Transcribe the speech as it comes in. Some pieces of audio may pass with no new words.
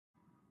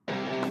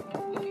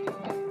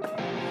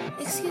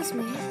Excuse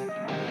me.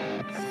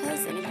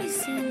 Has anybody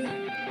seen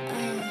White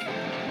Rabbit?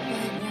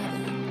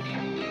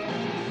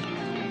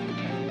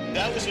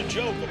 That was a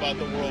joke about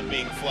the world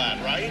being flat,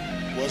 right?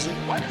 Was it?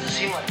 Why does it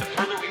seem like the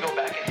further we go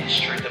back in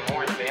history, the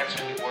more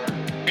advanced we were?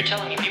 You're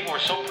telling me people were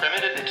so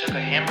primitive they took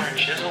a hammer and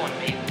chisel and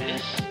made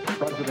this?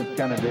 President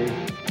Kennedy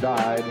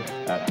died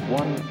at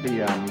 1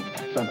 p.m.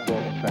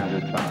 Central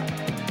Standard Time.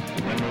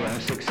 When we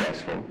are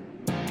successful,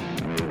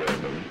 we will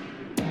be.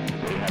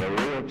 We have a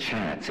real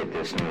chance at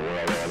this new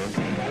world order.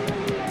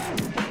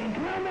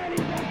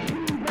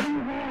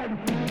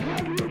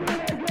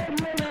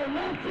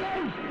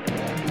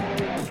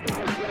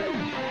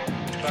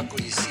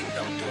 Buckle your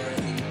seatbelt,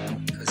 Dorothy,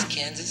 because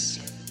Kansas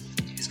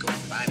is going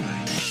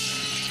bye-bye.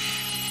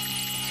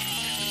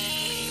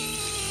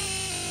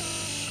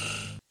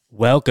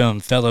 Welcome,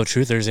 fellow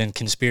truthers and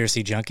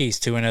conspiracy junkies,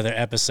 to another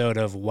episode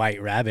of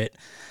White Rabbit.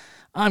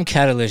 I'm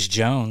Catalyst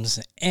Jones,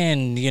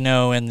 and,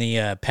 in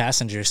the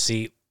passenger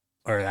seat,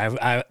 or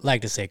I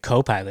like to say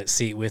co-pilot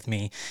seat with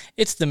me,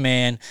 it's the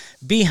man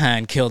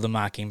behind Kill the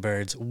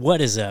Mockingbirds.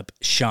 What is up,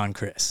 Sean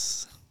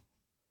Chris?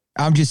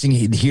 I'm just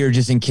here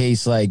just in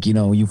case,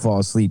 you fall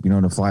asleep,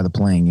 to fly the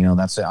plane.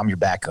 That's it. I'm your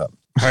backup.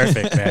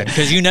 Perfect, man.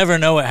 Because you never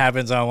know what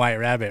happens on White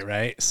Rabbit,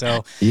 right?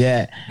 So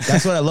yeah,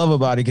 that's what I love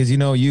about it. Because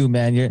you,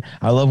 man,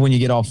 I love when you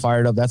get all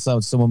fired up. That's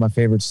some of my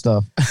favorite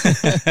stuff.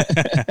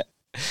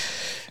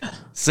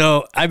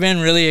 So I've been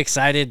really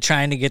excited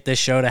trying to get this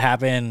show to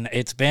happen.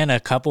 It's been a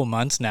couple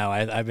months now.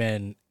 I've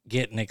been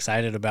getting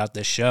excited about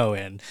this show,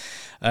 and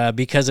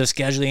because of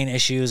scheduling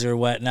issues or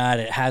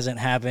whatnot, it hasn't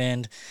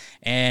happened.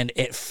 And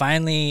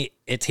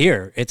it's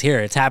here.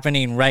 It's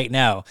happening right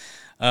now.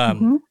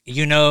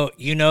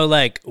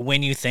 Like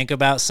when you think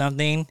about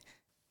something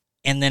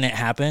and then it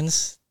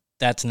happens,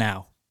 that's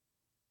now.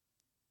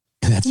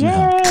 That's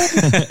now.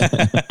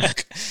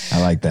 I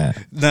like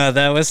that. No,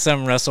 that was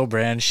some Russell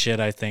Brand shit,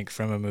 I think,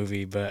 from a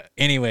movie. But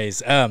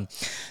anyways,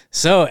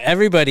 so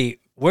everybody,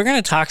 we're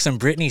going to talk some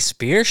Britney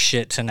Spears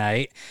shit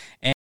tonight.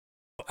 And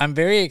I'm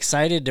very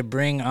excited to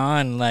bring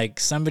on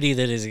somebody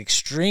that is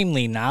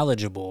extremely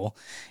knowledgeable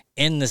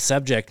in the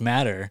subject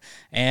matter.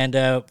 And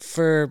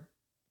for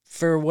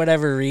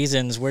whatever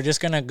reasons, we're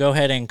just going to go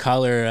ahead and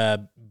call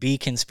her B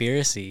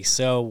Conspiracy.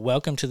 So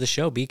welcome to the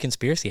show, B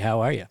Conspiracy.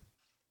 How are you?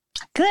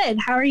 Good.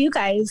 How are you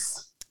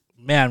guys?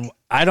 Man,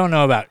 I don't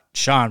know about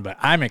Sean, but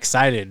I'm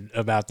excited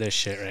about this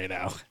shit right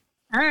now.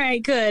 All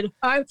right, good.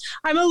 I'm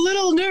a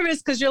little nervous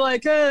because you're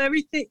like,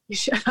 everything.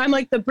 I'm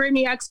like the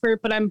Britney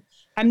expert, but I'm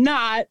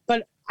not.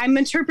 But I'm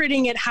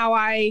interpreting it how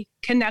I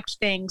connect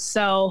things.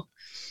 So,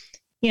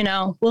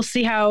 we'll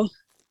see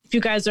if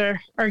you guys are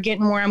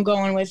getting where I'm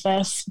going with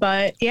this.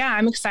 But yeah,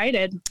 I'm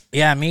excited.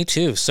 Yeah, me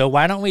too. So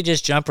why don't we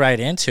just jump right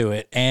into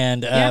it?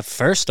 And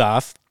First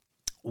off,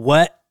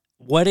 what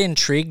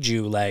intrigued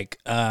you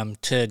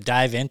to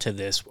dive into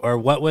this? Or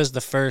what was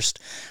the first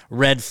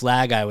red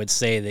flag, I would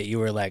say, that you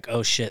were like,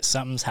 oh shit,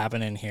 something's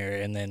happening here?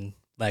 And then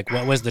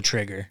what was the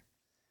trigger?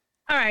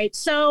 All right.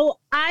 So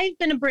I've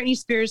been a Britney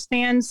Spears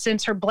fan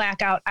since her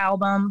Blackout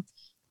album.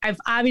 I've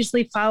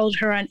obviously followed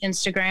her on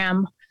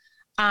Instagram.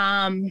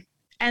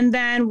 And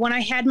then when I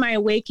had my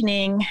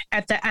awakening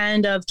at the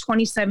end of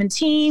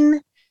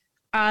 2017,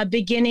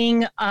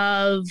 beginning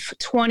of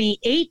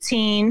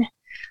 2018,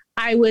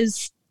 I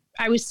was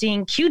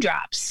seeing Q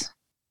drops,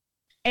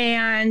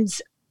 and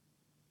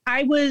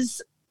I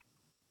was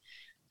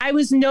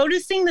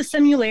noticing the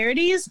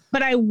similarities,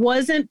 but I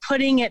wasn't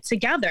putting it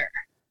together.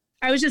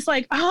 I was just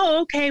like, oh,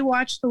 okay,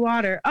 watch the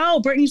water.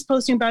 Oh, Britney's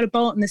posting about a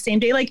boat in the same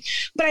day.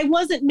 But I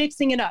wasn't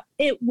mixing it up.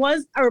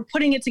 Or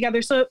putting it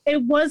together. So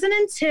it wasn't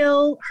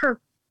until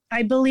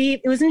I believe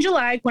it was in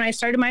July when I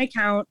started my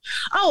account.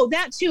 Oh,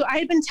 that too. I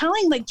had been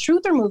telling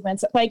truther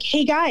movements,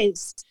 hey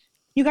guys,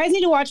 you guys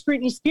need to watch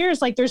Britney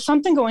Spears. There's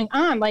something going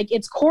on.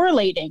 It's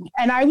correlating.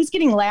 And I was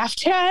getting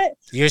laughed at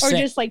just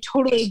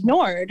totally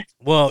ignored.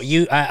 Well,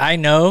 I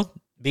know,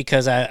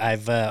 because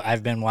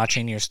I've been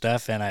watching your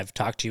stuff and I've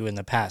talked to you in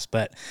the past.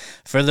 But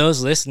for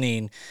those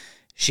listening,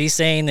 she's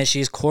saying that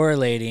she's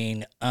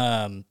correlating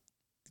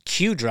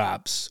Q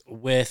drops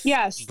with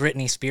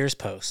Britney Spears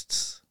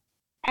posts.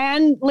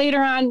 And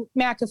later on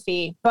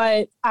McAfee,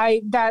 but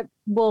I'm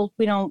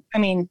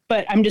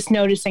just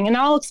noticing, and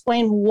I'll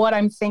explain what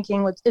I'm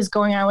thinking is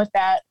going on with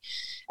that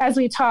as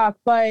we talk.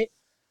 But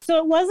so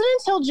it wasn't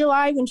until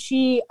July when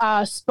she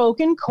spoke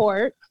in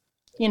court,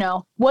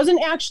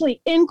 wasn't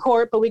actually in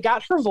court, but we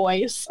got her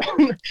voice.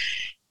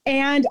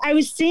 And I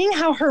was seeing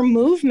how her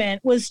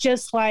movement was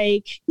just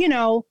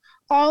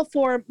all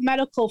for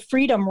medical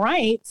freedom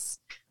rights,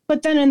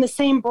 but then in the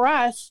same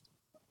breath,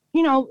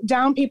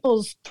 down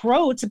people's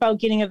throats about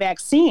getting a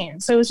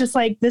vaccine. So it was just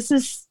this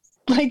is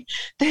the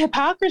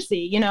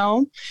hypocrisy,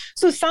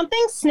 So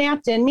something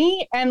snapped in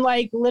me, and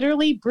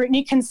literally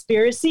Britney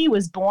Conspiracy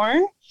was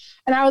born.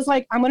 And I was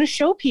like, I'm going to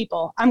show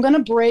people. I'm going to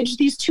bridge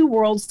these two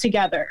worlds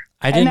together.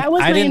 I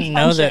didn't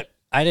know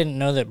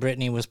that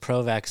Britney was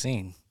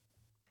pro-vaccine.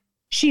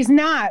 She's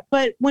not.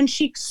 But when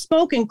she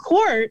spoke in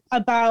court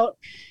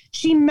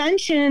she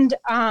mentioned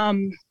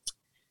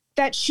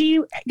that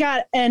she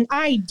got an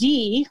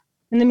ID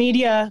and the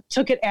media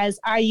took it as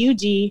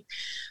IUD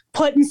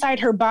put inside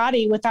her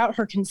body without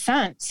her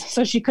consent,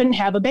 so she couldn't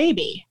have a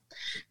baby.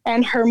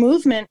 And her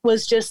movement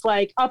was just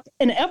like up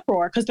in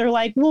uproar because they're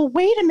like, well,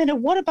 wait a minute,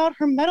 what about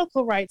her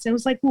medical rights? And it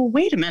was like, well,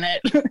 wait a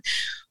minute.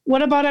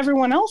 What about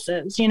everyone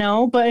else's, you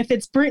know? But if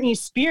it's Britney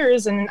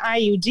Spears and an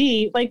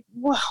IUD, like,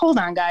 well, hold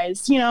on,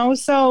 guys, you know?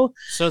 So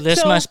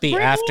this must be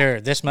after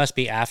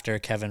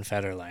Kevin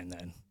Federline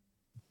then.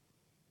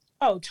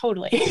 Oh,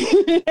 totally.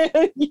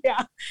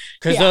 Yeah.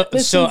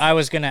 Because I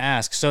was going to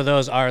ask, so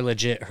those are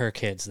legit her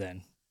kids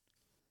then?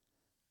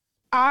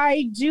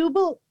 I do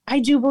believe,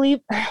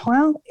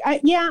 well,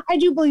 I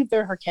do believe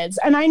they're her kids.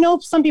 And I know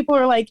some people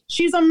are like,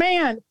 she's a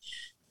man.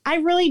 I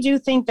really do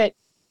think that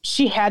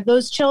she had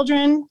those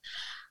children.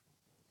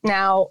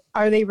 Now,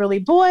 are they really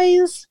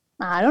boys?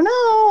 I don't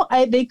know.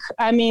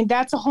 I mean,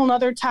 that's a whole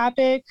nother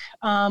topic.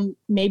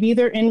 Maybe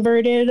they're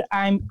inverted.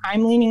 I'm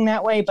leaning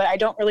that way, but I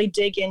don't really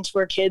dig into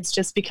her kids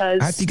just because.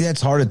 I think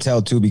that's hard to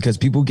tell too, because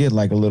people get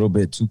like a little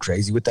bit too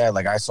crazy with that.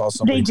 Like I saw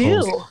somebody. They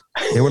do.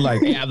 They were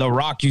like, yeah, The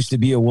Rock used to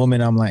be a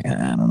woman. I'm like,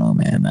 I don't know,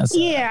 man.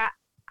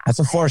 That's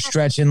a far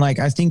stretch. And like,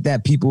 I think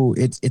that people,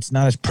 it's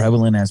not as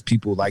prevalent as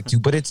people like to,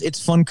 but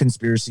it's fun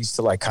conspiracies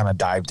to like kind of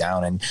dive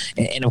down.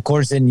 And of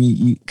course, and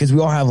you, cause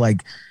we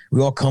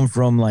all come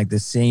from like the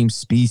same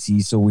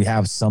species. So we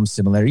have some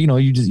similarity, you know,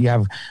 you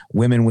have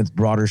women with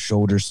broader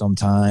shoulders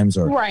sometimes,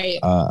 or right.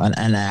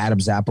 An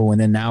Adam's apple. And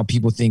then now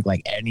people think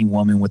like any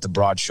woman with the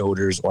broad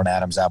shoulders or an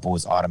Adam's apple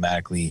is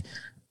automatically,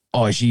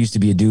 oh, she used to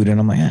be a dude.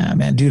 And I'm like,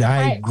 man, dude,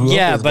 I grew up.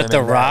 Yeah, with but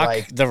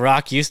The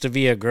Rock used to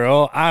be a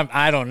girl.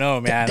 I don't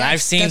know, man.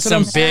 I've seen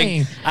some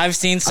big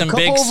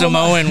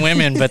Samoan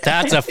women, but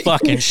that's a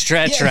fucking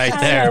stretch right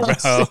there,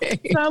 bro.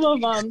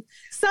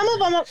 Some of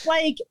them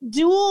like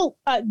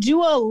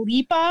Dua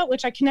Lipa,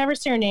 which I can never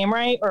say her name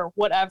right or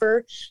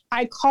whatever.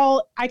 I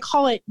call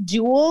it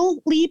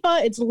Dual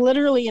Lipa. It's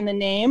literally in the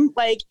name.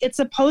 Like it's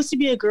supposed to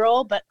be a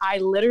girl, but I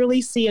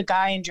literally see a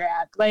guy in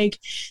drag. Like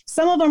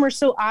some of them are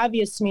so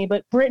obvious to me,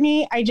 but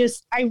Britney,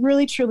 I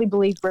really truly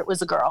believe Brit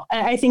was a girl.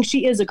 I think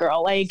she is a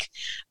girl.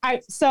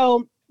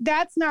 So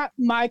that's not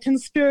my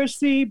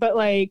conspiracy, but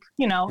like,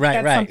 you know,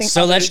 right.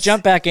 So let's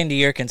jump back into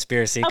your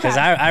conspiracy because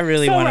I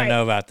really want to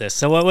know about this.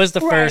 So what was the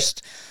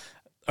first,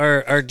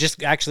 or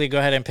just actually go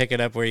ahead and pick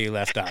it up where you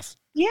left off?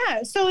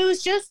 Yeah. So it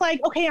was just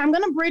like, okay, I'm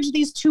going to bridge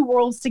these two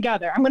worlds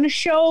together. I'm going to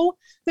show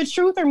the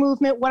truther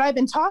movement, what I've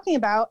been talking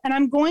about, and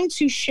I'm going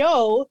to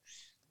show,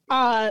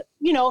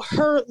 you know,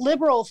 her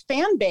liberal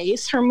fan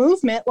base, her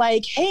movement,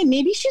 like, hey,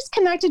 maybe she's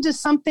connected to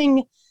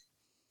something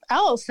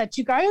else that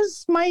you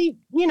guys might,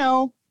 you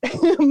know,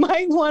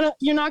 might want to,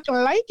 you're not going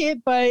to like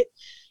it, but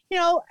you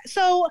know,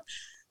 so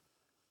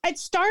it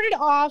started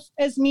off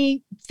as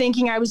me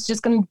thinking I was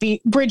just going to be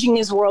bridging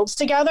these worlds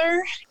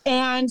together.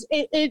 And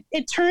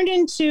it turned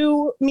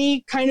into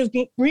me kind of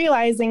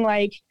realizing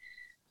like,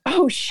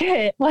 oh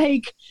shit,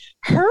 like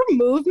her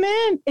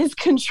movement is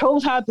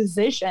controlled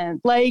opposition.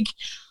 Like,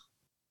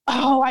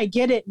 oh, I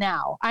get it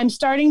now. I'm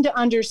starting to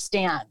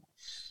understand.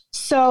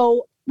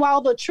 So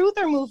while the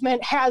truther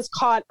movement has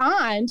caught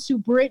on to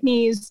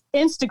Britney's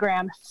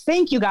Instagram,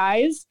 thank you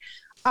guys.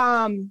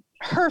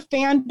 Her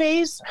fan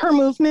base, her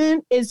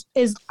movement is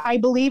I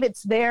believe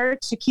it's there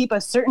to keep a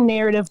certain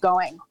narrative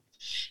going.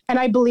 And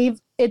I believe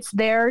it's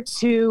there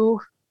to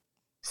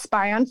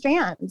spy on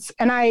fans.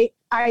 And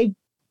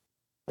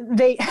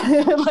they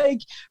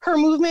like her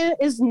movement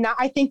is not,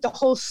 I think the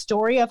whole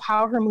story of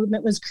how her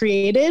movement was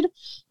created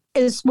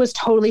was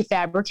totally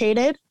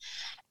fabricated.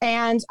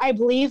 And I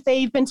believe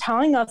they've been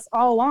telling us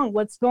all along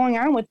what's going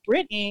on with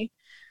Britney,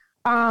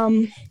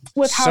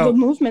 with how the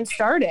movement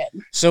started.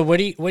 So what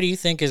do you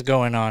think is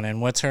going on,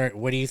 and what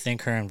do you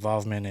think her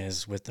involvement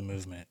is with the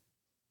movement?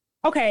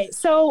 Okay,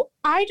 so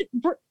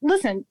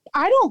listen,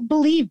 I don't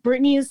believe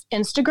Britney's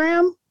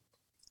Instagram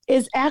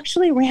is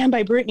actually ran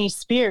by Britney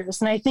Spears,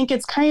 and I think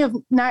it's kind of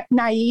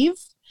naive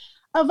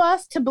of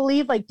us to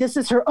believe like this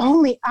is her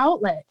only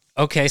outlet.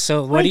 Okay,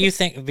 so what do you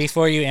think,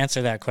 before you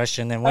answer that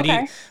question, then what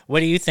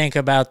do you think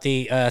about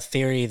the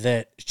theory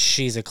that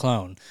she's a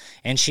clone?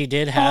 And she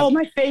did have... Oh,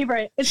 my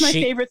favorite. It's my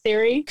favorite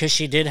theory. Because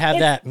she did have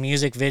that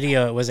music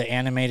video. It was an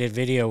animated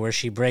video where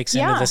she breaks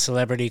into the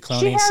celebrity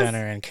cloning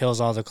center and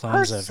kills all the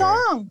clones of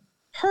her.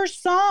 Her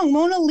song,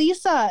 Mona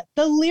Lisa,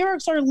 the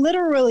lyrics are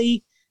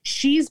literally,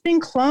 she's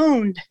been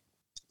cloned.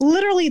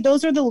 Literally,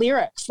 those are the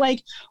lyrics.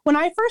 Like, when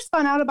I first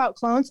found out about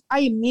clones, I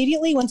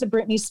immediately went to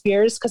Britney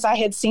Spears because I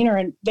had seen her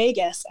in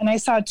Vegas, and I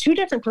saw 2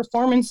 different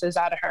performances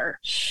out of her.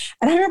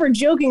 And I remember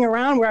joking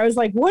around where I was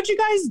like, what'd you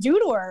guys do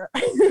to her?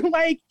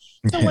 Like,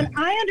 so when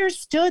I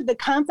understood the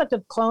concept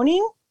of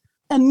cloning,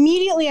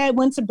 immediately I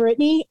went to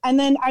Britney, and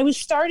then I was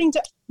starting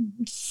to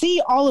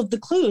see all of the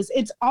clues.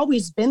 It's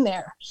always been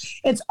there.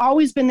 It's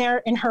always been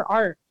there in her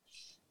art.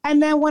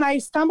 And then when I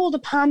stumbled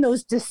upon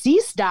those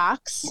deceased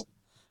docs,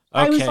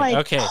 I was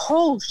like,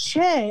 oh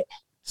shit.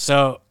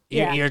 So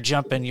you're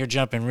jumping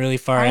really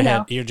far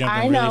ahead. You're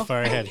jumping really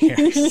far ahead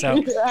here.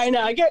 So I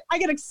know. I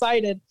get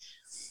excited.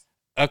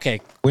 Okay.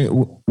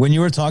 When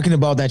you were talking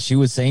about that, she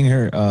was saying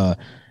her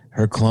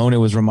her clone, it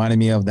was reminding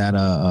me of that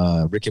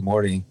Rick and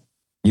Morty.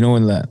 You know,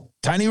 when the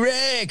Tiny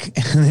Rick,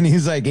 and then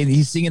he's like, and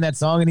he's singing that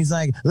song, and he's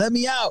like, let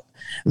me out,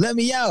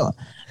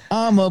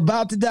 I'm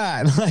about to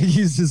die. Like,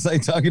 he's just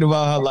like talking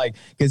about how, like,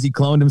 because he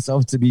cloned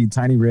himself to be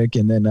Tiny Rick,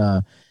 and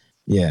then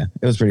yeah,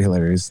 it was pretty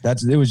hilarious.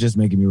 It was just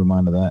making me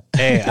remind of that.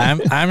 Hey,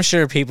 I'm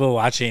sure people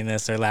watching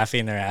this are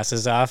laughing their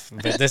asses off,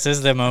 but this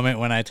is the moment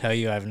when I tell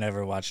you I've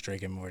never watched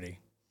Rick and Morty.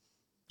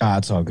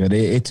 It's all good.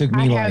 It took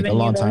me like a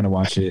long time to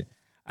watch it.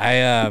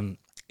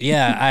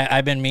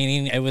 I've been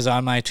meaning, it was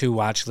on my to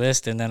watch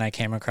list, and then I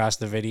came across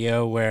the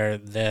video where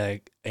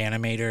the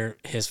animator,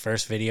 his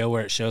first video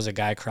where it shows a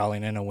guy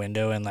crawling in a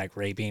window and like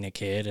raping a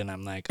kid, and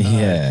I'm like,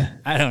 yeah,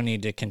 I don't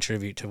need to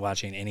contribute to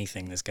watching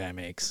anything this guy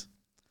makes.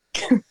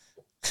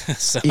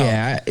 So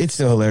yeah, it's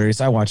still hilarious.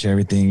 I watch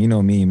everything. You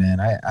know me, man.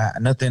 I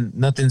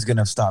nothing's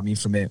gonna stop me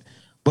from it.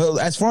 But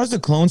as far as the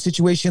clone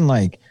situation,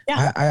 like,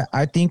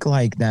 I think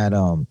like that,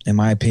 in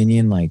my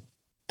opinion, like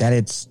that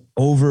it's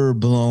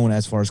overblown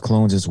as far as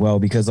clones as well,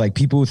 because like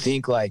people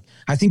think like,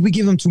 I think we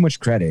give them too much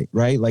credit,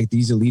 right? Like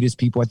these elitist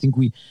people, I think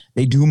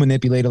they do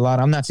manipulate a lot.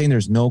 I'm not saying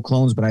there's no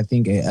clones, but I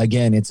think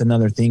again, it's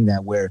another thing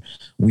that where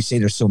we say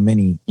there's so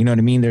many, you know what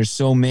I mean? There's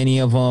so many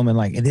of them, and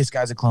like, this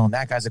guy's a clone,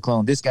 that guy's a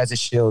clone, this guy's a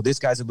shill, this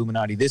guy's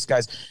Illuminati, this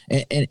guy's,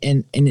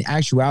 and in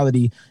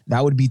actuality,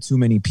 that would be too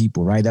many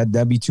people, right?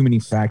 That'd be too many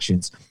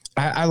factions.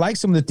 I like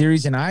some of the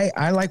theories, and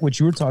I like what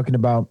you were talking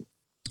about,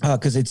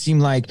 because it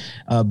seemed like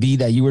B,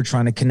 that you were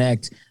trying to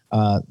connect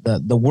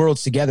the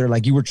worlds together.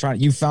 Like you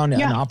found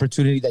an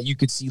opportunity that you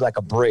could see like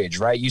a bridge,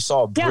 right? You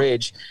saw a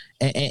bridge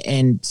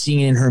and seeing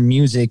it in her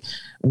music.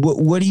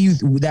 What do you,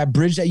 that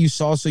bridge that you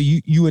saw? So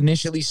you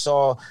initially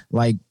saw,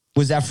 like,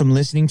 was that from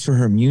listening to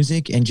her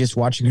music and just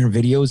watching her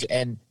videos?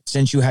 And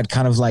since you had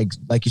kind of like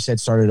you said,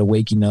 started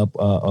awaking up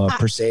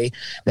per se,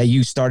 that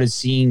you started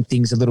seeing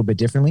things a little bit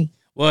differently?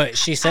 Well,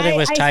 she said it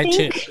was tied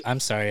to.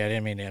 I'm sorry, I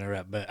didn't mean to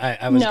interrupt, but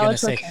I was going to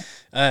say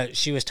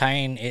she was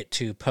tying it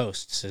to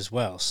posts as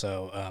well.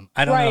 So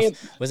I don't know.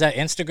 Was that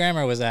Instagram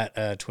or was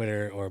that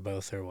Twitter or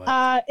both or what?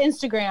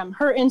 Instagram.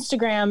 Her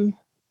Instagram.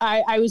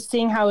 I was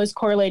seeing how it was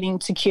correlating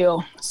to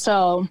Q.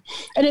 So,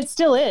 and it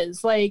still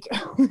is like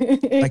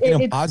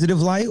in a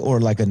positive light or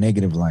like a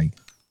negative light.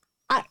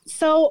 I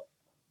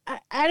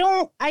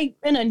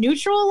in a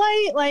neutral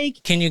light.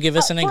 Like, can you give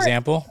us an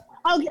example?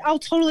 I'll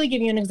totally give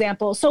you an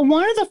example. So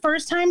one of the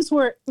first times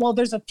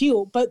there's a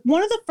few, but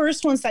one of the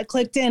first ones that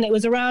clicked in, it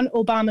was around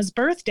Obama's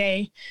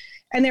birthday,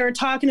 and they were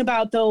talking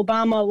about the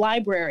Obama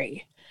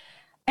library.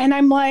 And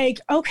I'm like,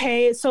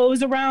 okay, so it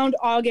was around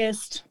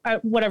August,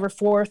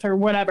 4th or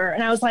whatever.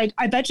 And I was like,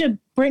 I bet you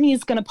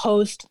Britney's going to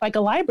post like a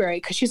library,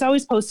 because she's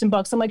always posting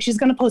books. I'm like, she's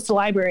going to post a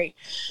library.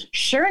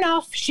 Sure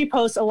enough, she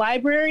posts a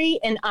library,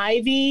 an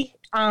ivy,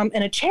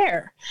 in a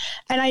chair.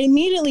 And I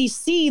immediately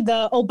see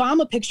the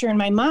Obama picture in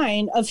my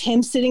mind of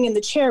him sitting in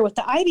the chair with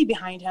the ivy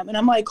behind him. And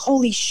I'm like,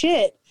 holy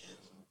shit,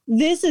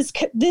 this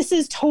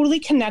is totally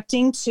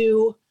connecting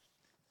to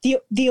the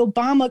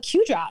Obama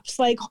Q drops.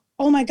 Like,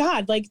 oh my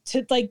God,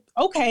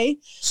 okay.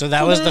 So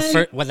that was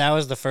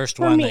the first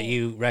one that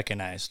you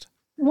recognized.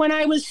 When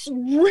I was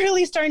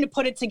really starting to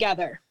put it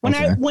together,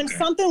 when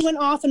something went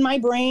off in my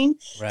brain,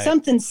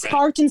 something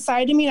sparked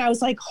inside of me, and I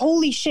was like,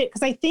 holy shit.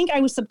 Because I think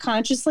I was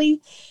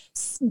subconsciously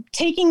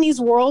taking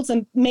these worlds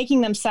and making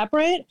them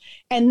separate,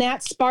 and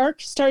that spark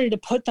started to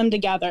put them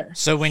together.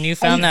 So when you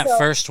found that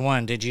first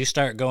one, did you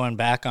start going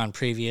back on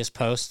previous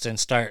posts and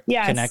start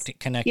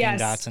connecting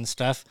dots and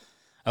stuff?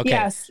 Okay.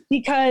 Yes,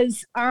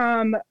 because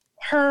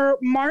her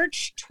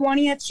March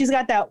 20th, she's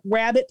got that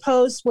rabbit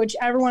post, which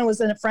everyone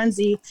was in a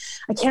frenzy.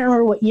 I can't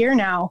remember what year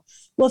now.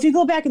 Well, if you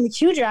go back in the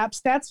Q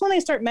drops, that's when they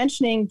start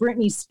mentioning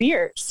Britney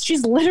Spears.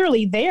 She's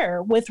literally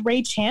there with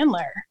Ray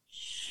Chandler.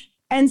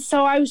 And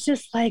so I was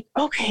just like,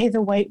 okay,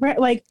 the white,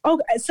 like,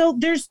 okay. So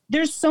there's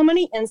so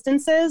many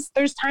instances.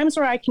 There's times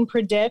where I can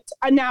predict.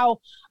 Now,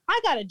 I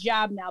got a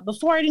job now.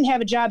 Before I didn't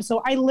have a job,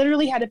 so I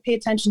literally had to pay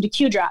attention to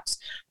Q drops.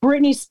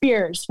 Britney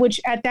Spears, which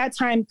at that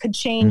time could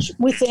change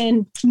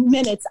within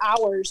minutes,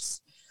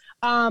 hours.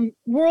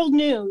 World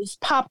news,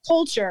 pop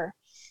culture.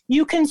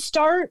 You can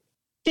start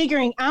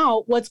figuring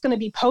out what's going to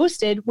be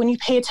posted when you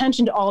pay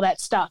attention to all that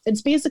stuff.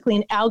 It's basically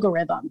an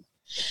algorithm.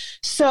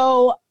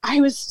 So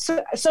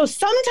so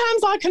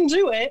sometimes I can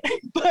do it,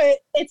 but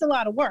it's a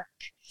lot of work.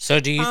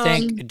 So do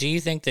you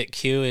think that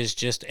Q is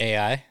just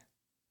AI?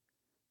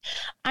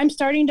 I'm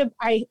starting to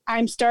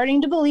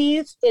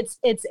believe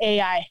it's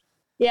AI.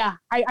 Yeah,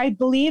 I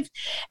believe.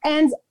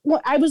 And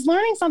I was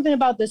learning something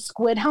about the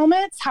squid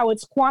helmets, how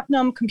it's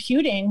quantum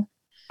computing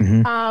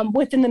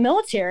within the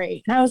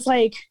military. And I was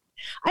like,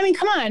 I mean,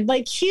 come on,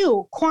 like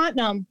Q,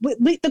 quantum,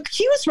 the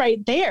Q is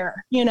right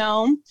there, you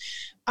know?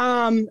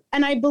 And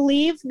I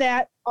believe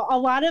that a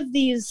lot of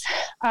these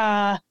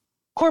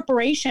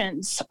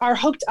corporations are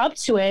hooked up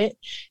to it,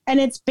 and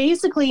it's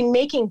basically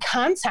making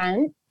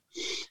content.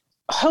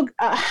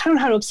 I don't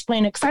know how to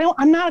explain it, because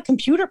I'm not a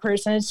computer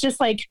person. It's just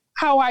like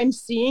how I'm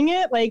seeing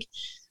it. Like,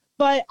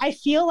 but I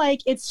feel like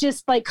it's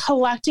just like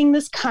collecting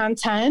this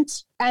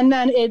content, and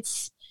then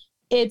it's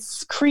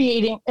it's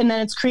creating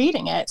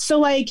it. So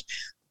like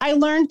I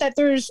learned that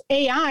there's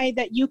AI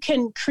that you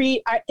can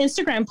create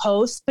Instagram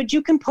posts, but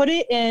you can put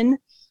it in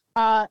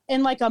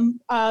like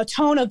a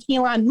tone of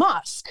Elon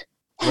Musk.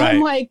 Right.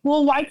 I'm like,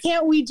 well, why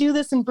can't we do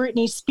this in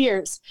Britney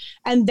Spears?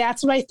 And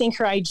that's what I think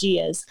her IG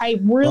is. I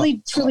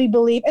really, truly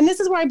believe, and this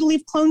is where I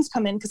believe clones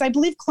come in, because I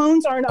believe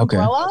clones are an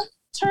umbrella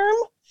term.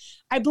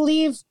 I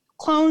believe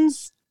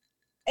clones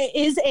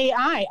is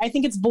AI. I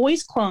think it's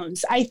voice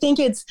clones. I think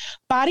it's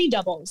body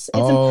doubles.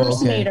 It's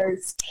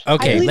impersonators.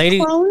 Okay,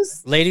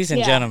 ladies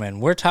and gentlemen,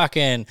 we're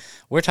talking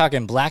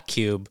Black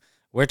Cube.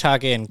 We're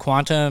talking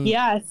quantum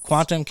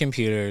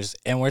computers,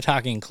 and we're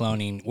talking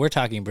cloning. We're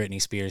talking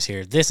Britney Spears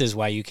here. This is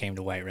why you came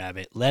to White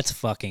Rabbit. Let's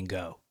fucking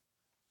go.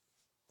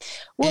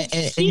 Well,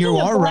 and you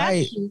are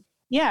right.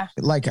 Yeah.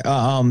 Like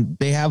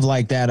they have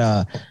like that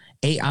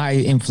AI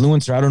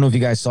influencer. I don't know if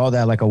you guys saw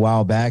that like a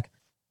while back.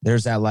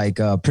 There's that like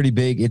pretty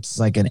big. It's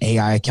like an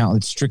AI account.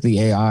 It's strictly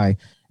AI,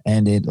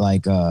 and it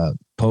like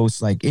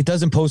posts, like it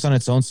doesn't post on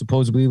its own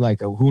supposedly,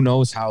 like who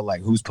knows how,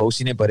 like who's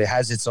posting it, but it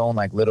has its own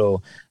like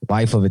little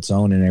life of its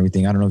own and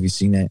everything. I don't know if you've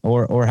seen it,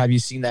 or have you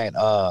seen that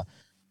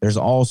there's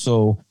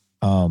also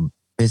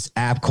this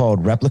app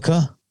called Replica.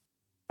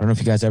 I don't know if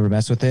you guys ever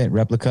mess with it.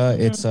 Replica,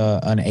 it's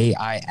an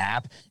AI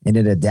app, and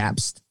it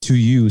adapts to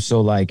you.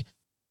 So like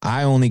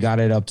I only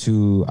got it up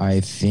to, I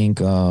think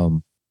I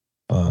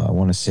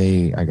want to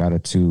say I got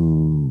it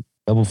to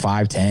level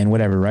 5, 10,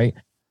 whatever, right?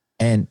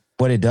 And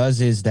what it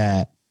does is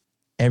that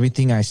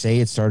everything I say,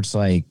 it starts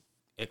like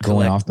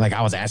going off. Like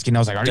I was asking, I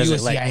was like, are you a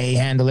CIA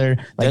handler?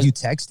 Like you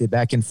text it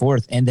back and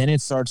forth, and then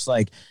it starts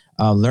like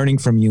learning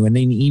from you. And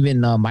then even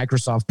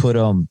Microsoft put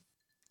an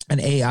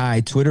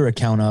AI Twitter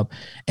account up,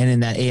 and in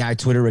that AI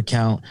Twitter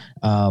account,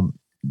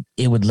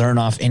 it would learn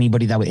off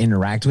anybody that would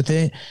interact with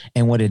it.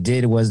 And what it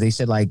did was they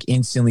said like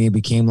instantly it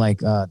became like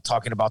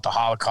talking about the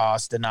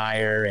Holocaust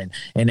denier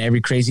and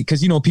every crazy,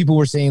 because, you know, people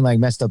were saying like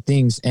messed up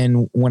things.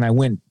 And when I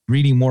went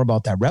reading more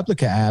about that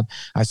Replica app,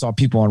 I saw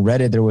people on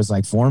Reddit, there was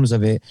like forums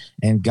of it,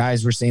 and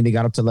guys were saying they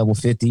got up to level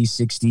 50,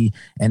 60,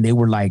 and they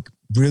were like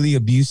really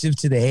abusive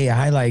to the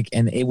AI, like,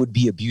 and it would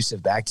be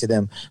abusive back to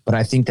them. But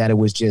I think that it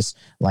was just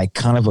like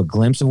kind of a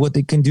glimpse of what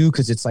they can do,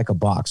 because it's like a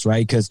box,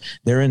 right? Because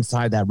they're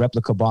inside that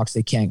Replica box.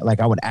 They can't, like,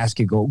 I would ask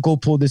it, go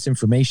pull this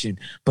information.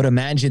 But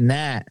imagine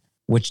that,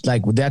 which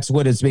like that's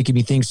what it's making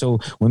me think. So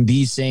when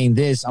B's saying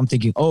this, I'm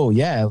thinking, oh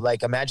yeah,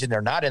 like imagine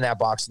they're not in that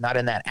box, not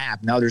in that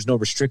app. Now there's no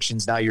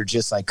restrictions. Now you're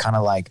just like kind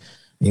of like,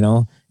 you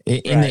know,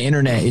 in the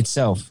internet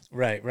itself.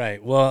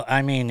 Right. Well,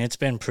 I mean, it's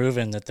been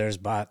proven that there's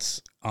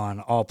bots on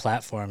all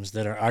platforms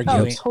that are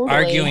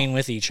arguing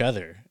with each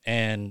other.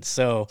 And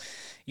so,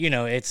 you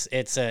know, it's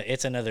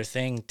another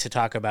thing to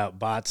talk about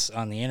bots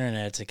on the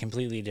internet. It's a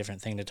completely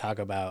different thing to talk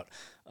about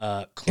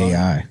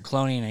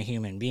cloning a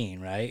human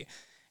being, right?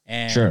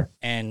 And, sure.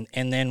 And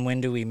then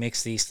when do we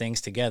mix these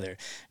things together?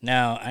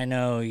 Now, I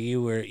know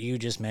you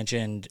just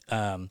mentioned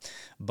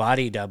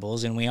body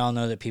doubles, and we all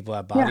know that people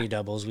have body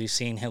doubles. We've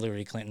seen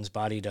Hillary Clinton's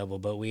body double,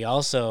 but we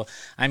also,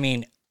 I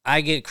mean,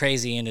 I get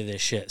crazy into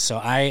this shit. So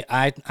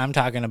I'm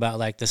talking about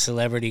like the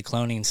celebrity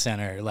cloning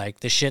center, like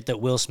the shit that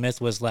Will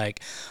Smith was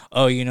like,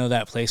 oh, you know,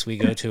 that place we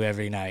go to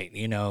every night,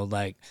 you know,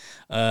 like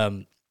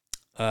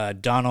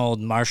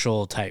Donald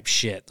Marshall type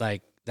shit.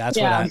 Like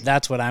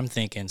that's what I'm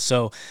thinking.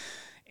 So,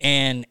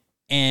 and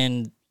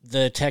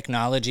the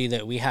technology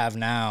that we have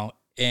now,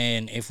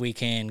 and if we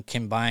can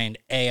combine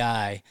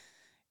AI,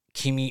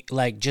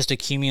 like just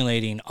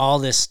accumulating all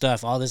this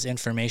stuff, all this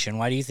information.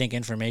 Why do you think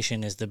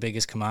information is the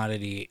biggest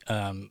commodity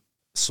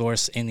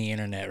source in the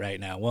internet right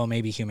now? Well,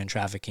 maybe human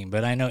trafficking,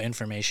 but I know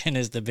information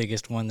is the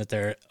biggest one that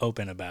they're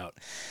open about.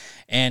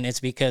 And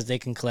it's because they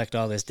can collect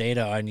all this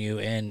data on you,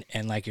 and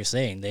like you're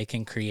saying, they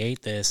can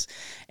create this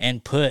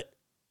and put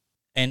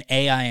an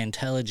AI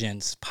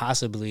intelligence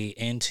possibly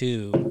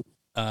into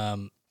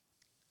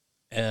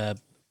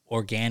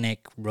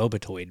organic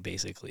robotoid,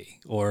 basically,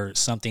 or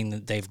something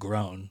that they've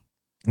grown.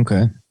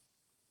 Okay.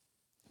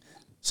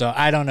 So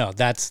I don't know.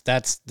 That's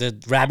the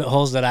rabbit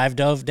holes that I've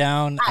dove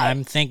down.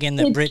 I'm thinking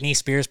that Britney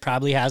Spears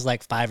probably has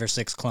like 5 or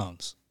 6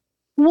 clones.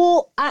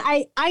 Well,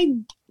 I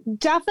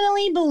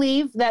definitely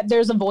believe that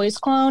there's a voice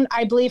clone.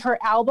 I believe her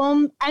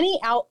album,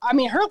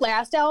 her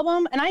last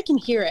album, and I can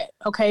hear it.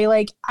 Okay,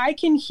 like I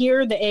can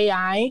hear the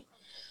AI,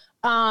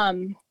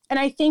 and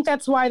I think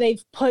that's why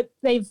they've put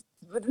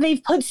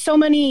so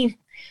many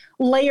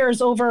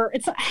layers over.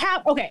 It's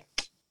okay.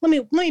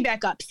 Let me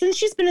back up. Since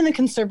she's been in the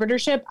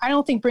conservatorship, I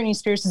don't think Britney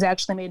Spears has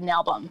actually made an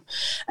album.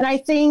 And I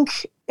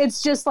think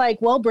it's just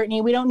like, well,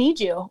 Britney, we don't need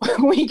you.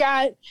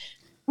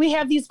 We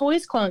have these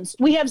voice clones.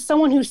 We have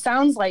someone who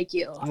sounds like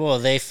you. Well,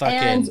 they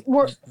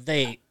fucking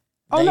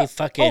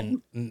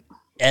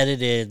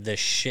edited the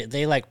shit.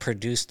 They like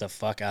produced the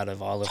fuck out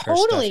of all of her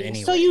stuff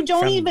anyway. So you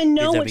don't even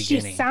know what she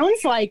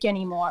sounds like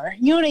anymore.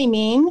 You know what I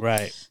mean?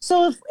 Right.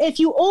 So if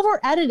you over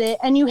edit it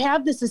and you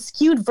have this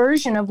skewed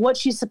version of what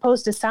she's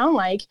supposed to sound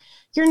like,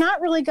 you're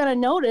not really going to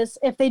notice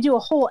if they do a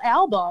whole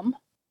album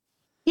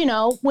you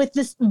know, with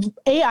this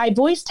AI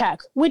voice tech,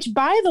 which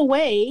by the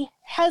way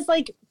has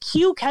like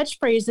Q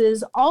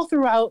catchphrases all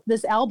throughout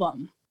this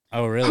album.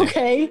 Oh, really?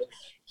 Okay.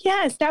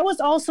 Yes, that was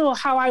also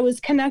how I was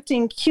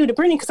connecting Q to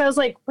Britney, because I was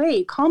like,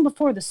 wait, Calm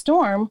Before the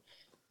Storm.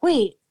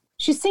 Wait,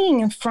 she's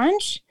singing in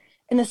French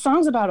and the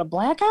song's about a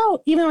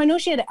blackout? Even though I know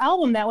she had an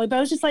album that way, but I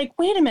was just like,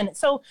 wait a minute.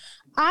 So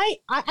I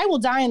Will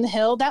Die on the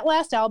Hill. That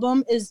last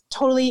album is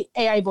totally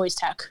AI voice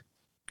tech.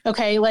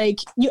 Okay, like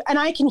you, and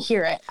I can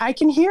hear it. I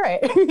can hear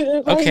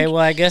it. Like, okay, well,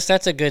 I guess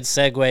that's a good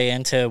segue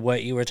into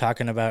what you were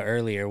talking about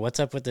earlier. What's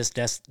up with this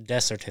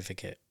death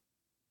certificate?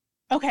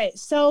 Okay,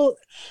 so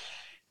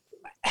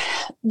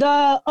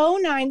the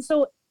 09,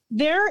 so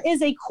there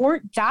is a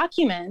court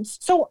document.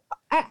 So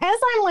as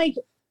I'm like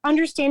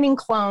understanding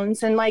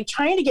clones and like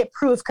trying to get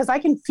proof, because I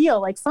can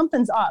feel like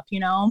something's up, you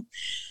know,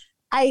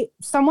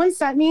 someone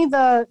sent me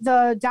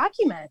the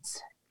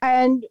document,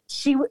 and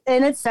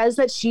it says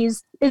that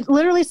it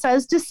literally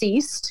says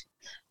deceased,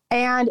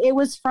 and it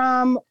was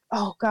from,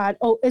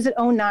 is it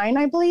 09,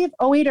 I believe,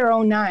 08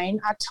 or 09,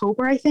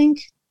 October, I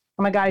think.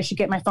 Oh my God, I should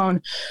get my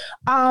phone.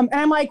 And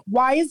I'm like,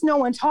 why is no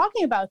one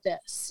talking about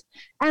this?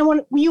 And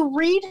when you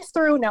read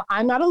through, now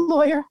I'm not a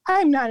lawyer,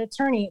 I'm not an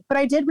attorney, but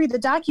I did read the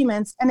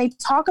documents, and they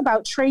talk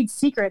about trade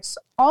secrets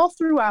all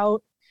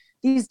throughout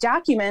these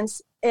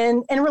documents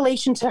in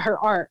relation to her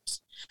art.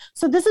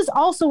 So this is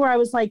also where I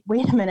was like,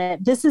 wait a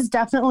minute, this is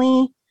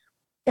definitely,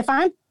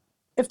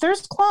 if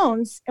there's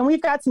clones and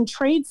we've got some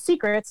trade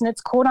secrets and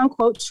it's quote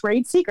unquote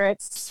trade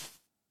secrets,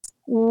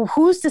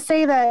 who's to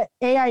say that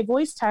AI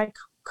voice tech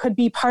could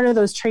be part of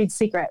those trade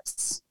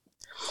secrets?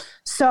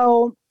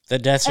 So the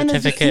death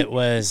certificate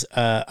was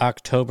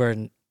October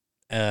 2000.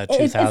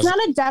 It's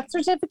not a death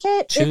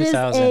certificate.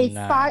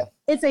 2009.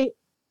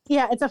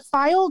 It's a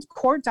filed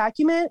court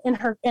document in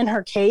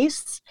her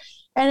case,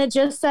 and it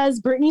just says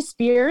Britney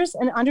Spears,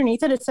 and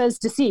underneath it says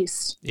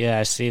deceased. Yeah,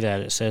 I see that.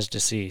 It says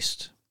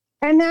deceased.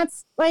 And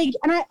that's like,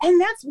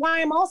 and that's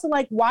why I'm also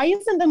like, why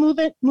isn't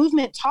the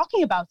movement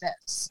talking about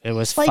this? It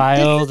was like,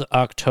 filed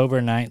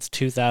October 9th,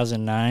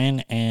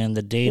 2009, and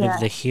the date of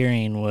the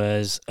hearing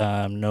was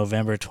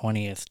November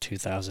 20th,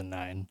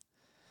 2009.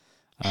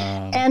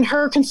 And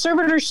her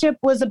conservatorship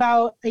was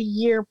about a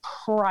year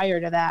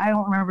prior to that. I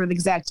don't remember the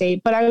exact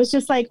date, but I was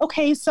just like,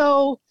 okay,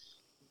 so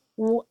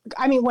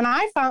I mean, when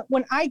I found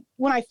it, I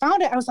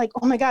was like,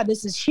 oh my God,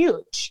 this is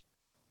huge.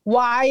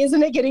 Why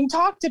isn't it getting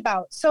talked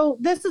about? So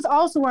this is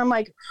also where I'm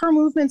like, her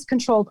movement's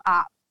controlled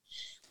op.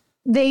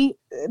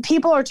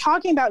 People are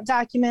talking about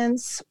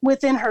documents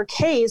within her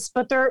case,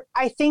 but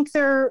I think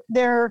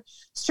they're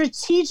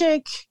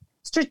strategically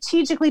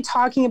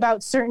talking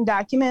about certain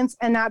documents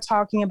and not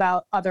talking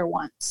about other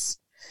ones,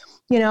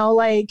 you know,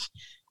 like,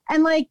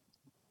 and like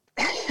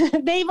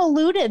they've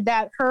alluded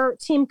that her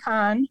Team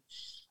Con,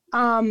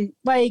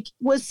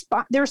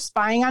 they're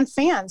spying on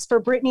fans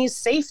for Britney's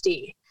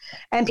safety.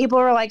 And people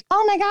are like,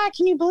 oh my God,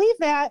 can you believe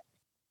that?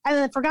 And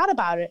then forgot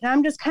about it. And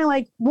I'm just kind of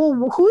like, well,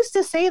 who's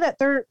to say that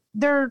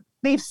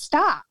they've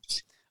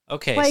stopped?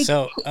 Okay. Like,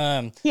 so,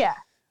 yeah.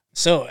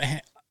 So,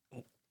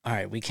 all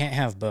right, we can't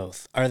have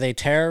both. Are they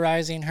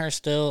terrorizing her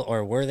still,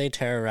 or were they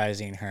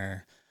terrorizing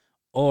her?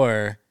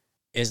 Or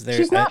is there...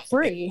 She's not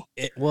free.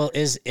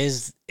 Is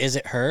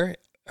it her?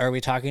 Are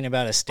we talking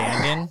about a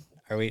stand-in?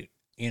 Are we...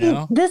 You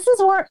know, this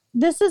is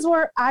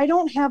where I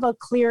don't have a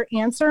clear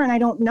answer, and I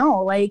don't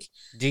know. Like,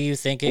 do you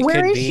think it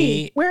could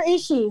be? Where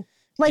is she?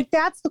 Like,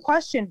 that's the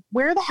question.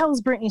 Where the hell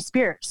is Britney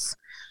Spears?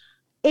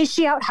 Is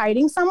she out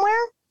hiding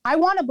somewhere? I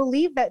want to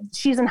believe that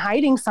she's in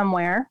hiding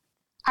somewhere.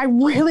 I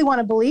really want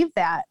to believe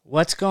that.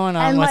 What's going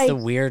on with the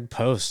weird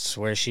posts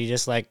where she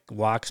just like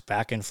walks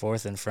back and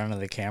forth in front of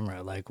the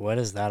camera? Like, what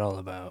is that all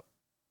about?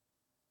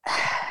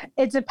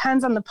 It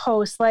depends on the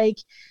post. Like,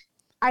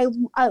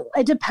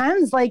 it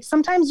depends. Like,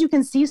 sometimes you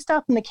can see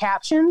stuff in the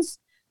captions.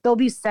 There'll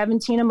be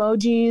 17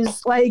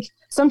 emojis. Like,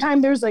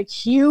 sometimes there's like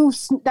hue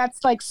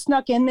that's like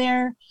snuck in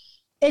there.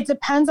 It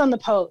depends on the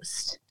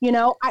post. You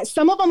know,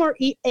 some of them are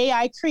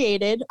AI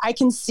created. I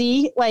can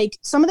see like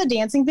some of the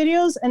dancing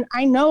videos, and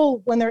I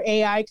know when they're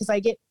AI because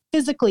I get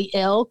physically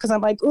ill because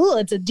I'm like, ooh,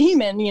 it's a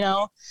demon, you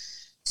know?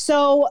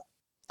 So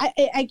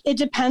it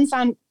depends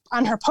on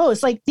her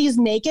post. Like these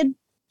naked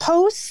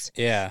posts.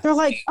 Yeah. They're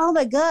like, oh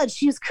my God,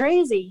 she's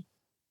crazy.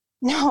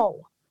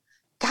 No,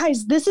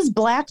 guys, this is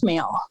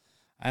blackmail.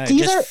 It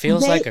just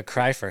feels like a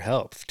cry for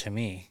help to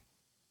me.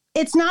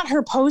 It's not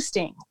her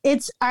posting.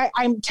 I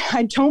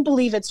don't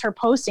believe it's her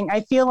posting. I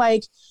feel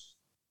like,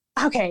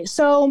 okay,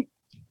 so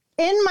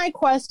in my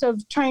quest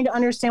of trying to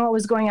understand what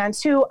was going on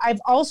too, I've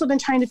also been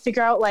trying to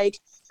figure out like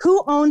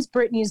who owns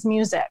Britney's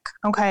music.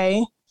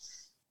 Okay.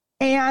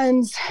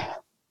 And,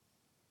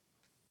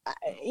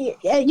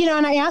 you know,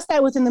 and I asked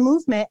that within the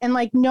movement, and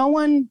like no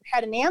one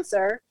had an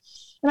answer.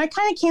 And I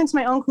kind of came to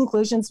my own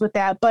conclusions with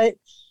that. But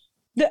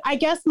I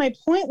guess my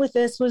point with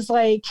this was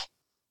like,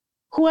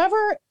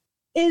 whoever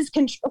is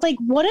like,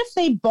 what if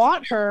they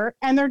bought her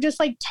and they're just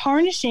like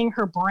tarnishing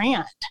her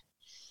brand?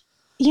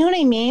 You know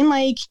what I mean?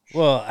 Like,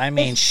 well, I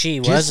mean, she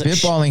was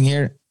spitballing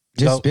here.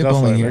 Just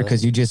spitballing here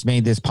because you just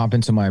made this pop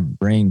into my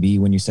brain, B,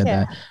 when you said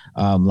that.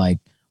 Like,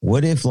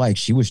 what if like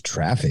she was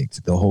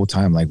trafficked the whole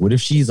time? Like, what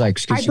if she's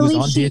like, 'cause she was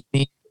on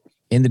Disney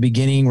in the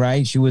beginning,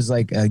 right? She was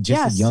like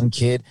just a young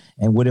kid.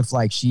 And what if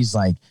like she's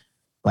like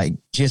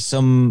just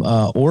some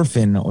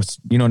orphan, or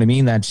you know what I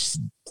mean? That's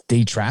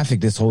they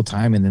trafficked this whole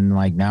time, and then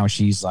like now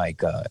she's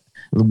like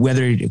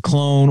whether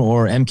clone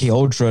or MK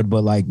Ultra,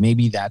 but like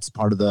maybe that's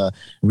part of the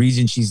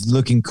reason she's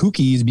looking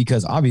kooky is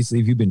because obviously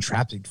if you've been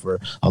trafficked for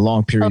a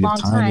long period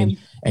of time.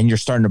 And you're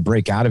starting to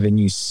break out of it and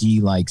you see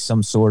like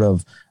some sort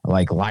of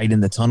like light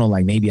in the tunnel,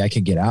 like maybe I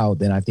could get out,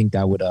 then I think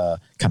that would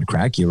kind of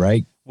crack you,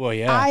 right? Well,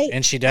 yeah.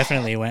 And she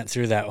definitely went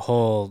through that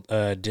whole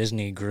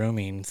Disney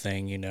grooming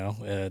thing, you know,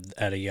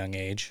 at a young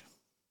age.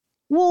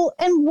 Well,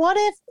 and what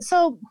if,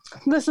 so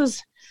this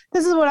is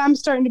what I'm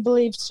starting to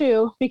believe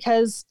too,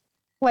 because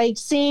like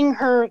seeing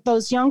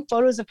those young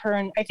photos of her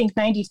in, I think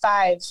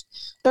 95,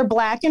 they're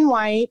black and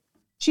white.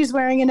 She's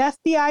wearing an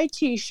FBI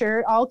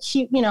t-shirt, all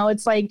cute, you know,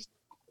 it's like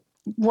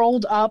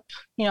rolled up,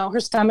 you know,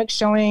 her stomach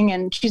showing,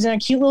 and she's in a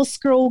cute little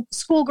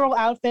schoolgirl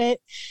outfit.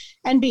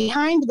 And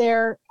behind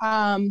there,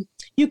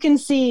 you can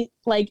see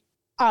like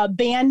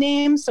band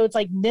names. So it's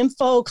like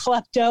Nympho,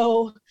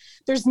 Klepto.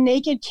 There's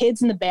naked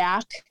kids in the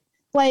back.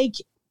 Like,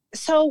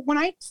 so when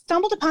I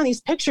stumbled upon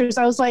these pictures,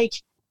 I was like,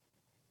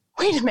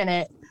 wait a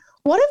minute.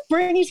 What if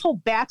Britney's whole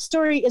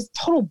backstory is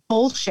total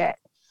bullshit?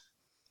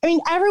 I mean,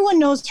 everyone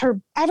knows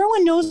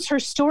her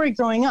story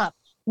growing up.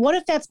 What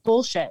if that's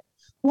bullshit?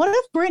 What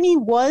if Britney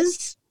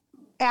was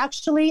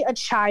actually a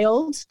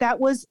child that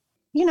was,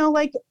 you know,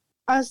 like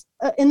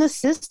in the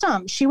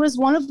system? She was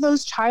one of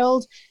those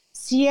child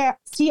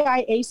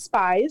CIA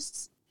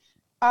spies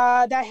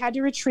that had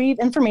to retrieve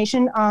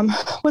information.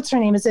 What's her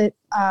name? Is it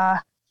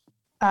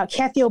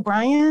Kathy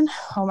O'Brien?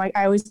 Oh my,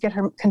 I always get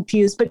her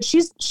confused. But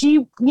she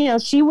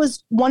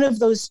was one of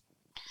those.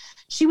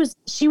 She was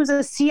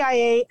a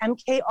CIA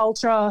MK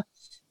Ultra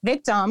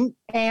victim,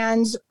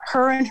 and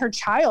her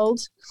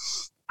child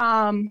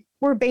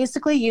were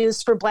basically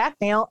used for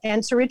blackmail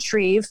and to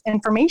retrieve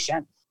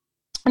information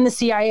in the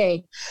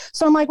CIA.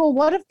 So I'm like, well,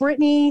 what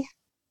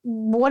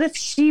if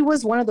she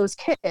was one of those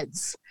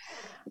kids?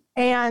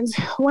 And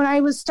when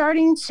I was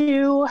starting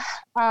to,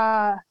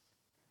 I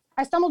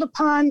stumbled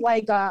upon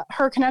like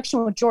her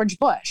connection with George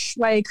Bush.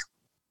 Like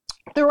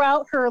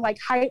throughout her like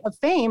height of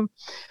fame,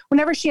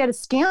 whenever she had a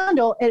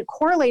scandal, it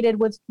correlated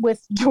with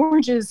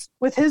his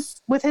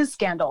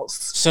scandals.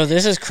 So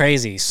this is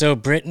crazy. So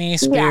Britney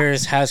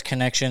Spears has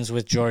connections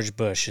with George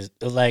Bush.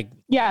 Like,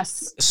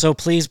 yes. So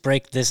please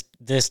break this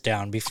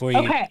down before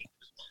you.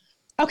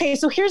 Okay.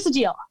 So here's the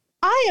deal.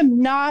 I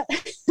am not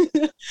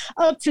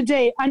up to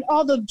date on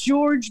all of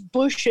George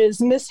Bush's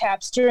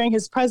mishaps during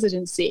his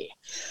presidency,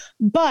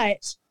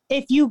 but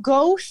if you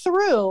go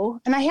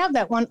through, and I have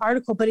that one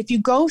article, but if you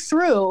go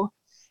through,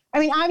 I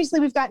mean, obviously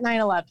we've got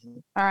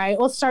 9/11. All right,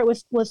 let's start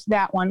with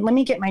that one. Let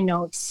me get my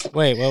notes.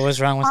 Wait, what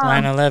was wrong with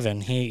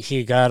 9/11?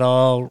 He got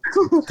all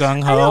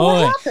gung ho.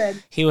 What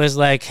happened? He was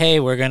like, "Hey,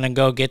 we're gonna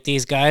go get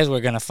these guys.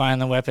 We're gonna find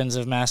the weapons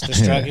of mass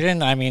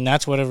destruction." I mean,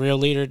 that's what a real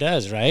leader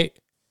does, right?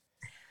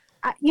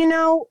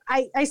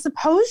 I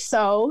suppose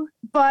so,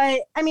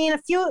 but I mean, a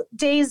few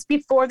days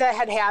before that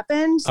had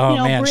happened. Oh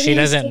man, she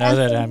doesn't know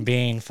that I'm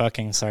being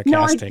fucking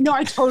sarcastic. No,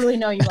 I totally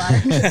know you are.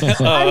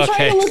 I'm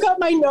trying to look up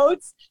my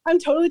notes. I'm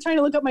totally trying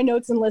to look up my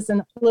notes and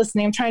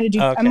listening. I'm trying to do.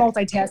 I'm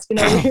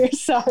multitasking over here.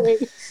 Sorry.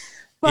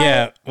 But,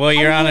 yeah, well,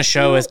 you're on a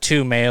show with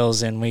two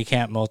males, and we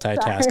can't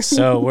multitask,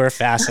 so we're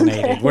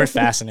fascinated. Okay. We're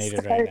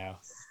fascinated right now.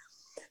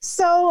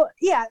 So,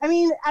 yeah, I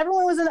mean,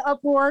 everyone was in an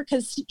uproar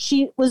because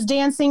she was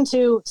dancing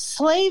to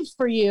Slave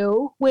for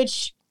You,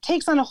 which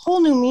takes on a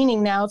whole new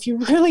meaning now if you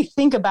really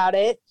think about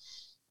it.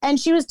 And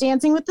she was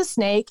dancing with the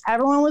snake.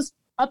 Everyone was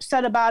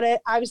upset about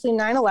it. Obviously,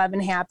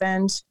 9/11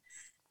 happened.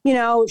 You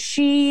know,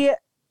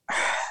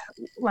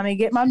 let me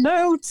get my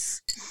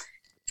notes.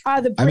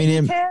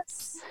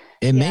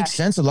 It makes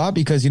sense a lot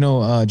because,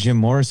 Jim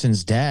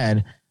Morrison's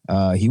dad,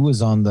 he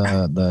was on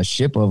the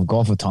ship of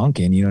Gulf of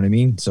Tonkin, you know what I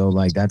mean? So,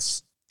 like,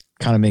 that's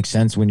kind of makes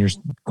sense when you're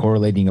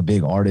correlating a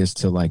big artist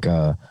to like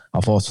a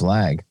false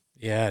flag.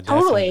 Yeah,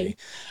 definitely.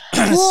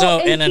 Totally. So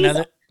in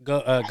another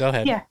go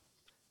ahead. Yeah.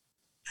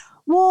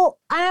 Well,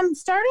 I'm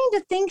starting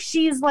to think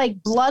she's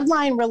like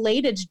bloodline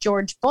related to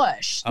George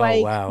Bush.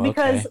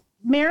 Because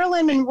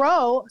Marilyn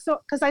Monroe,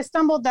 because I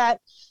stumbled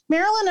that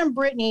Marilyn and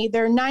Britney,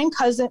 they're nine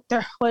cousins,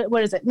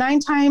 what is it? 9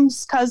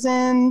 times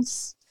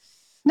cousins,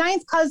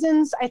 ninth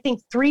cousins, I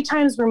think 3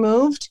 times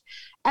removed.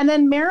 And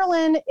then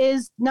Marilyn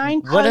is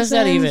 9 cousins.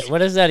 What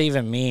does that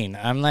even mean?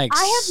 I'm like,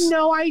 I have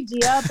no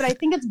idea, but I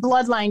think it's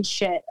bloodline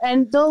shit.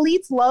 And the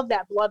elites love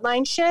that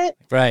bloodline shit.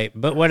 Right.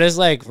 But what does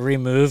like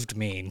removed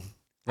mean?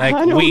 Like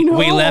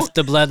we left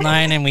the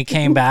bloodline and we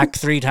came back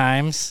 3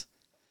 times?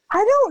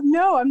 I don't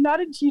know. I'm not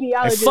a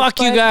genealogist.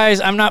 Fuck you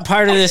guys. I'm not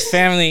part of this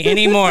family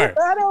anymore.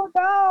 I don't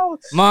know.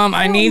 Mom,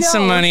 I need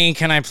some money.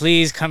 Can I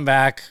please come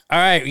back? All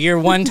right. You're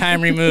 1 time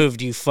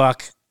removed, you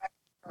fuck.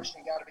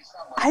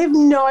 I have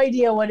no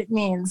idea what it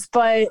means,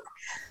 but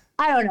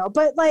I don't know.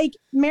 But like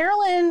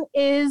Marilyn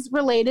is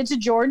related to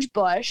George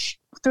Bush,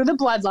 through the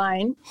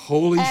bloodline.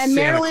 Holy and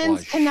Santa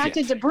Marilyn's Claus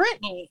connected shit. to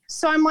Britney.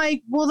 So I'm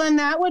like, well, then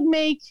that would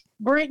make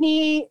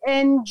Britney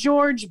and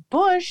George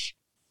Bush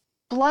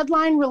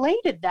bloodline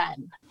related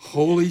then.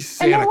 Holy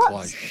Santa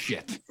Claus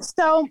shit.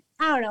 So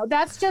I don't know.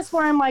 That's just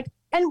where I'm like,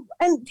 and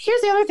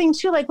here's the other thing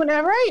too. Like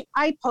whenever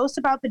I post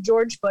about the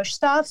George Bush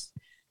stuff,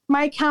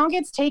 my account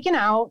gets taken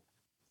out,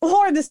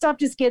 or the stuff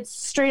just gets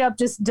straight up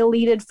just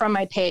deleted from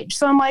my page.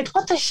 So I'm like,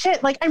 what the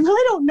shit? Like I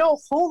really don't know a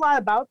whole lot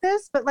about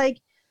this, but like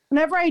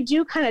whenever I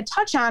do kind of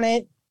touch on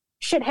it,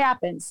 shit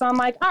happens. So I'm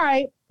like, all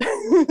right.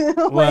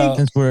 Well,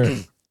 since we're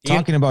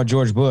talking about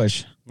George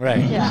Bush,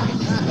 right? Yeah.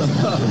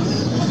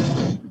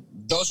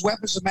 Those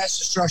weapons of mass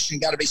destruction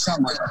got to be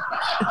somewhere.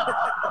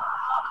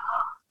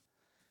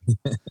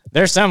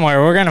 They're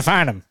somewhere. We're gonna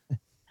find them.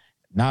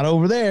 Not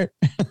over there.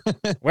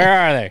 Where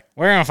are they?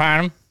 We're gonna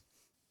find them.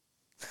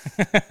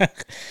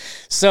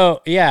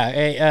 So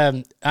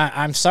yeah,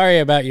 I'm sorry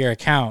about your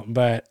account,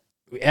 but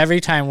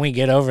every time we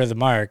get over the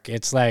mark,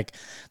 it's like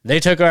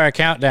they took our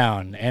account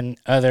down, and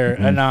other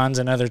anons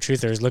and other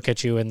truthers look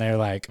at you and they're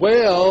like,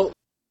 Well,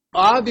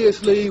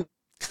 obviously.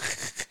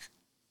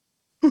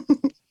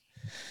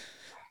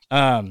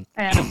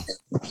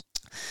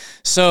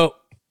 So,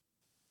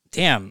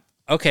 damn.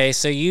 Okay,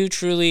 so you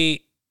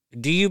truly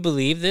do you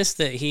believe this,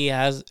 that he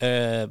has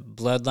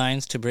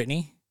bloodlines to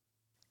Britney?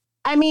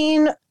 I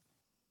mean,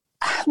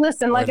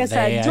 listen, like Or I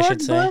said, they, I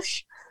should say.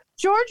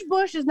 George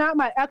Bush is not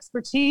my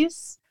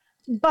expertise,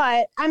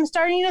 but I'm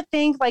starting to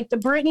think like the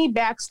Britney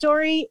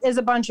backstory is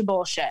a bunch of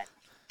bullshit.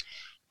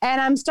 And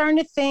I'm starting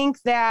to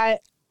think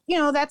that, you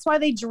know, that's why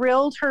they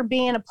drilled her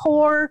being a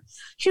poor.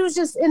 She was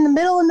just in the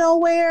middle of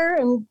nowhere.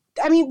 And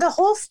I mean, the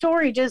whole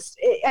story just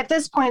at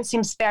this point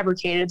seems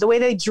fabricated, the way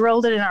they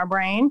drilled it in our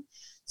brain.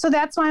 So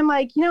that's why I'm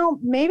like, you know,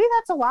 maybe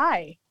that's a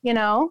lie, you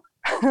know?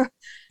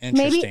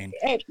 Interesting.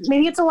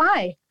 maybe it's a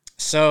lie.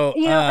 So,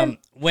 You know,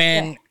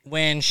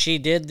 when she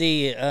did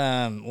the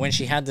when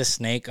she had the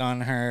snake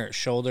on her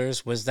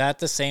shoulders, was that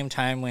the same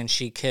time when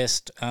she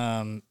kissed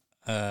Madonna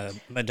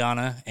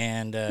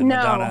and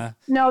Madonna?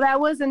 No, that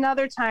was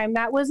another time.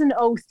 That was in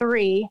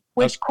 2003,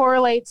 which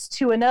correlates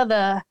to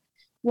another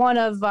one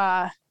of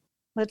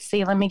let's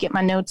see, let me get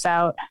my notes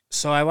out.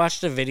 So I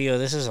watched a video.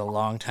 This is a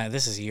long time.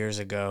 This is years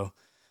ago.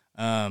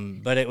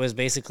 But it was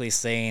basically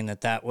saying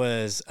that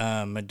was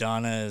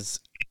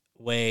Madonna's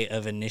way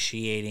of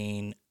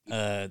initiating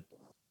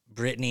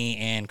Britney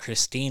and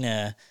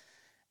Christina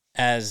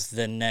as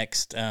the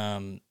next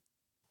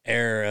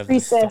heir of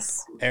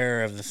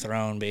the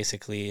throne,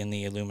 basically in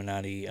the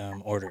Illuminati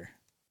order.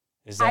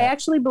 I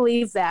actually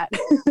believe that.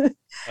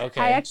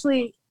 Okay.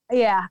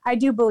 I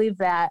do believe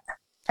that.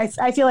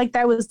 I feel like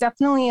that was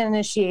definitely an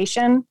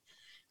initiation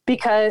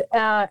because,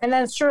 and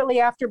then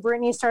shortly after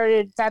Britney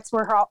started, that's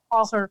where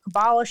all her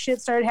Kabbalah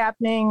shit started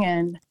happening.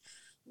 And,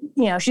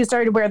 you know, she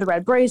started to wear the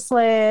red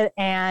bracelet.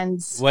 And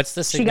what's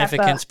the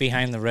significance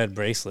behind the red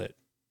bracelet?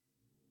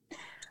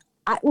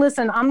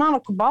 Listen, I'm not a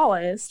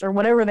Kabbalist or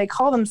whatever they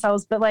call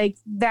themselves, but like,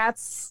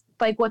 that's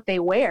like what they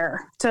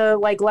wear to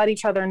like let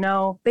each other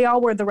know. They all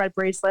wear the red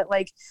bracelet.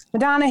 Like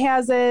Madonna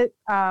has it.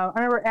 I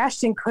remember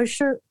Ashton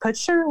Kutcher.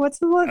 What's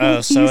the look? Oh,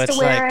 so it's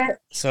like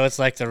so it's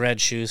like the red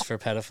shoes for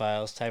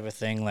pedophiles type of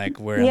thing. Like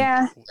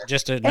we're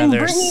just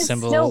another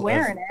symbol. Still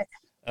wearing it.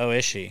 Oh,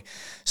 is she?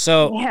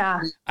 So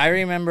yeah, I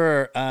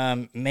remember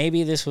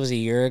maybe this was a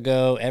year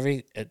ago.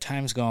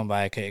 Time's going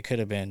by. It could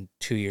have been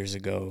 2 years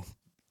ago.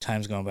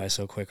 Time's going by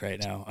so quick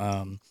right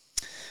now.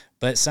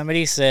 But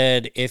somebody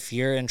said, if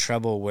you're in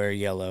trouble, wear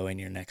yellow in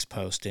your next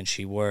post. And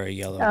she wore a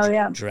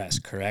yellow dress,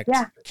 correct?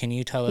 Yeah. Can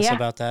you tell us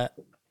about that?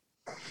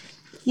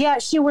 Yeah,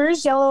 she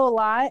wears yellow a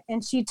lot.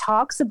 And she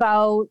talks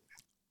about,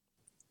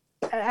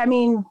 I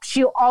mean,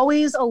 she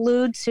always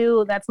allude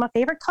to, that's my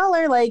favorite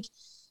color. Like,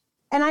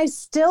 and I'm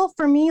still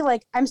trying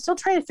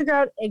to figure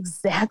out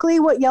exactly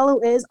what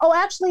yellow is. Oh,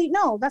 actually,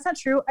 no, that's not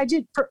true.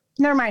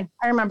 Never mind.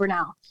 I remember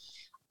now.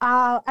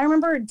 I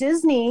remember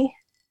Disney,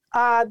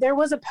 there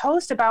was a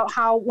post about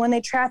how when they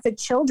traffic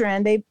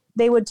children,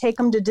 they would take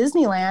them to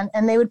Disneyland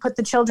and they would put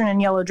the children in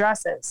yellow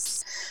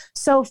dresses.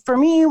 So for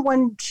me,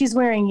 when she's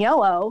wearing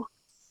yellow,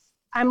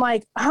 I'm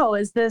like, oh,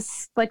 is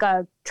this like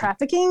a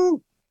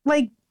trafficking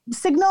like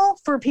signal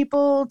for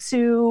people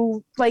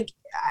to like,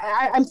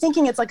 I'm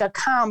thinking it's like a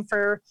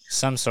for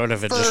some sort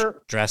of a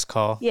dress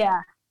call.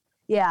 Yeah.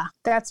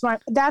 That's why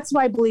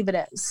I believe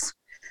it is.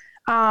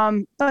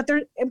 But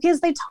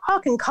because they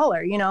talk in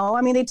color, you know,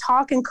 I mean, they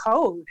talk in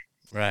code.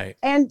 Right.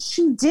 And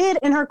she did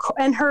in her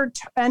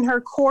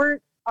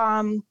court,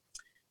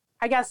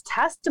 I guess,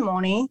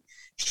 testimony,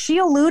 she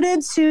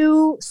alluded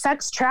to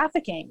sex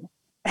trafficking.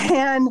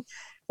 And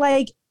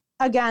like,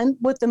 again,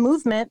 with the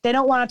movement, they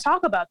don't want to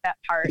talk about that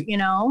part, you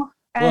know?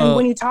 And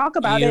when you talk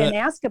about it and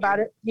ask about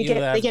it,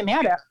 they get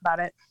mad about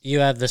it. You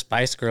have the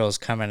Spice Girls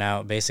coming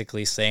out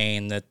basically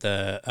saying that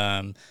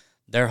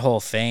their whole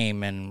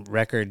fame and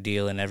record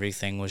deal and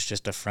everything was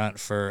just a front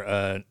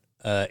for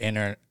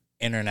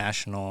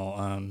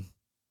international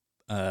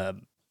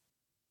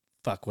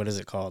what is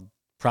it called?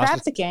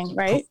 trafficking,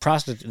 right?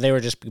 They were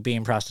just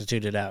being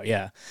prostituted out.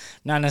 Yeah.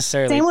 Not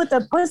necessarily. Same with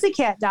the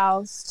Pussycat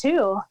Dolls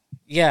too.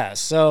 Yeah.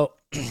 So,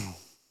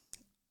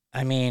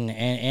 I mean,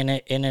 and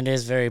it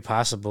is very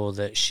possible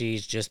that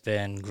she's just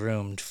been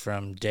groomed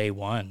from day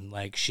one.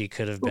 Like she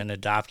could have been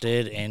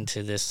adopted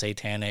into this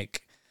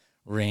satanic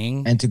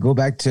ring. And to go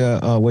back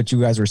to what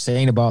you guys were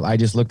saying about, I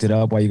just looked it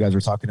up while you guys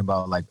were talking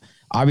about, like,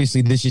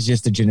 obviously this is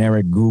just a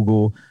generic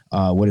Google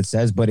what it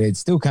says, but it's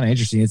still kind of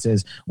interesting. It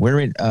says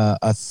wear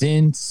a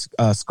thin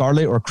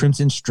scarlet or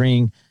crimson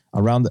string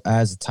around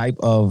as a type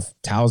of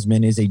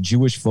talisman is a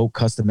Jewish folk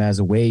custom as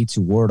a way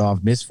to ward off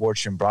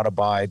misfortune brought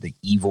by the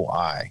evil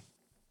eye.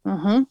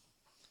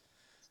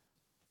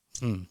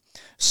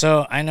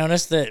 So I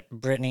noticed that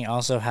Britney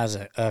also has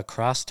a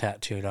cross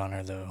tattooed on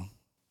her, though.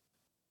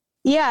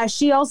 Yeah,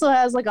 she also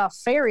has like a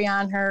fairy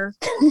on her.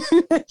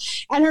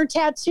 And her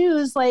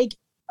tattoos, like,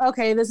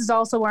 okay, this is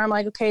also where I'm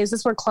like, okay, is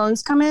this where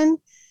clones come in?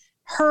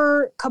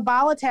 Her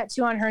Kabbalah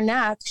tattoo on her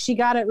neck, she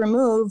got it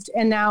removed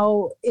and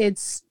now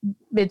it's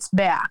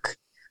back.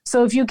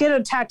 So if you get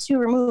a tattoo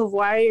removed,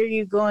 why are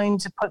you going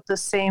to put the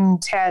same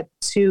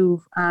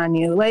tattoo on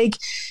you? Like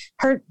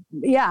her,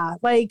 yeah,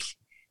 like,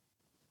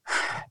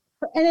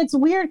 and it's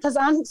weird because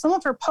on some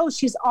of her posts,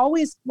 she's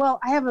always, well,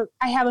 I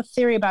have a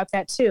theory about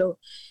that too.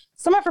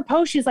 Some of her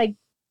posts,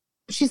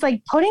 she's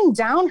like putting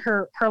down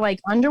her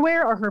like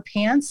underwear or her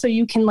pants so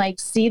you can like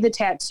see the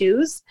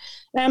tattoos.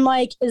 And I'm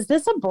like, is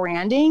this a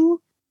branding?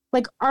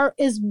 Like,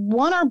 is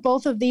one or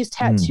both of these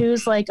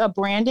tattoos like a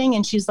branding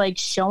and she's like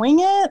showing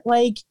it?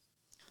 Like,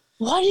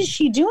 what is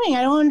she doing?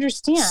 I don't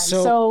understand.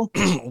 So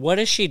what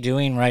is she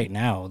doing right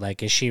now?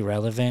 Like, is she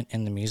relevant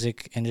in the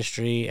music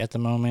industry at the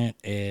moment?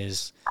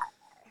 Is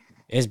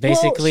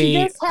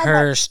basically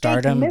her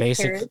stardom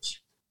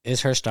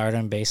Is her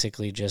stardom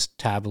basically just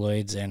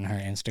tabloids and her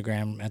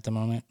Instagram at the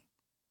moment?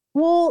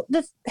 Well,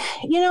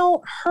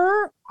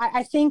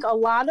 I think a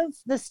lot of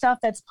the stuff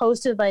that's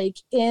posted like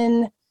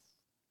in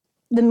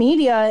the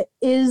media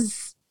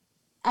is,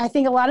 I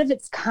think a lot of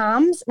it's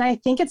comms, and I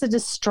think it's a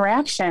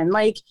distraction.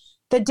 Like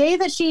the day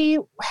that she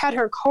had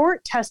her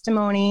court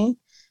testimony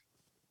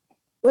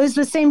was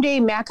the same day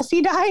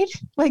McAfee died,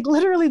 like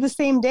literally the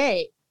same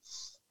day.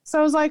 So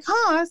I was like,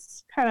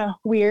 that's kind of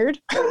weird.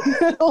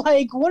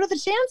 Like, what are the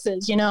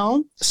chances,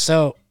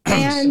 So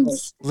and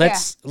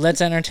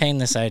let's entertain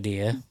this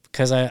idea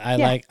because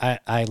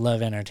I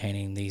love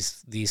entertaining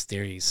these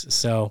theories.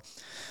 So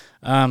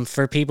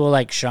for people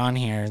like Sean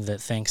here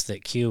that thinks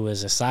that Q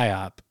was a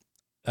psyop,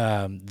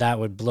 that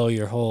would blow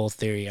your whole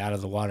theory out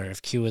of the water.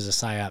 If Q was a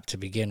psyop to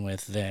begin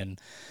with, then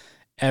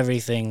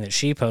everything that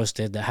she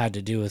posted that had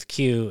to do with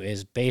Q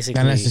is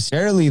basically not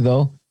necessarily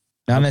though.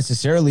 Not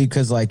necessarily,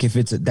 because like if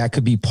that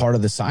could be part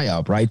of the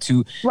psyop, right?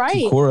 To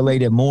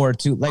correlate it more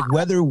to like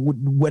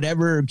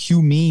whatever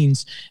Q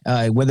means,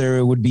 whether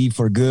it would be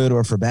for good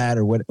or for bad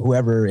or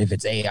whoever, if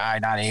it's AI,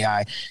 not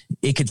AI,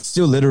 it could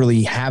still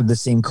literally have the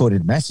same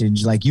coded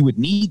message. Like you would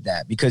need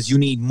that because you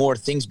need more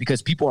things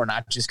because people are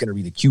not just going to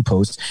read the Q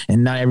posts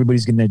and not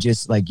everybody's going to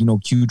just like,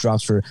 Q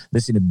drops for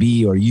listen to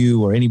B or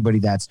you or anybody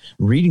that's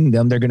reading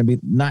them. They're going to be,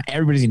 not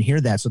everybody's going to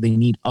hear that. So they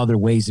need other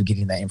ways of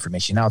getting that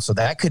information out. So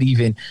that could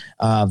even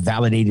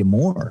validate it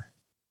more.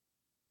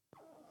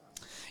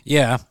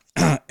 Yeah.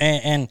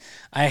 And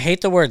I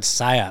hate the word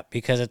psyop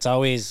because it's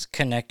always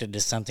connected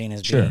to something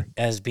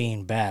as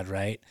being bad,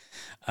 right?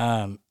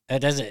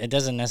 It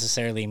doesn't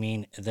necessarily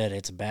mean that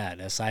it's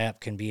bad. A psyop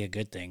can be a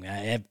good thing.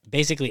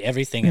 Basically,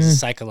 everything is a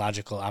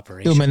psychological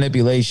operation. Through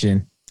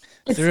manipulation.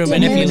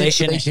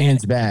 Manipulation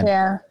is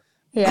bad.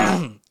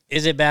 Yeah.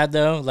 Is it bad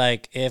though?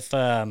 Like if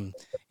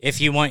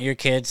you want your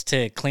kids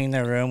to clean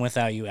their room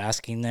without you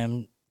asking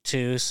them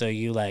to, so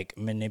you like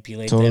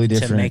manipulate them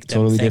to make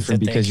them think that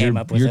they came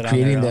up with it on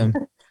their own.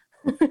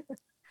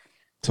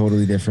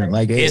 Totally different.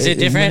 Like, is it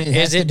different?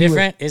 Is it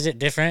different? Is it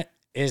different?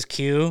 Is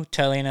Q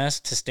telling us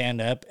to stand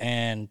up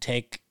and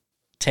take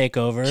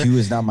over? Q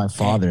is not my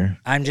father.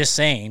 I'm just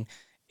saying,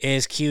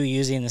 is Q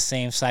using the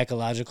same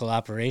psychological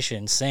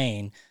operation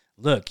saying,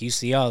 look, you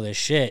see all this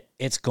shit,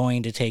 it's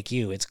going to take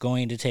you. It's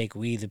going to take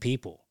we the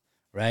people,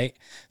 right?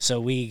 So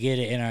we get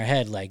it in our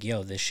head like,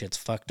 yo, this shit's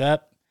fucked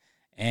up.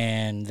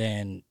 And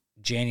then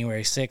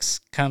January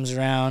 6th comes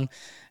around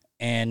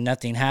and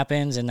nothing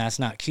happens, and that's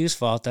not Q's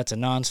fault. That's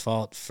Anon's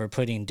fault for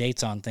putting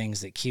dates on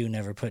things that Q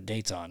never put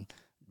dates on,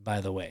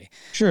 by the way.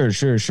 Sure.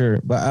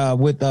 But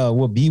with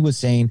what B was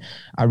saying,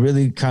 I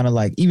really kind of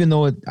like, even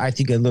though I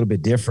think a little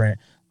bit different,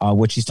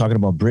 what she's talking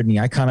about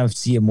Britney, I kind of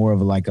see it more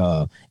of like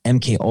a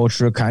MK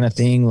Ultra kind of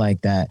thing,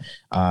 like that.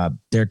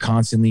 They're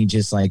constantly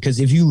just like, because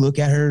if you look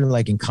at her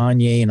like in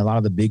Kanye and a lot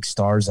of the big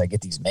stars that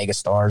get these mega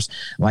stars,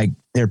 like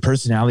their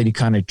personality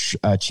kind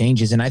of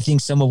changes. And I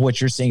think some of what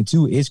you're saying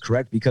too is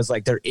correct because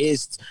like there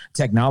is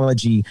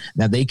technology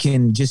that they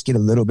can just get a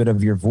little bit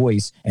of your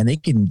voice and they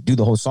can do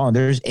the whole song.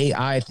 There's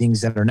AI things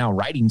that are now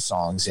writing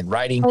songs and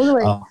writing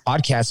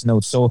podcast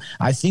notes. So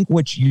I think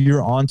what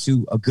you're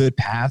onto a good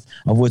path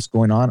of what's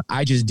going on.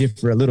 I just just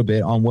differ a little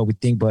bit on what we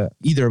think, but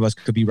either of us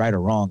could be right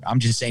or wrong. I'm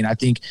just saying I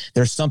think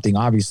there's something,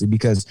 obviously,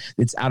 because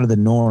it's out of the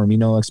norm,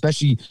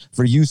 especially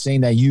for you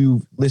saying that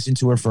you listened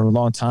to her for a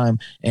long time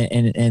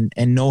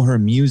and know her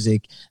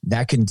music.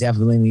 That can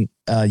definitely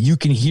you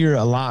can hear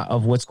a lot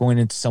of what's going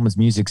into someone's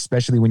music,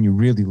 especially when you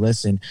really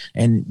listen,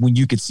 and when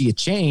you could see a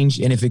change.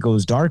 And if it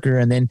goes darker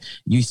and then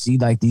you see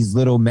like these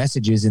little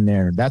messages in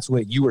there, that's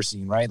what you were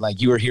seeing, right? Like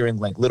you were hearing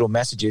like little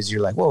messages.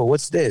 You're like, whoa,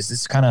 what's this?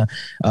 This kind of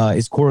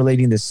is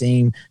correlating the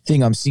same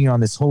thing I'm seeing on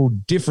this whole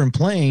different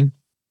plane,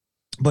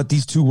 but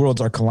these two worlds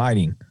are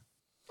colliding.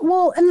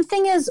 Well, and the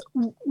thing is,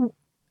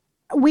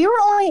 we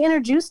were only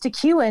introduced to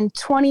Q in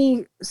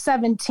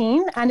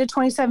 2017, end of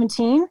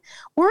 2017.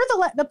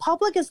 The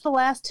public is the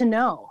last to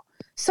know.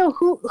 So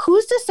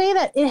who's to say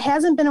that it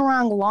hasn't been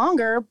around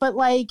longer, but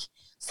like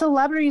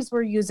celebrities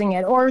were using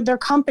it or their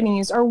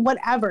companies or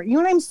whatever. You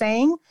know what I'm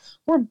saying?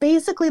 We're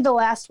basically the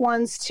last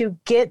ones to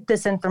get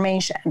this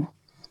information.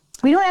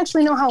 We don't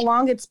actually know how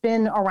long it's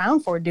been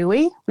around for, do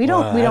we? We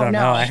don't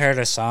know. I heard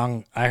a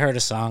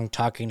song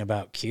talking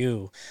about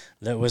Q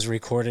that was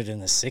recorded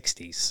in the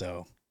 60s,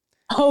 so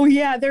oh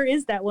yeah, there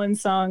is that one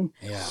song.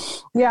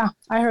 Yeah,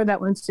 I heard that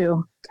one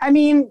too. I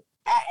mean,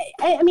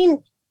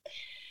 and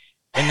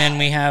then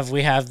we have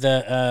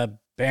the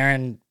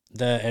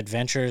the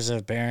Adventures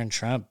of Baron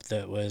Trump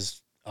that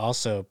was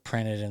also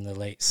printed in the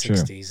late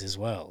 60s as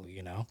well.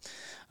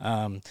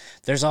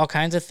 There's all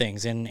kinds of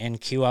things,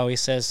 and Q always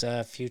says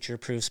future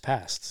proves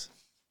past.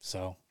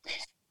 So,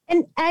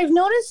 and I've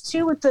noticed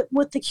too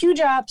with the Q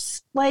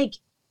drops, like.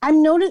 I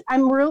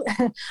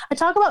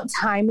talk about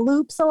time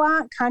loops a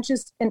lot,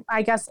 conscious and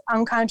I guess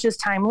unconscious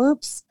time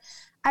loops.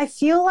 I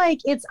feel like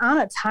it's on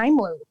a time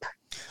loop.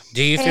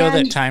 Do you feel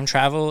that time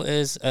travel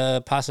is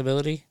a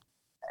possibility?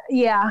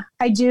 Yeah,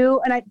 I do.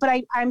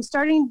 I'm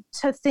starting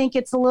to think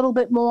it's a little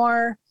bit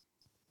more.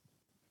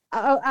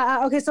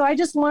 Okay, so I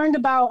just learned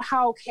about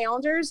how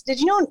calendars. Did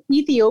you know in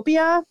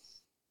Ethiopia,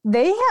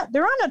 they're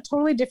on a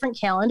totally different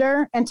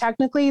calendar, and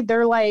technically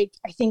they're like,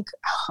 I think,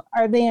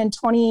 are they in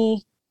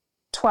 2012?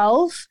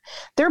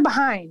 They're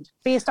behind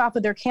based off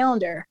of their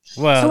calendar.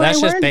 Well, so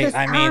that's just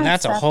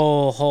that's a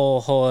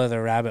whole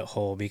other rabbit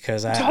hole,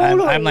 because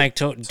I'm like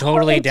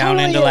totally down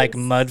into like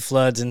mud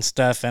floods and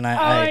stuff, and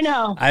I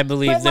know. I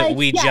believe that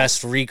we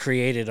just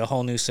recreated a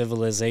whole new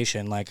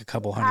civilization like a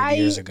couple hundred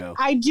years ago.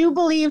 I do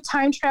believe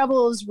time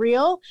travel is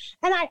real,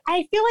 and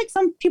I feel like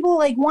some people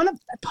like want to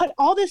put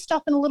all this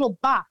stuff in a little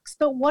box,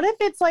 but what if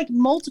it's like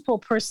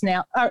multiple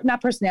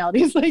not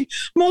personalities, like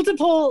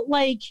multiple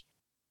like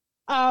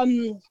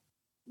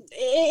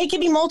it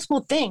could be multiple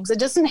things. It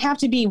doesn't have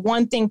to be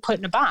one thing put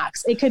in a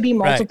box. It could be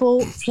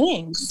multiple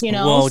things,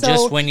 Well,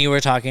 just when you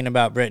were talking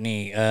about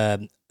Britney,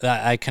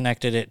 I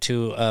connected it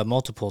to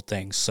multiple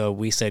things. So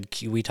we said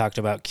we talked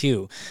about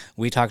Q.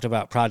 We talked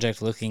about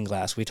Project Looking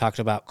Glass. We talked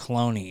about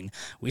cloning.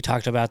 We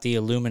talked about the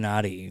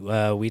Illuminati.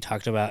 We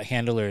talked about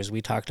handlers.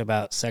 We talked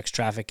about sex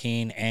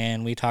trafficking,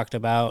 and we talked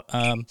about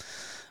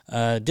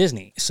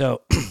Disney.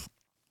 So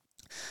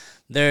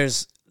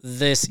there's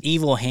this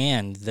evil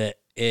hand that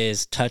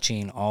is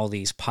touching all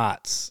these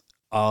pots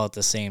all at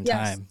the same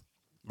time,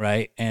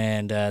 right?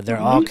 And they're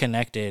all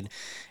connected,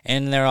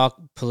 and they're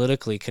all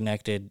politically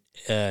connected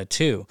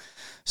too.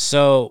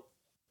 So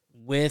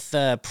with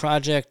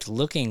Project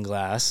Looking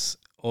Glass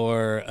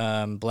or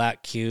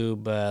Black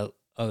Cube or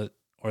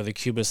the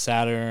Cube of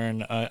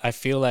Saturn, I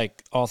feel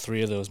like all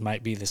three of those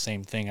might be the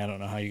same thing. I don't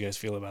know how you guys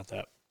feel about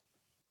that,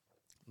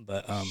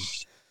 but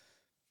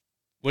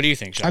what do you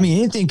think, Sean? I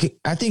mean,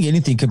 I think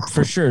anything could,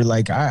 for sure.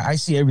 Like I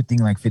see everything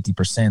like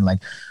 50%. Like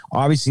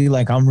obviously,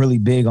 like I'm really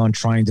big on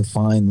trying to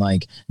find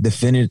like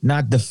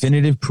not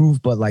definitive proof,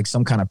 but like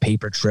some kind of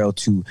paper trail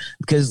too,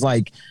 because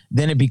like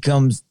then it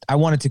becomes, I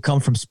want it to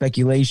come from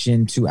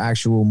speculation to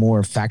actual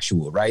more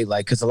factual, right?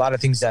 Like, cause a lot of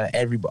things that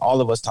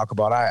all of us talk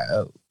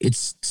about,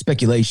 it's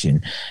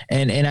speculation.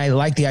 And I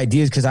like the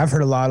ideas, cause I've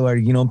heard a lot where,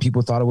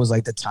 people thought it was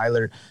like the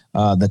Tyler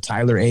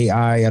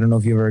AI. I don't know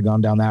if you've ever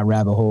gone down that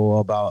rabbit hole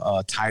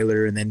about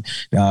Tyler, and then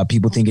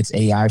people think it's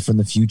AI from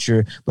the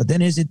future. But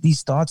then is it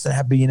these thoughts that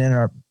have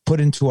been put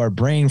into our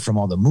brain from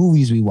all the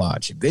movies we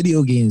watch,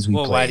 video games we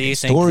play? Why do you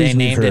think they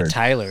named it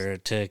Tyler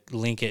to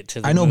link it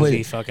to the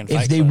movie fucking Fight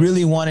Club? If they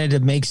really wanted to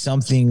make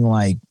something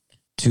like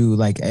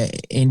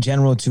in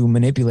general to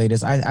manipulate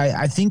us,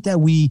 I think that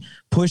we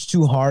push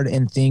too hard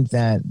and think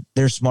that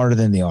they're smarter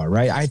than they are,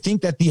 right? I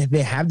think that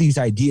they have these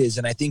ideas,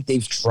 and I think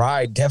they've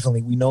tried.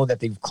 Definitely, we know that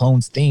they've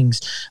cloned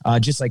things,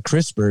 just like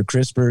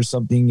CRISPR or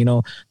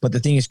something, But the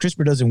thing is,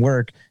 CRISPR doesn't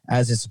work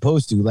as it's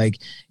supposed to. Like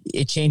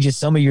it changes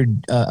some of your,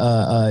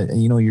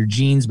 your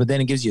genes, but then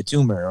it gives you a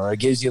tumor, or it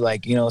gives you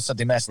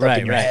something messed up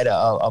in your head,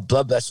 a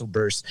blood vessel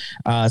burst.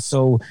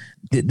 So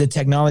the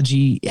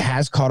technology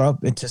has caught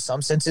up into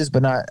some senses,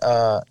 but not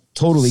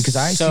totally, because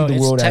I see the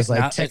world as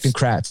like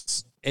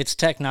technocrats. It's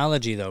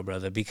technology though,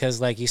 brother, because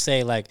like you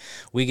say, like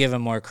we give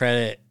them more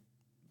credit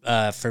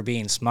for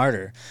being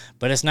smarter,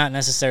 but it's not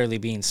necessarily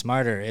being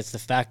smarter. It's the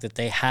fact that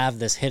they have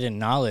this hidden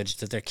knowledge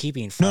that they're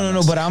keeping from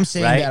us, but I'm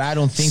saying right? that I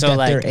don't think So, that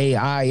like, their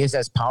AI is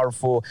as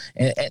powerful.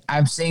 And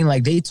I'm saying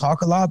like they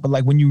talk a lot, but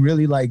like when you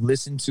really like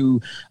listen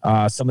to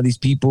some of these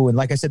people, and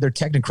like I said, they're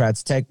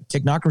technocrats.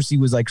 Technocracy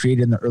was like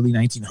created in the early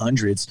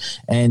 1900s,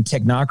 and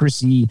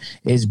technocracy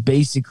is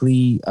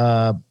basically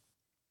a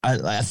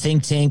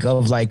think tank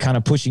of like kind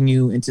of pushing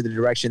you into the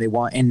direction they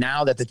want. And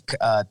now that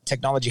the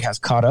technology has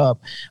caught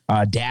up,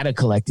 data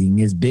collecting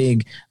is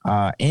big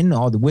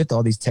with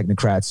all these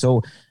technocrats.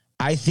 So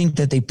I think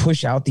that they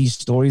push out these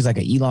stories like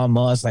a Elon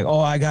Musk, like,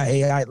 oh, I got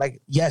AI.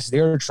 Like, yes,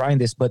 they're trying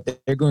this, but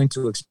they're going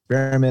to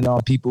experiment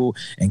on people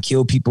and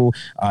kill people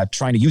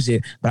trying to use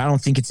it. But I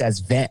don't think it's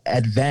as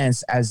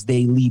advanced as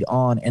they lead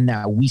on, and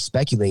that we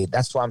speculate.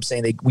 That's why I'm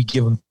saying we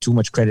give them too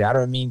much credit. I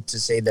don't mean to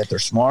say that they're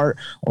smart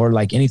or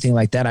like anything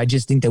like that. I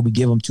just think that we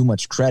give them too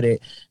much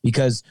credit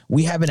because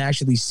we haven't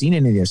actually seen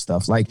any of their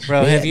stuff. Like,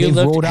 bro, have you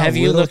looked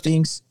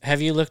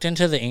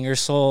into the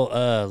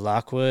Ingersoll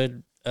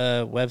Lockwood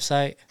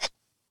website?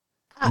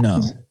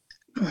 No.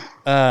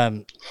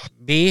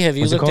 B, have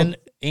you looked in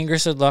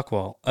Ingersoll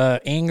Lockwood?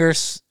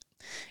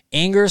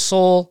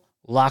 Ingersoll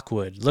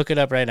Lockwood. Look it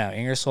up right now.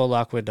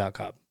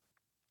 IngersollLockwood.com.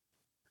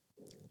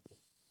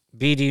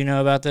 B, do you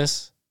know about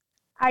this?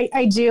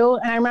 I do,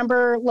 and I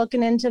remember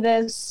looking into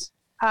this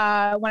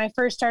when I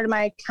first started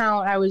my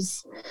account. I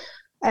was,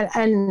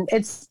 and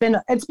it's been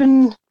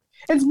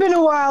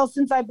a while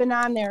since I've been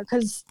on there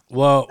because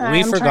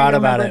we forgot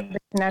about it.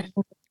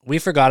 We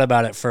forgot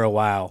about it for a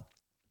while.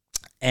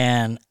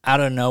 And out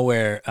of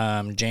nowhere,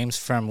 James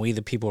from We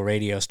the People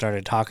Radio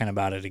started talking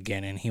about it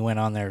again, and he went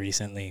on there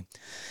recently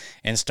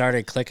and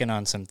started clicking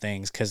on some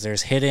things because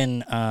there's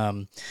hidden.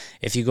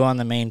 If you go on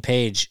the main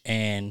page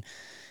and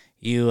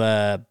you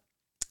have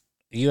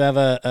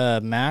a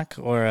Mac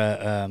or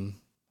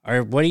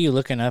or what are you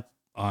looking up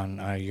on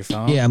your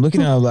phone? Yeah, I'm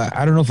looking at.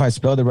 I don't know if I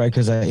spelled it right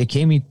because it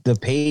came me. The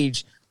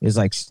page is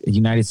like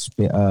United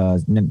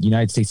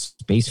States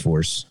Space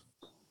Force.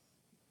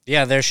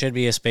 Yeah, there should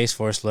be a Space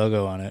Force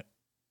logo on it.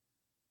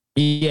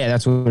 Yeah,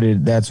 that's what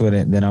it.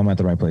 Then I'm at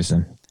the right place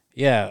then.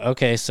 Yeah.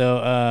 Okay.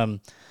 So,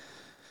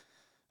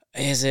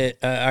 is it?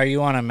 Are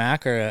you on a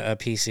Mac or a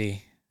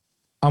PC?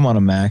 I'm on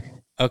a Mac.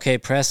 Okay.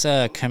 Press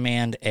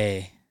Command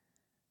A.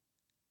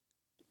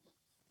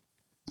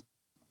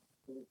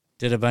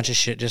 Did a bunch of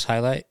shit just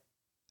highlight?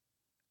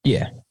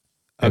 Yeah.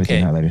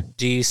 Okay. Highlighted.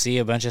 Do you see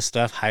a bunch of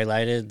stuff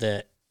highlighted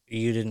that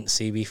you didn't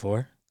see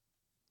before?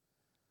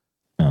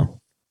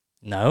 No.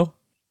 No.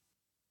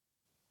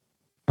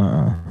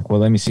 Well,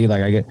 let me see.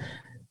 Like I get,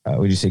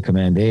 would you say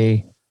Command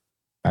A?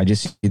 I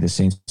just see the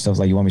same stuff.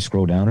 Like you want me to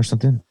scroll down or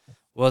something?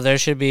 Well, there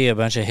should be a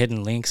bunch of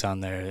hidden links on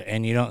there,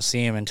 and you don't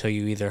see them until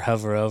you either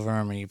hover over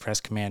them or you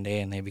press Command A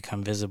and they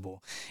become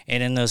visible.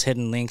 And in those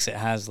hidden links, it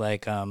has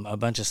like a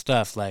bunch of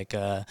stuff. Like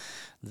right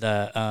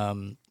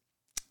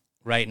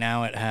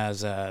now it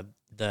has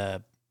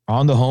the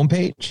on the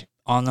homepage.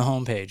 On the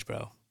homepage,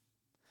 bro.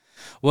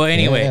 Well,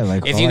 anyway,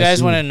 if you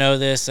guys want to know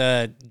this,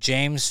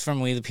 James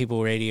from We the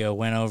People Radio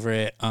went over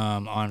it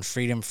on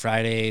Freedom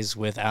Fridays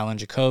with Alan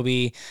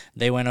Jacoby.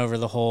 They went over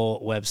the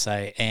whole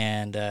website,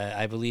 and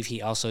I believe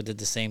he also did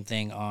the same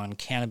thing on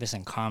Cannabis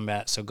and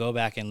Combat. So go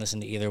back and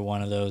listen to either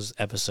one of those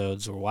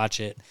episodes or watch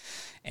it,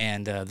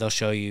 and they'll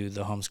show you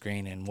the home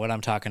screen and what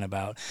I'm talking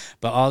about.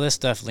 But all this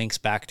stuff links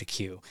back to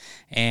Q,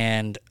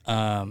 and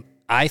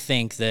I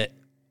think that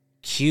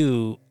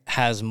Q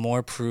has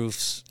more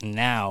proofs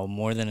now,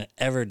 more than it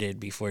ever did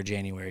before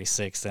January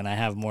 6th, and I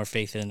have more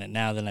faith in it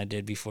now than I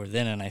did before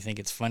then, and I think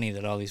it's funny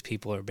that all these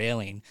people are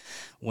bailing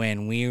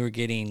when we were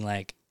getting,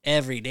 like,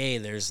 every day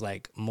there's,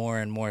 like, more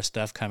and more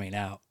stuff coming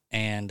out,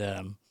 and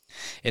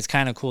it's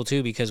kind of cool,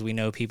 too, because we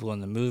know people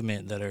in the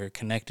movement that are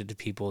connected to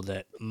people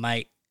that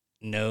might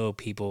know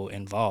people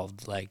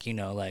involved, like, you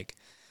know, like,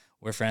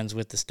 we're friends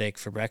with the Steak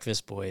for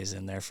Breakfast boys,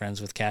 and they're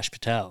friends with Kash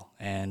Patel,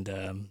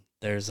 and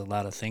there's a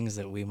lot of things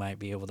that we might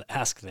be able to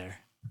ask there.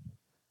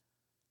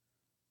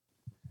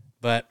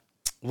 But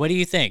what do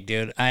you think,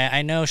 dude?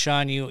 I know,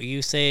 Sean,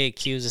 you say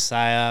Q's a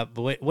psyop,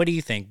 but what do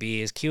you think,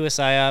 B? Is Q a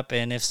psyop?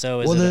 And if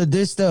so,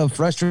 the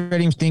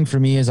frustrating thing for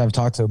me is I've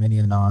talked to many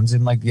Anons,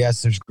 and like,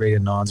 yes, there's great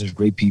Anons, there's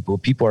great people.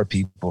 People are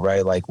people,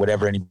 right? Like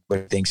whatever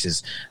anybody thinks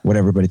is what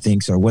everybody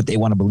thinks or what they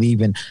want to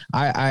believe in.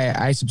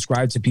 I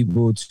subscribe to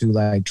people to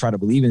like try to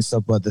believe in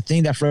stuff, but the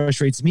thing that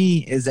frustrates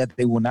me is that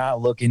they will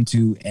not look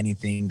into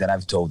anything that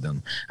I've told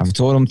them. I've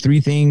told them 3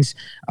 things,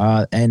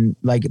 and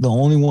like the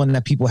only one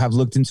that people have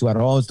looked into at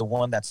all is the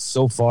one that's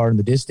so far in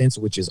the distance,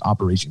 which is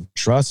Operation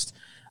Trust.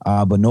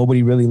 But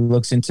nobody really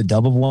looks into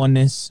Dove of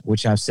Oneness,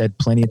 which I've said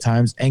plenty of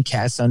times, and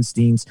Cass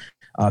Sunstein's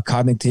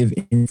cognitive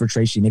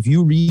infiltration. If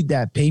you read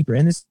that paper,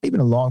 and it's even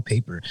a long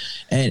paper,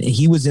 and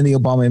he was in the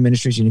Obama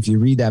administration, if you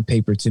read that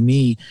paper, to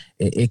me,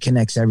 it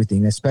connects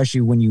everything,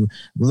 especially when you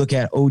look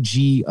at OG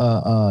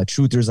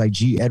truthers like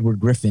G. Edward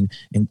Griffin,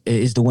 and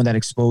is the one that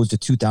exposed the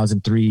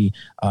 2003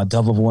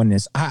 Dove of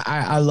Oneness.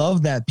 I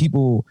love that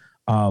people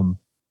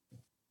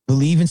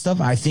believe in stuff.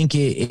 I think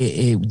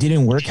it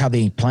didn't work how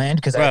they planned,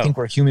 because I think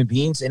we're human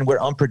beings and we're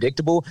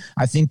unpredictable.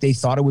 I think they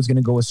thought it was going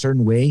to go a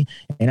certain way,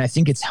 and I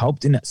think it's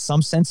helped in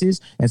some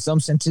senses. In some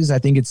senses, I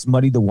think it's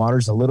muddied the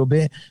waters a little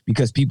bit,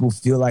 because people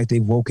feel like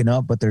they've woken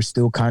up, but they're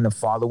still kind of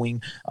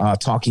following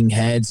talking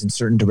heads in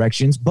certain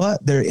directions.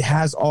 But there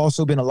has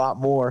also been a lot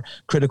more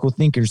critical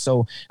thinkers.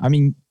 So, I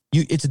mean,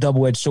 it's a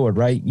double-edged sword,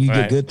 right? You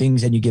get good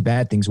things and you get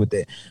bad things with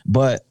it.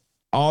 But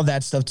all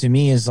that stuff to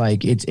me is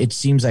like, it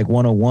seems like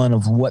 101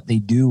 of what they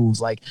do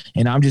is like,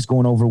 and I'm just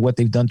going over what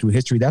they've done through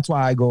history. That's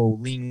why I go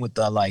lean with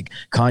the like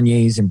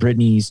Kanye's and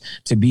Britney's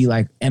to be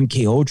like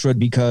MK Ultra,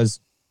 because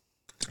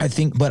I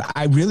think, but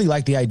I really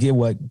like the idea.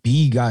 What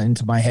B got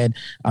into my head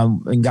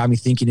and got me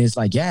thinking is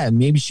like, yeah,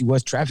 maybe she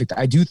was trafficked.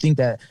 I do think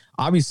that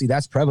obviously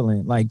that's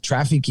prevalent. Like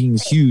trafficking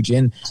is huge,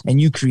 and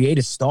you create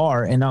a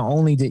star, and not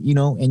only that, you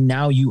know, and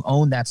now you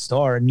own that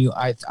star. And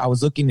I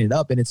was looking it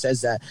up, and it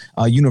says that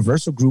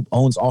Universal Group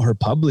owns all her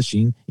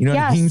publishing. You know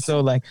what I mean?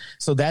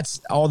 So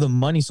that's all the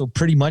money. So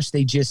pretty much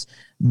they just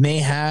may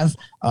have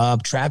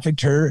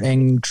trafficked her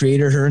and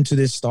created her into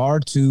this star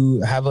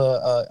to have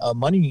a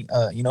money,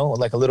 you know,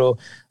 like a little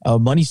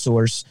money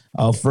source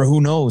for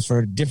who knows, for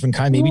a different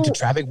kind, maybe to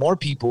traffic more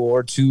people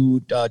or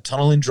to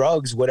tunnel in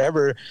drugs,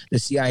 whatever the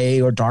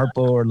CIA or DARPA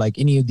or like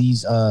any of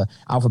these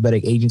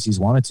alphabetic agencies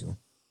wanted to.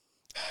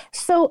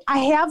 So I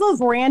have a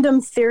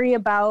random theory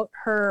about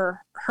her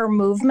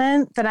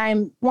movement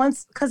that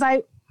because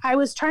I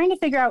was trying to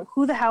figure out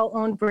who the hell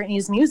owned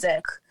Britney's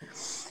music.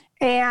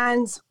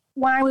 And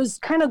when I was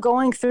kind of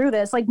going through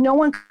this, like no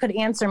one could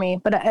answer me,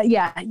 but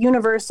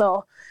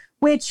Universal,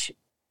 which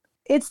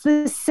it's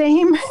the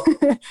same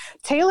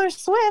Taylor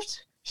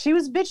Swift. She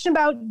was bitching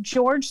about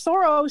George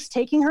Soros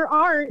taking her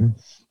art,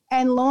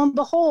 and lo and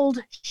behold,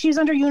 she's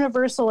under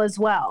Universal as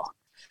well.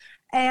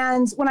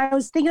 And when I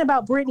was thinking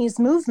about Britney's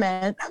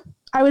movement,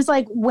 I was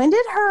like, when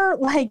did her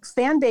like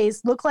fan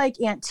base look like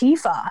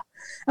Antifa?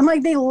 I'm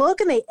like, they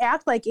look and they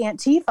act like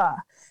Antifa.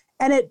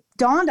 And it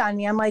dawned on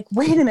me, I'm like,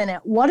 wait a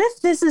minute, what if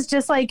this is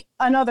just like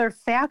another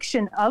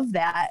faction of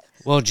that?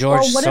 Well,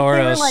 George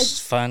Soros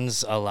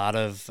funds a lot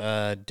of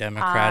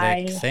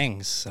democratic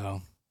things.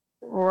 So.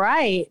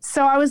 Right.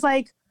 So I was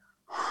like,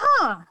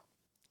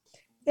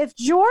 if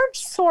George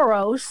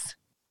Soros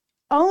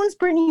owns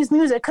Britney's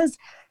music, because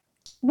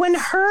when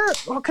her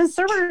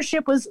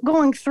conservatorship was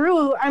going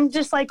through, I'm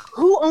just like,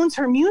 who owns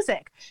her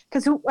music?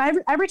 Because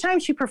every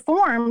time she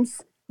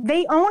performs,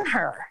 they own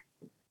her.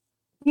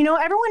 You know,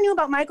 everyone knew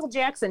about Michael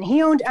Jackson.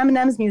 He owned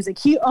Eminem's music.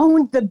 He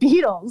owned the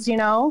Beatles, you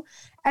know,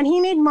 and he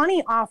made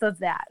money off of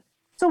that.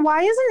 So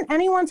why isn't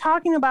anyone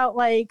talking about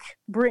like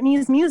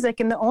Britney's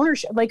music and the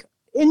ownership? Like,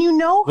 and you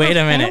know, her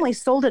family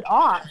sold it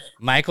off.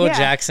 Michael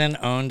Jackson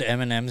owned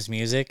Eminem's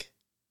music.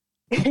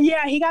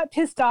 Yeah, he got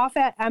pissed off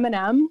at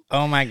Eminem.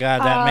 Oh my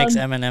God, that makes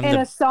Eminem in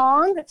a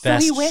song. So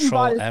he went and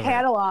bought his ever.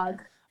 catalog.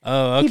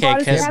 Oh, okay.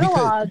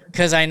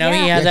 Because I know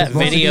he had that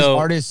video.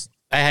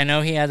 I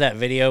know he had that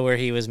video where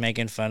he was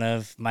making fun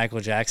of Michael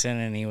Jackson,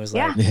 and he was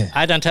like,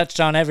 I done touched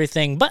on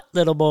everything but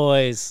little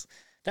boys.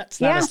 That's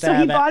not a stab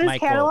so he bought his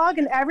Michael. catalog,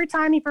 and every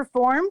time he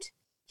performed,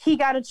 he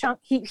got a chunk.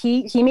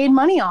 He made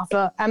money off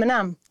of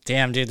Eminem.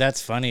 Damn, dude,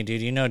 that's funny,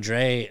 dude. You know,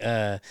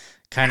 Dre,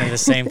 kind of the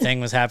same thing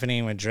was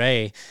happening with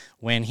Dre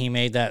when he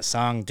made that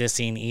song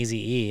dissing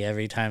Eazy-E.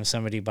 Every time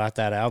somebody bought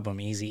that album,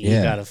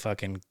 Eazy-E got a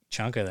fucking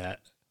chunk of that.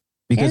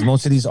 Because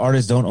most of these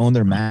artists don't own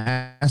their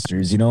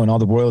masters, you know, and all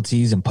the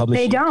royalties and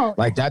publishing. They don't.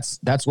 Like that's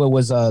what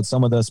was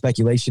some of the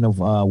speculation of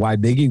why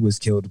Biggie was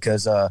killed,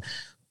 because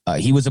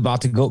he was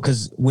about to go,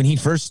 because when he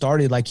first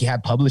started, like he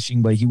had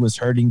publishing, but he was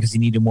hurting because he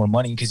needed more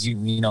money, because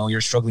you know, you're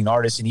a struggling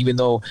artist, and even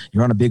though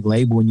you're on a big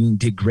label and you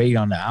did great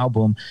on the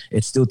album,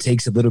 it still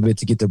takes a little bit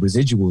to get the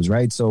residuals,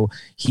 right? So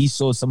he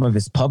sold some of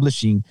his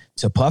publishing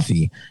to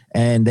Puffy,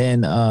 and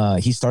then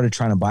he started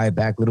trying to buy it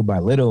back little by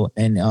little,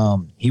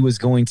 and he was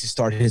going to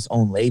start his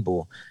own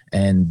label,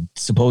 and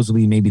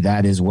supposedly maybe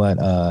that is what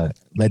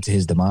led to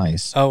his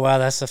demise. Oh, wow,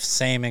 that's the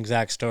same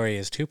exact story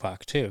as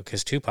Tupac, too,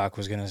 because Tupac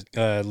was going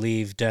to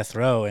leave Death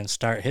Row and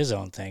start his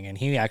own thing, and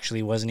he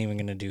actually wasn't even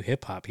going to do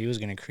hip-hop. He was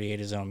going to create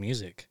his own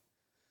music.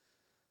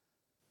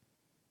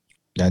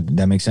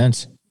 That makes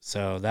sense.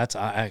 So that's,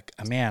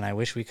 man, I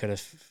wish we could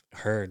have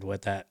heard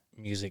what that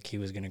music he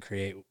was going to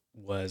create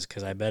was,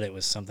 because I bet it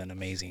was something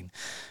amazing.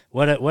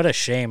 What a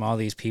shame, all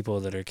these people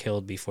that are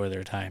killed before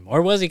their time.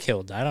 Or was he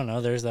killed? I don't know.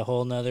 There's the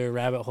whole nother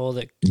rabbit hole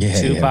that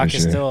Tupac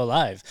is still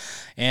alive.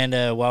 And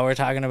while we're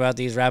talking about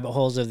these rabbit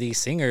holes of these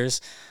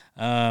singers,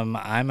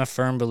 I'm a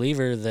firm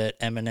believer that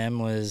Eminem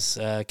was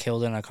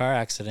killed in a car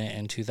accident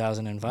in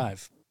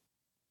 2005.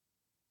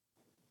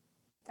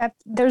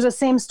 There's a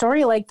same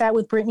story like that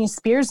with Britney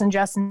Spears and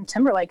Justin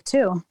Timberlake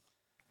too.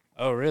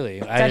 Oh,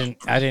 really? I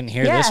didn't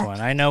hear this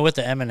one. I know with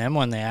the Eminem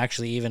one, they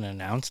actually even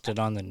announced it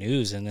on the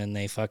news, and then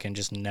they fucking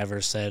just never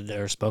said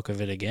or spoke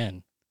of it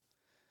again.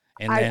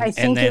 And I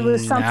think it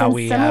was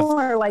something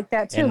similar like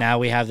that too. And now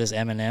we have this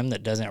Eminem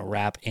that doesn't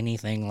rap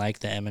anything like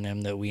the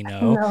Eminem that we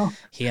know. No.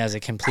 He has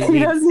a completely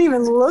he doesn't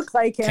even look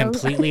like him.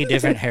 Completely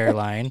different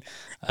hairline.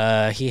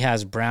 He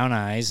has brown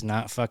eyes,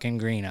 not fucking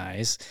green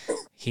eyes.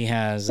 He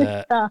has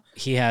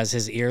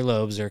his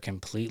earlobes are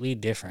completely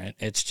different.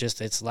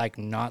 It's like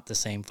not the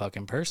same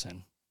fucking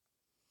person.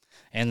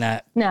 And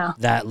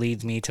that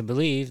leads me to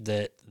believe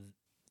that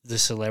the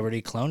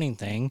celebrity cloning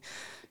thing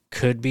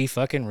could be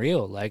fucking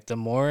real. Like, the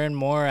more and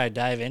more I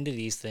dive into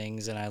these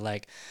things, and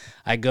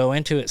I go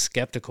into it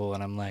skeptical,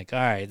 and I'm like, all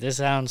right, this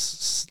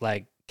sounds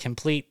like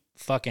complete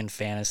fucking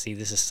fantasy.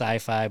 This is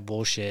sci-fi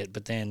bullshit.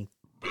 But then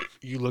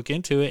you look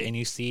into it and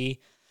you see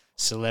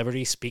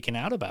celebrities speaking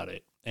out about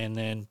it. And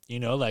then,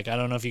 I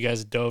don't know if you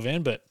guys dove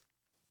in, but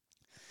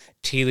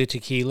Tila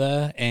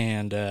Tequila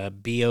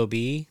and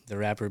B.O.B., the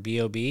rapper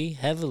B.O.B.,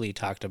 heavily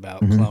talked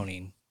about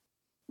cloning.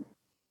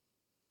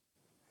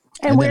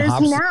 And where is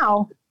he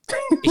now?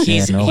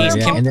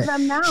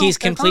 He's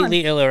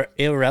completely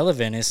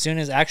irrelevant. As soon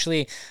as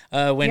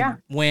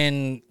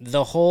when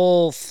the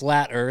whole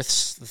flat Earth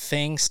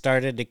thing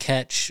started to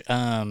catch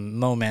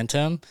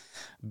momentum,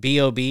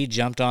 B.O.B.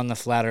 jumped on the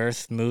flat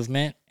Earth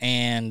movement,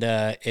 and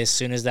as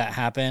soon as that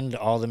happened,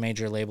 all the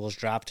major labels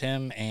dropped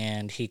him,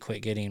 and he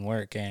quit getting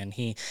work. And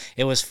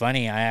it was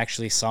funny. I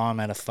actually saw him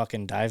at a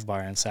fucking dive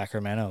bar in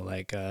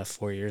Sacramento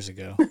 4 years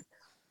ago.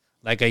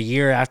 Like a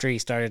year after he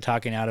started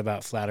talking out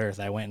about flat Earth,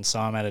 I went and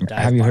saw him at a dive bar.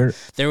 Have you heard?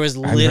 There was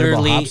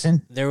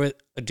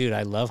dude,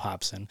 I love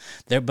Hobson.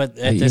 You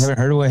haven't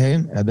heard of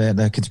him?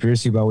 The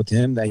conspiracy about with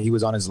him that he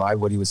was on his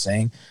live. What he was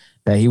saying,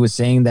 that he was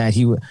saying that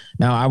he would.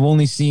 Now I've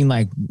only seen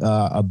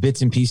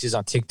bits and pieces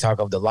on TikTok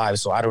of the live,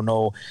 so I don't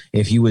know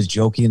if he was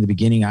joking in the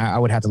beginning. I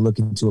would have to look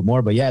into it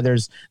more. But yeah,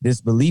 there's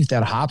this belief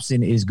that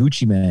Hobson is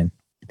Gucci Mane,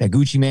 that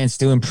Gucci Mane's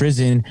still in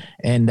prison,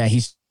 and that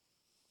he's.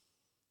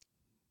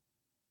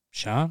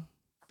 Sean?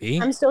 B?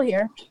 I'm still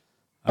here.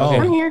 Okay.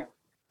 I'm here.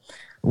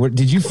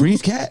 Did you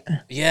freeze, Kat?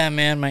 Yeah,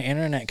 man, my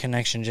internet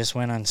connection just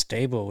went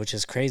unstable, which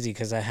is crazy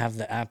because I have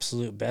the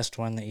absolute best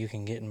one that you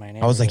can get in my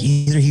neighborhood. I was like,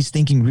 either he's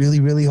thinking really,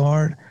 really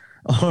hard,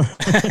 or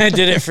did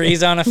it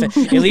freeze on a face?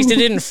 At least it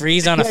didn't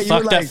freeze on a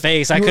fucked up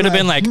face. I could have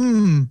been like,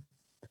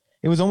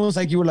 It was almost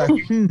like you were like,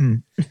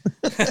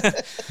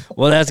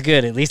 Well, that's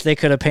good. At least they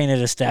could have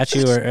painted a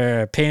statue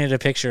or painted a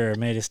picture or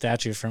made a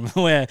statue from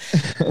where,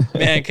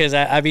 man, because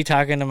I be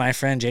talking to my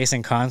friend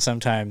Jason Kahn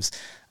sometimes.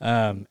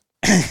 And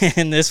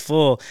this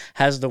fool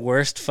has the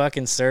worst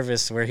fucking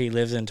service where he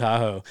lives in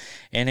Tahoe,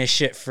 and his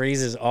shit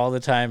freezes all the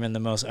time in the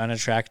most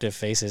unattractive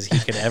faces he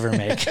could ever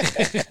make.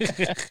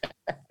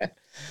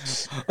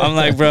 I'm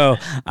like, bro,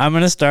 I'm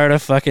going to start a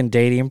fucking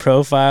dating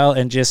profile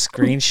and just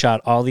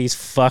screenshot all these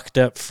fucked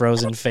up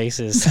frozen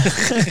faces.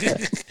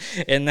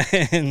 And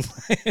then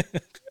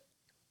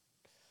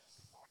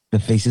the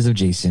faces of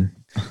Jason.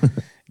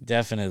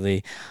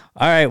 Definitely.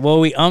 All right. Well,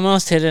 we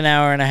almost hit an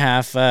hour and a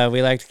half.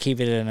 We like to keep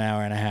it at an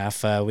hour and a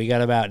half. We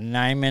got about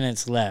 9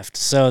 minutes left.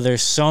 So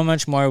there's so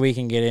much more we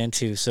can get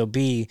into. So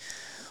B,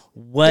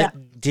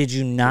 what did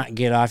you not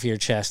get off your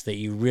chest that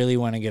you really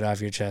want to get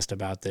off your chest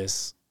about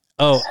this?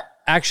 Oh,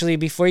 actually,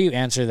 before you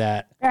answer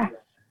that,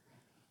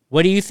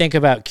 what do you think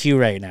about Q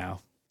right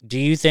now? Do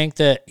you think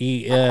that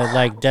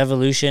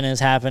devolution is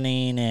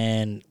happening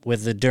and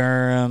with the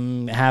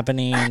Durham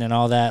happening and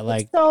all that?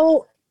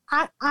 So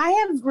I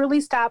have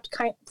really stopped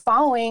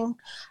following.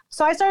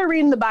 So I started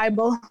reading the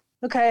Bible.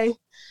 Okay.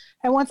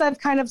 And once I've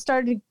kind of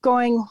started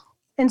going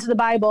into the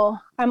Bible,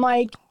 I'm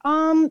like,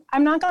 I'm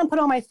not going to put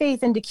all my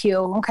faith into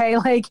Q. Okay.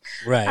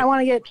 Right. I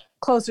want to get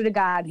closer to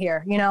God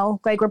here,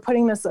 we're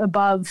putting this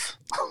above,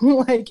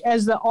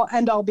 as the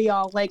end all be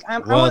all. I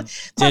kind of want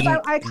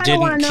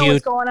to know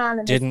what's going on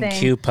in this thing. Didn't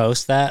Q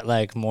post that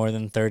more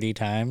than 30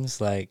 times?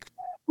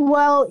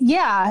 Well,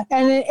 yeah.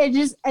 And it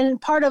just,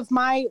 and part of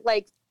my,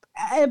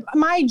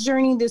 my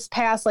journey this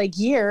past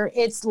year,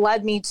 it's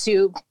led me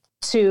to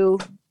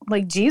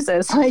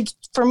Jesus,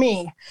 for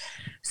me.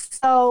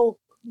 So,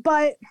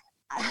 but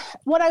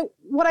what I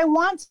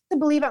want to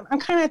believe, I'm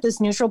kind of at this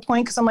neutral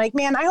point because I'm like,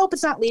 man, I hope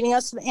it's not leading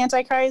us to the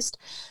Antichrist.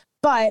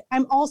 But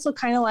I'm also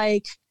kind of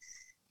like,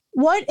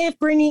 what if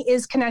Britney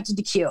is connected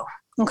to Q?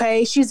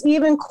 Okay. She's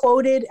even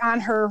quoted on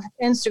her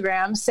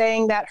Instagram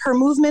saying that her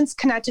movement's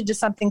connected to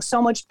something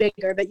so much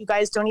bigger that you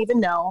guys don't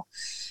even know.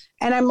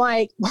 And I'm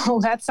like,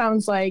 well, that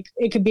sounds like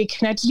it could be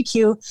connected to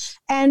Q.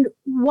 And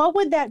what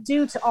would that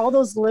do to all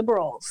those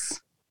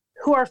liberals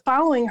who are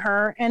following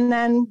her? And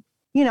then,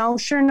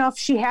 sure enough,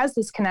 she has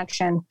this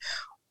connection.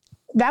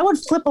 That would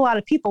flip a lot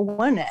of people,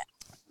 wouldn't it?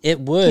 It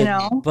would,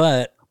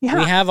 but we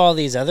have all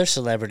these other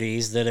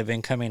celebrities that have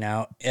been coming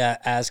out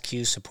as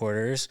Q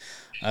supporters.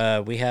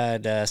 We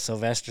had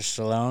Sylvester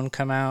Stallone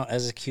come out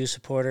as a Q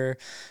supporter.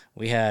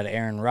 We had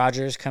Aaron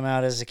Rodgers come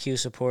out as a Q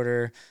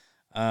supporter.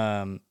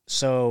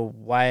 So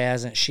why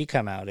hasn't she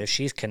come out? If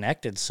she's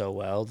connected so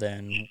well,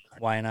 then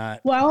why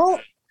not? Well,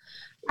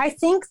 I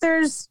think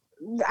there's,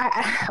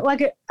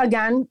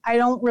 again, I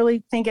don't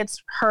really think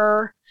it's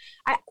her.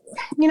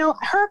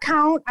 Her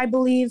account, I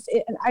believe,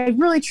 I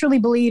really truly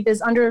believe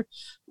is under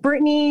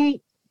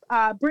Britney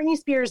Britney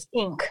Spears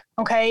Inc.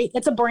 Okay,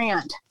 it's a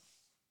brand.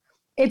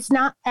 It's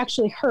not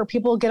actually her.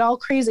 People get all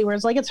crazy where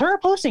it's like it's her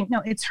posting.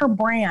 No, it's her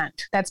brand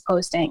that's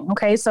posting.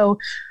 Okay, so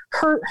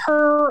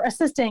her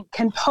assistant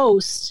can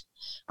post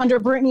under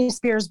Britney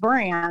Spears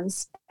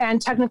brands,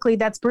 and technically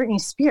that's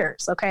Britney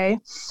Spears. Okay,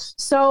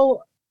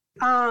 so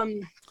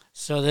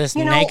so this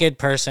naked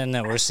person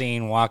that we're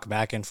seeing walk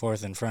back and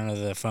forth in front of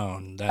the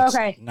phone, that's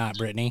not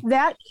Britney.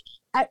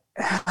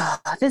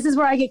 This is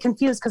where I get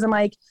confused because I'm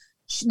like,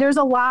 there's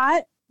a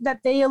lot that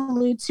they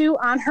allude to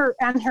on her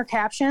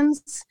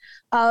captions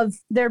of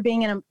there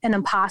being an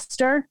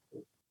imposter.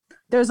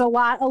 There's a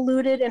lot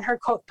alluded in her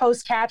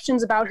post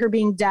captions about her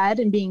being dead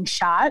and being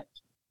shot.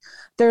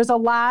 There's a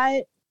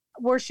lot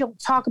where she'll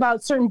talk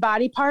about certain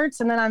body parts,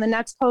 and then on the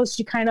next post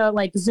she kind of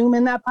like zoom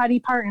in that body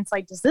part, and it's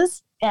like, does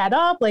this add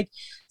up? Like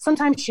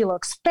sometimes she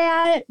looks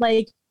fat.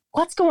 Like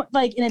what's going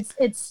like, and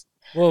it's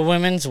well,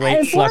 women's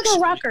weight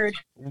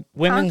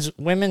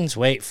women's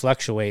weight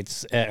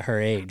fluctuates at her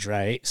age,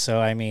 right? So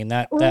I mean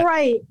that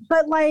right,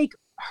 but like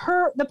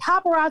the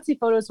paparazzi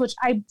photos, which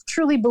I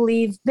truly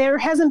believe there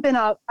hasn't been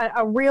a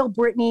real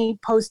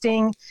Britney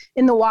posting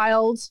in the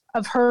wild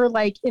of her,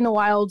 like in the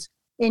wild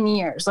in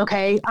years.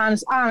 Okay,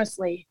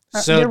 honestly.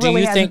 So do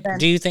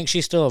you think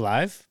she's still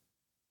alive?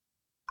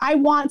 I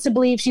want to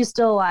believe she's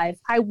still alive.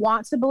 I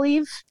want to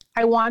believe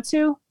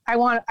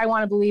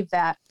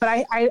that, but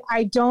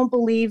I don't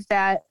believe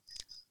that.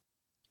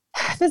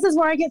 This is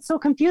where I get so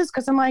confused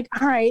because I'm like,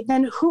 all right,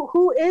 then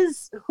who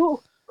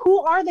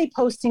are they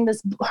posting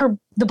the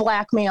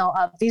blackmail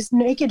of these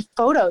naked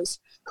photos?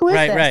 Who is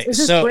this? Right. Is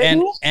this so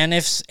Britney?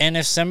 and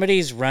if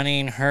somebody's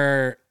running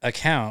her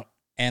account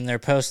and they're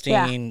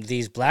posting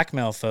these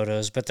blackmail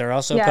photos, but they're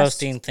also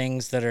posting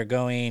things that are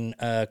going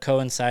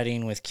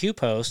coinciding with Q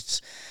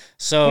posts.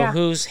 So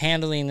who's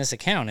handling this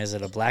account? Is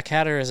it a black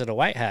hat or is it a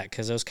white hat?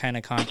 Because those kind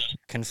of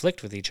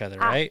conflict with each other,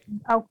 right?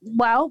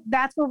 Well,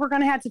 that's what we're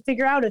going to have to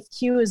figure out if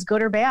Q is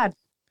good or bad.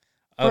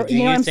 Oh, do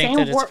you think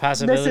that it's a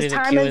possibility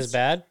that Q is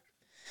bad?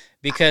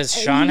 Because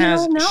Sean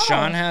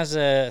has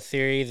a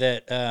theory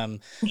that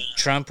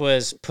Trump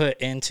was put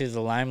into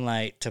the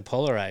limelight to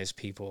polarize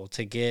people,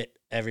 to get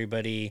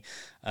everybody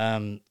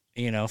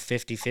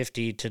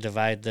 50-50 to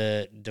divide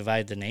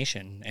the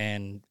nation.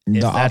 And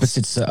the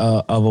opposites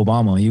of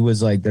Obama. He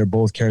was like, they're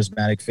both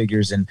charismatic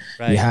figures, and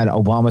you had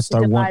Obama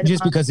start one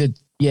just because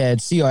it's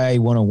CIA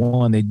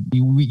 101.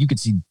 You could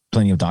see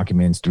plenty of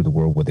documents through the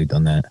world where they've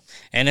done that.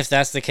 And if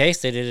that's the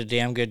case, they did a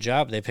damn good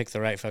job. They picked the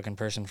right fucking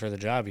person for the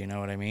job. You know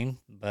what I mean?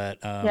 But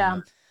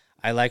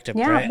I like to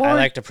pray. I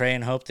like to pray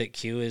and hope that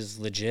Q is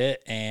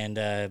legit.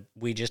 And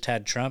we just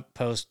had Trump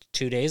post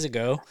 2 days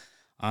ago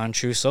on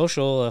True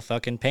Social a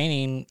fucking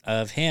painting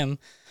of him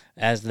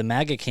as the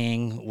MAGA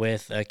king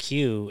with a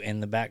Q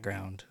in the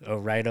background,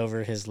 right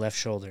over his left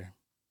shoulder.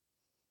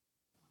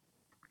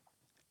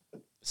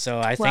 So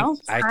I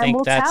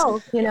think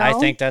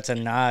that's a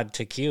nod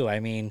to Q. I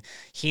mean,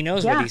 he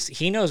knows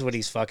what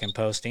he's fucking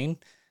posting.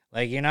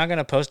 Like, you're not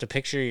gonna post a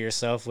picture of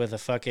yourself with a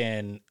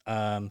fucking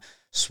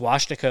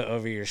swastika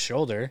over your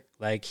shoulder.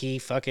 Like, he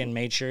fucking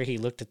made sure he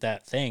looked at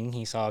that thing.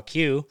 He saw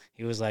Q.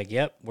 He was like,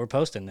 "Yep, we're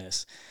posting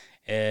this."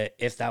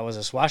 If that was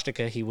a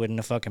swastika, he wouldn't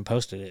have fucking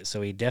posted it.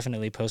 So he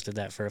definitely posted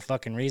that for a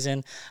fucking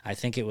reason. I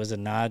think it was a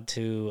nod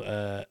to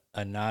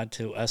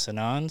us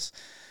Anons.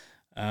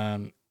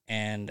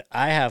 And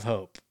I have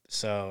hope.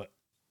 So,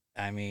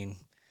 I mean,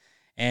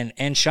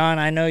 and Sean,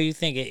 I know you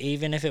think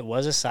even if it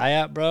was a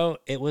psyop, bro,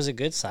 it was a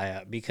good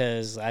psyop,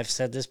 because I've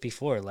said this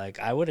before. Like,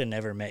 I would have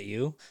never met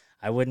you.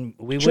 We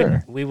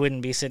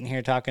wouldn't be sitting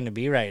here talking to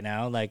B right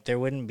now. Like, there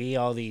wouldn't be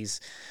all these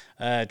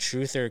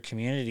truther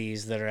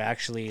communities that are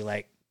actually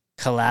like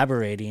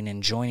collaborating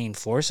and joining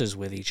forces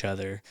with each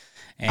other.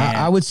 And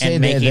I would say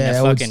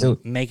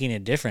making a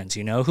difference.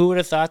 You know, who would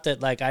have thought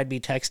that like I'd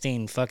be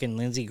texting fucking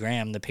Lindsey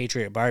Graham, the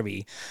Patriot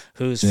Barbie,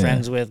 who's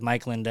friends with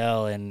Mike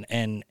Lindell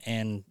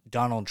and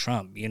Donald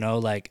Trump. You know,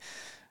 like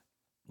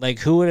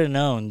who would have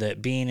known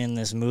that being in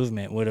this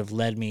movement would have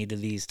led me to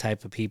these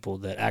type of people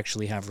that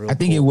actually have real. I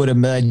think it would have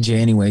led you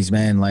anyways,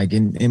 man. Like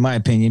in my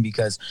opinion,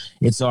 because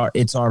it's our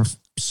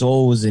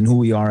souls and who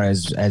we are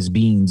as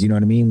beings, you know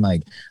what I mean?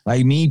 Like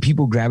me,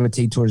 people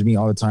gravitate towards me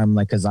all the time,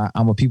 like, because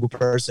I'm a people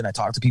person. I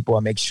talk to people. I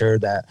make sure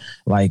that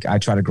like I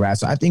try to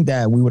grasp. So I think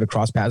that we would have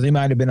crossed paths. It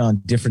might have been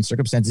on different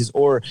circumstances,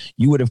 or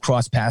you would have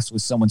crossed paths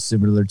with someone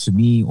similar to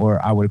me,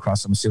 or I would have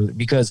crossed someone similar,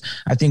 because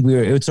I think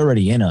it's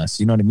already in us,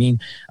 you know what I mean?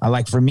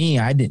 Like for me,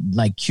 I didn't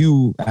like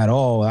Q at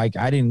all. Like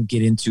I didn't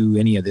get into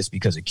any of this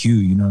because of Q,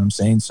 you know what I'm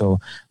saying? So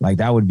like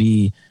that would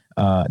be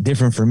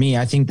different for me.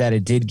 I think that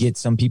it did get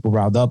some people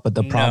riled up, but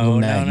the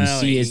problem you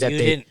see is that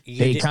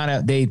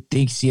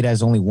they see it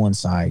as only one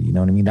side. You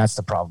know what I mean? That's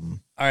the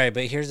problem. All right,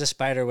 but here's the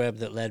spider web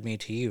that led me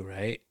to you,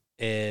 right?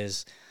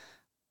 Is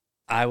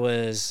I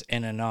was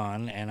in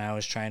Anon and I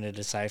was trying to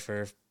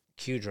decipher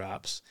Q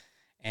drops,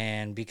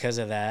 and because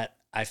of that,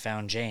 I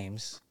found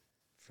James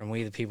from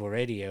We the People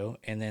Radio,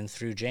 and then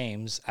through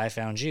James, I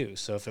found you.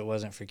 So if it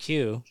wasn't for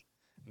Q,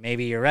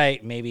 maybe you're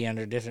right. Maybe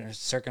under different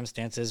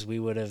circumstances, we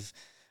would have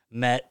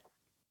met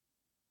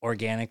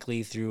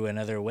organically through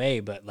another way,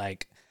 but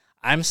like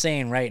I'm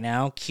saying right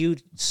now, Q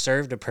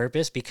served a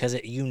purpose because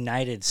it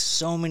united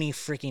so many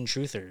freaking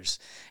truthers.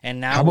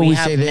 And now we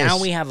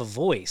have a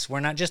voice. We're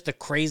not just a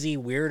crazy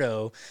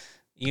weirdo,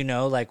 you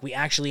know, like we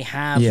actually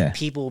have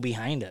people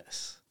behind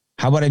us.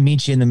 How about I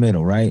meet you in the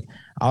middle, right?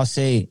 I'll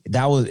say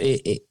that was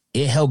it.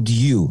 It helped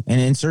you,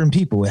 and in certain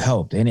people, it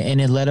helped, and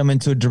it led them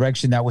into a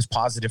direction that was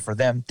positive for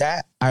them.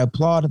 That I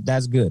applaud.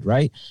 That's good,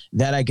 right?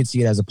 That I could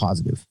see it as a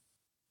positive.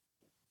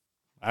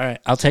 All right,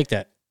 I'll take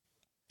that.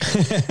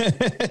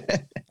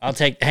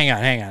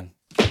 Hang on.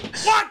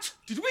 What?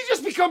 Did we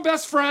just become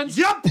best friends?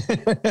 Yep.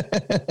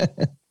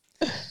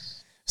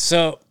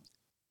 So,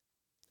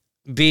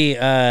 B,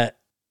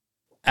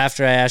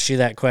 after I asked you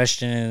that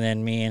question, and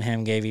then me and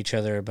him gave each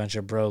other a bunch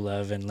of bro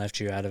love and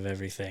left you out of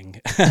everything.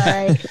 All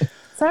right.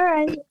 It's all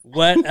right.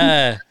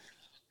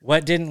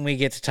 What didn't we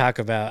get to talk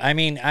about? I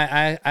mean,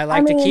 I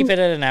like to keep it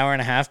at an hour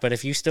and a half, but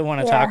if you still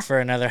want to talk for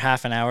another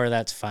half an hour,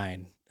 that's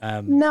fine.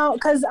 No,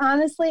 because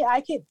honestly,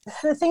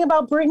 the thing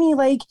about Britney,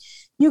 like,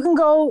 you can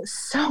go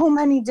so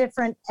many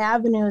different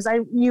avenues.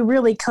 You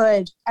really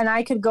could, and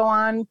I could go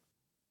on.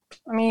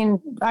 I mean,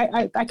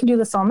 I could do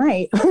this all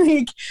night,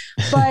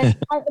 but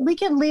we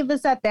can leave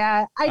this at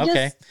that.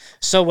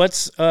 So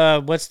what's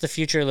the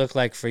future look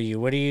like for you?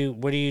 What are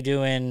you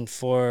doing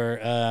for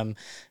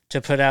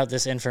to put out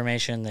this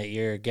information that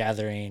you're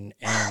gathering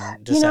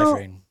and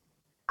deciphering?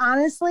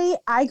 Honestly,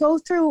 I go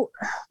through.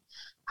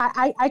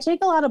 I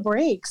take a lot of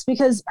breaks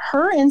because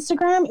her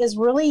Instagram is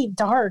really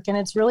dark and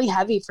it's really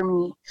heavy for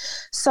me.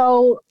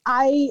 So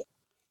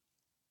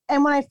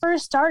and when I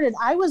first started,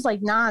 I was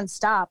like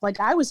nonstop. Like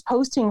I was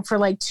posting for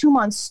like 2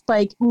 months,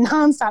 like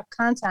nonstop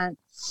content.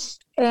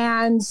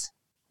 And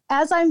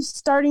as I'm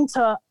starting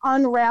to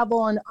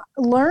unravel and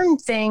learn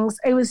things,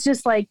 it was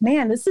just like,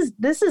 man, this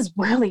is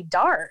really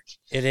dark.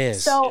 It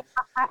is. So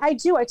I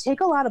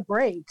take a lot of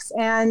breaks,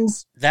 and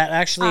that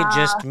actually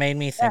just made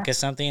me think of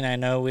something. I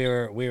know we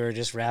were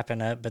just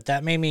wrapping up, but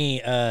that made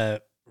me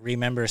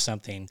remember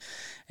something.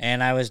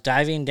 And I was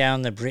diving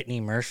down the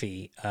Britney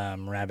Murphy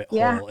rabbit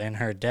hole and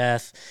her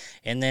death.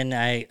 And then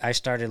I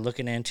started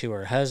looking into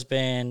her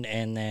husband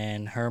and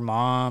then her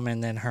mom.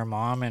 And then her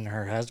mom and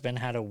her husband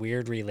had a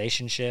weird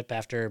relationship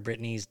after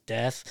Britney's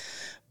death.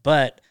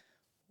 But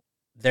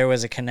there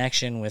was a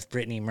connection with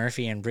Britney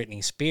Murphy and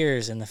Britney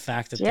Spears and the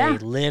fact that they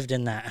lived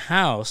in that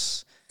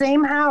house.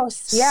 Same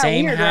house. Yeah,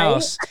 same weird,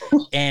 house.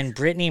 Right? And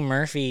Britney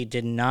Murphy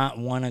did not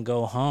want to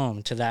go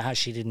home to that house.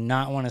 She did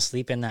not want to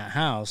sleep in that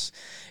house.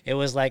 It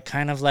was like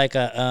kind of like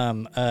a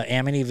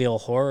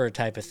Amityville horror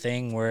type of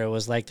thing where it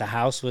was like the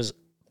house was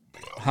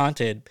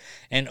haunted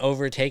and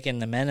overtaken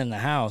the men in the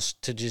house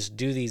to just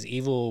do these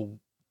evil,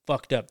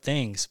 fucked up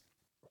things.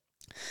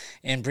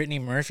 And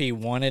Britney Murphy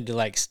wanted to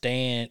like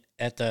stay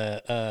at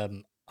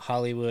the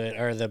Hollywood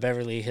or the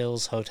Beverly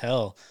Hills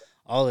Hotel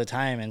all the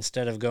time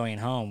instead of going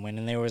home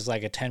when there was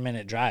like a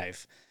 10-minute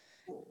drive.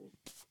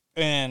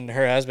 And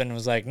her husband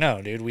was like,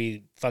 no, dude,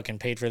 we fucking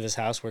paid for this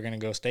house. We're going to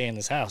go stay in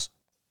this house.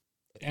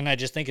 And I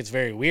just think it's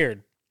very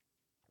weird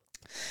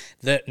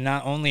that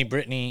not only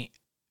Britney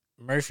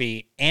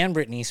Murphy and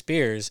Britney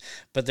Spears,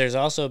 but there's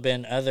also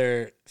been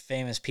other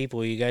famous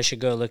people. You guys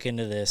should go look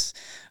into this,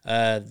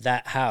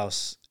 that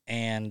house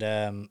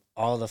and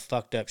all the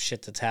fucked up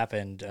shit that's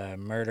happened,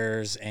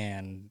 murders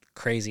and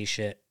crazy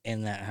shit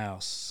in that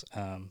house.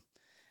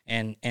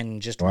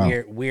 And just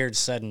weird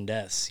sudden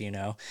deaths, you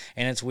know?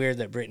 And it's weird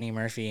that Britney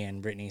Murphy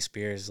and Britney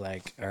Spears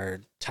like are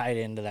tied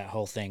into that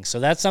whole thing. So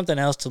that's something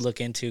else to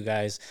look into,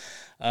 guys.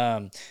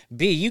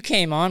 B, you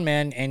came on,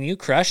 man, and you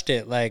crushed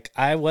it. Like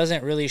I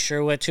wasn't really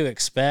sure what to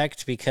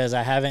expect because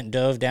I haven't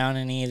dove down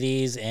any of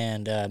these,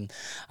 and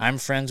I'm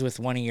friends with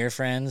one of your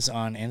friends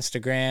on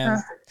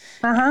Instagram.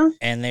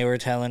 And they were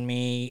telling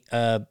me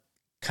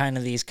kind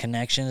of these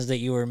connections that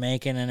you were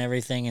making and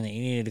everything, and that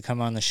you needed to come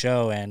on the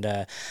show. And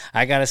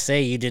I gotta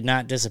say, you did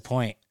not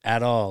disappoint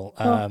at all.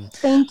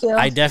 Thank you.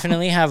 I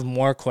definitely have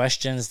more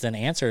questions than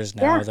answers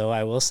now, though.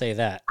 I will say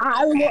that.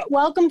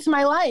 Welcome to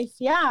my life.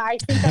 Yeah, I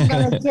think I'm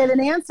gonna get an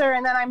answer,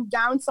 and then I'm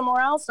down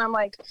somewhere else, and I'm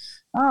like,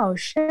 oh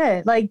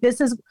shit! Like this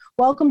is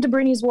welcome to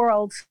Britney's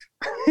world.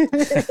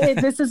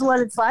 This is what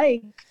it's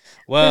like.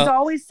 Well, there's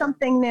always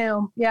something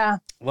new. Yeah.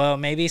 Well,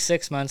 maybe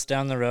 6 months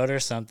down the road or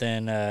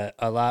something, a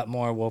lot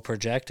more will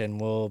project, and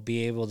we'll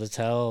be able to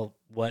tell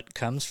what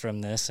comes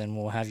from this, and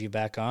we'll have you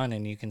back on,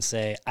 and you can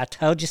say, I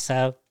told you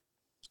so.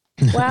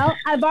 Well,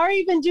 I've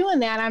already been doing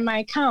that on my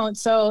account,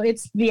 so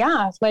it's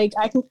like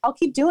I'll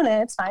keep doing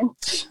it. It's fine.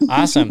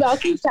 Awesome. I'll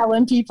keep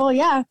telling people.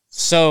 Yeah.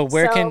 So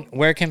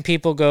where can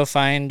people go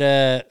find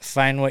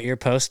what you're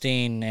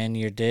posting and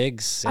your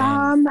digs?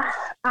 I'm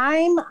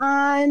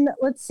on,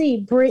 let's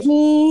see,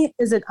 Britney,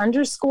 is it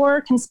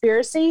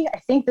 _conspiracy? I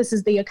think this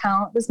is the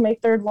account. This is my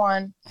third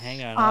one.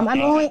 Hang on.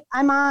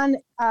 I'm on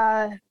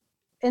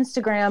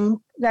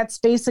Instagram. That's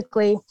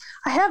basically,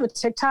 I have a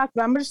TikTok,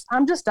 but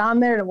I'm just on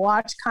there to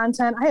watch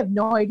content. I have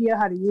no idea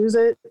how to use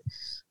it.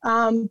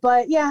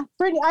 But yeah,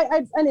 Britney,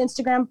 I on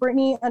Instagram,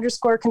 Britney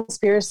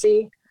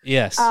 _conspiracy.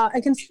 Yes.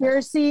 A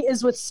conspiracy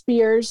is with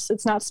Spears.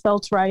 It's not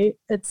spelt right.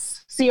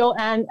 It's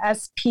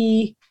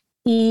CONSPEARSY.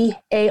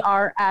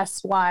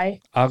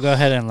 I'll go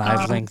ahead and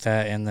live link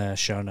that in the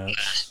show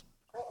notes.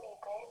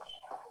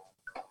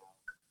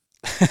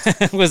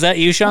 Was that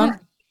you, Sean?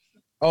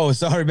 Oh,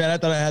 sorry, man. I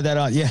thought I had that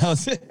on. Yeah,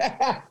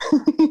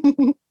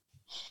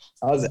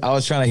 I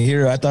was trying to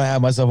hear. I thought I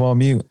had myself on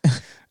mute.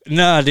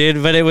 No,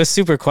 dude, but it was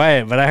super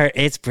quiet. But I heard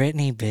it's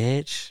Britney,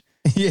 bitch.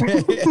 Yeah,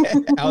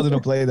 I was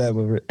gonna play that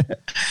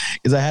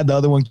because I had the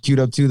other one queued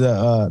up too.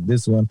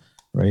 This one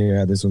right here. I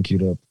had this one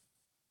queued up.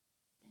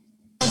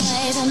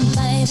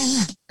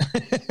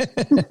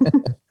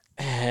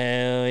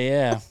 Hell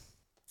yeah.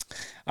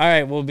 All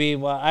right, well,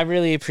 I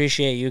really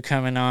appreciate you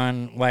coming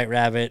on White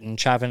Rabbit and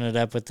chopping it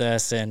up with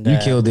us. And you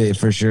killed it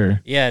for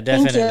sure. Yeah,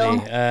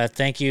 definitely.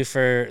 Thank you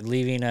for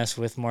leaving us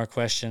with more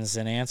questions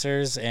than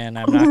answers. And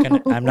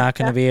I'm not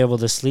gonna be able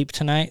to sleep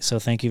tonight. So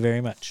thank you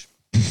very much.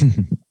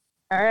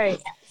 All right.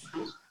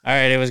 All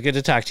right. It was good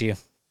to talk to you.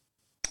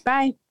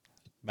 Bye.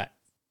 Bye.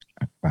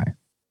 Bye.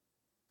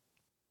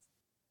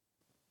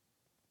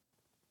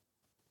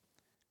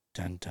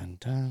 Dun, dun,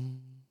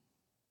 dun.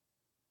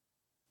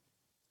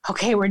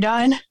 Okay, we're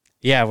done.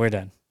 Yeah, we're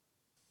done.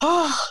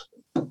 Oh,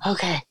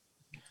 okay.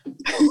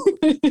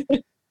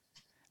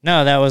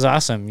 No, that was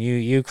awesome.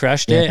 You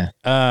crushed it.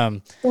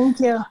 Thank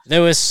you.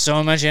 There was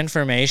so much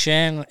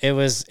information. It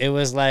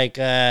was like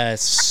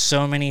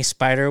so many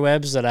spider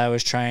webs that I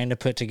was trying to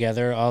put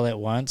together all at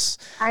once.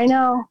 I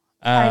know.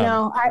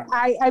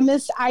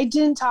 I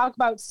didn't talk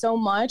about so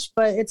much,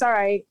 but it's all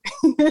right.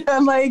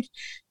 I'm like,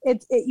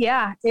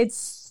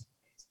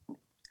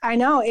 I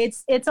know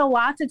it's a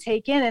lot to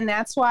take in. And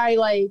that's why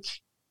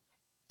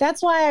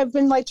I've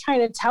been like trying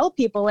to tell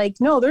people like,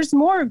 no, there's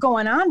more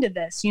going on to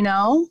this, you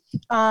know?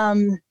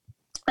 And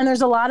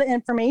there's a lot of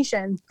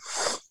information.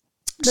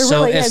 There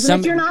really is. And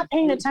if you're not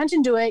paying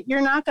attention to it,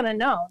 you're not going to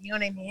know. You know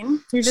what I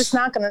mean? You're just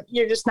not going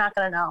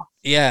to know.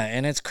 Yeah.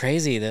 And it's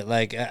crazy that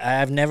like,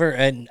 I've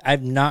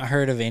not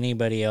heard of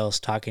anybody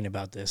else talking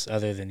about this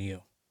other than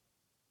you.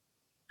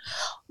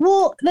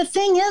 Well, the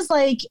thing is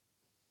like,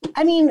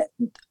 I mean,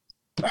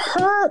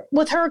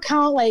 with her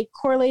account, like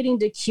correlating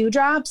to Q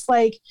drops,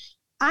 like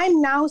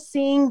I'm now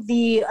seeing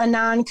the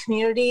Anon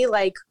community,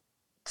 like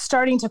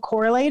starting to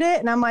correlate it.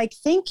 And I'm like,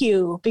 thank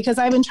you, because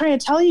I've been trying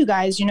to tell you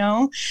guys, you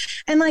know,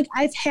 and like,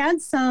 I've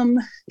had some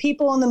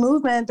people in the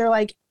movement. They're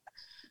like,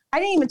 I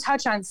didn't even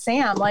touch on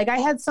Sam. Like I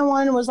had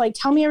someone was like,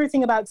 tell me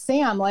everything about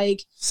Sam.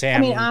 Like,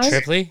 Sam,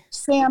 Tripley?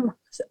 Sam,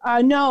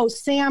 no,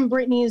 Sam,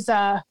 Brittany's,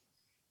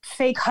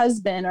 fake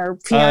husband or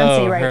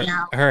fiance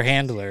now. Her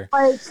handler.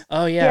 Like,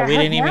 we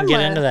didn't even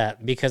get into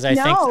that because I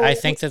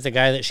think that the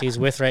guy that she's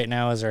with right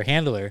now is her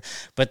handler.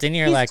 But then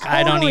you're like,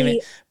 I don't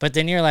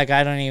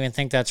even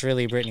think that's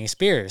really Britney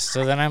Spears.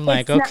 So then I'm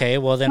like, okay,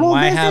 well then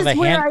why have a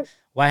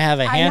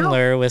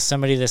handler with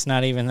somebody that's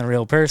not even the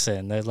real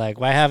person? They're like,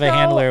 why have a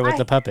handler with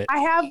the puppet?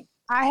 I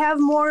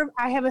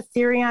have a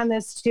theory on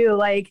this too.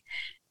 Like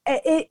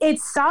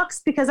it sucks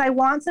because I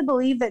want to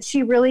believe that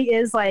she really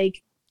is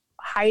like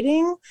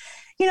hiding.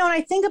 You know, and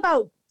I think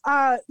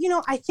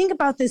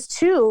about this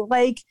too.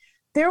 Like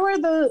there were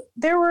in the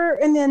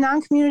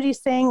Anon community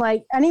saying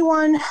like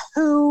anyone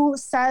who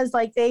says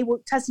like they were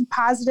tested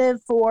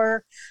positive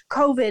for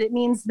COVID, it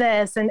means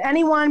this, and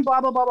anyone blah,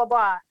 blah, blah, blah,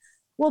 blah.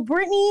 Well,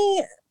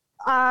 Britney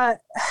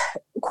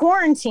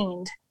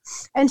quarantined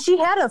and she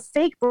had a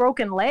fake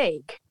broken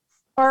leg.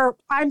 Or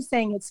I'm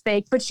saying it's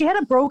fake, but she had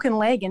a broken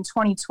leg in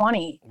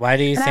 2020. Why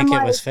do you think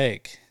it was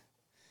fake?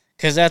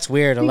 Because that's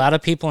weird. A lot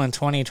of people in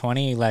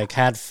 2020 like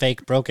had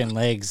fake broken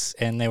legs,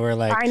 and they were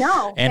like, I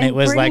know, and it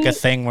was Britney, like a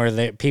thing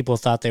where people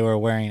thought they were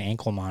wearing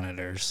ankle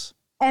monitors.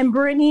 And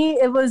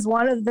Britney, it was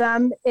one of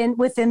them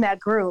within that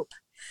group,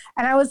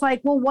 and I was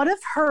like, well, what if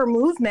her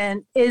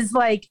movement is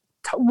like,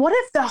 what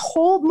if the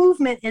whole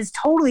movement is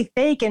totally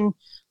fake, and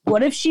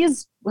what if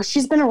she's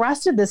been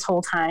arrested this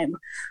whole time?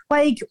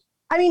 Like,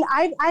 I mean,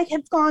 I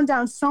have gone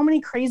down so many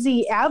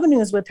crazy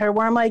avenues with her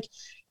where I'm like,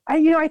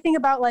 I think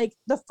about like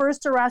the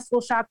first arrest will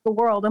shock the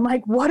world. I'm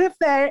like, what if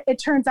it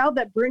turns out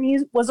that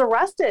Britney was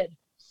arrested?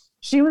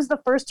 She was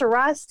the first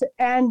arrest,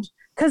 and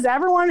because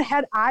everyone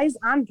had eyes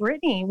on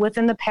Britney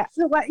within the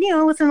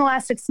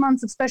last 6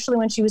 months, especially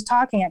when she was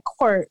talking at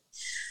court.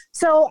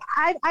 So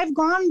I've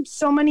gone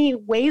so many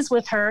ways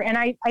with her, and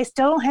I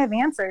still don't have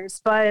answers,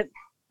 but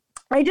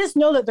I just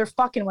know that they're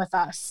fucking with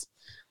us.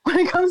 When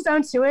it comes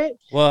down to it.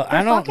 Well,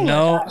 I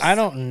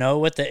don't know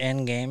what the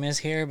end game is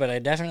here, but I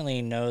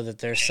definitely know that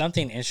there's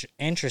something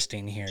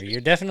interesting here. You're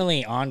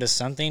definitely onto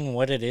something.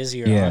 What it is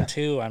you're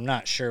onto, I'm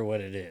not sure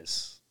what it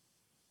is.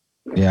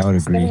 Yeah, I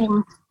would agree.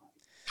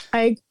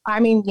 I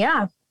mean,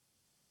 yeah.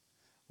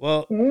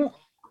 Well,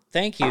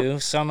 thank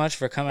you so much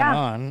for coming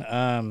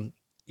on.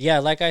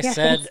 Like I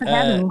said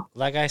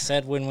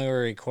when we were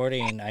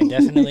recording, I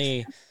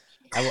definitely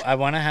I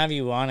want to have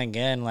you on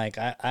again. Like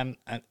I'm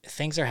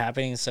things are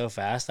happening so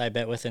fast. I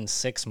bet within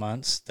 6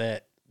 months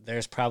that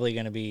there's probably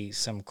going to be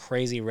some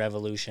crazy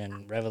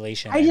revelation.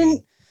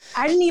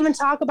 I didn't even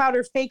talk about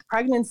her fake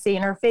pregnancy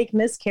and her fake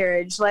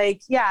miscarriage.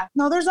 Like, yeah,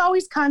 no, there's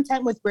always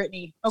content with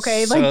Britney.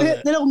 Okay, So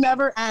like it'll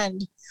never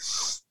end.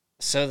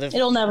 So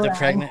it'll never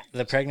end.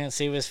 The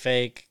pregnancy was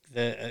fake.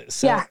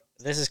 This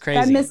is crazy.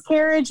 That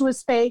miscarriage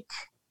was fake.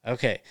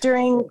 Okay.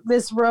 During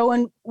this Roe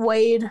and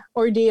Wade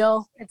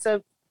ordeal, it's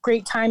a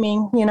great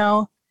timing, you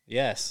know.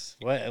 Yes.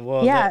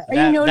 Well, yeah.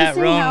 That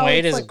Roe and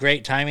Wade is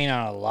great timing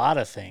on a lot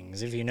of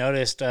things. If you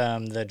noticed,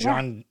 not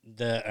John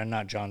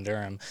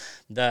Durham,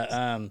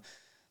 the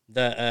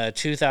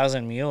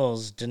 2,000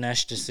 Mules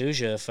Dinesh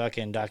D'Souza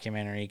fucking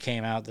documentary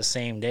came out the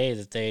same day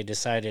that they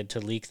decided to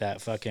leak that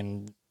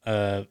fucking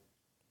Roe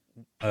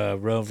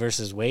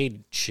versus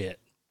Wade shit.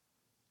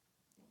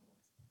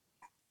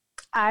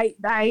 It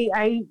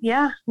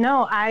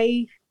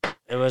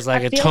was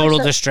like a total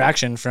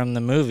distraction from the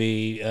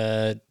movie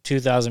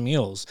 2,000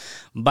 Mules.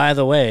 By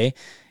the way,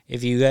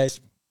 if you guys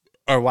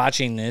are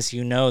watching this,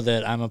 you know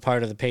that I'm a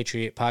part of the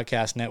Patriot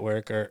Podcast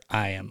Network, or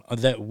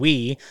that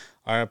we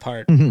are a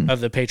part of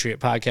the Patriot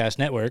Podcast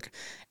Network.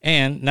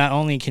 And not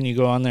only can you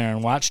go on there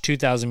and watch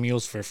 2,000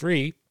 Mules for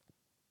free,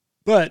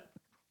 but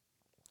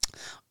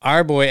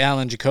our boy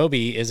Alan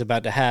Jacoby is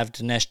about to have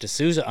Dinesh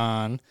D'Souza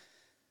on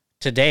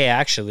today,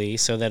 actually,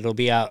 so that it'll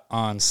be out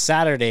on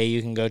Saturday.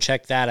 You can go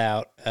check that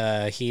out.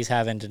 He's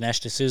having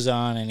Dinesh D'Souza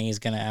on, and he's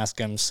going to ask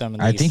him some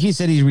of these. I think he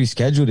said he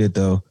rescheduled it,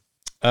 though.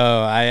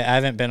 Oh, I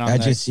haven't been on I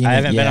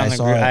haven't been on the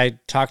group. It. I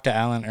talked to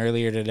Alan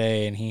earlier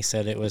today, and he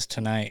said it was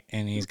tonight,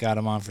 and he's got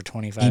him on for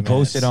 25 minutes. He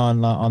posted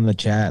on the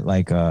chat,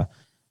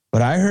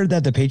 but I heard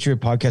that the Patriot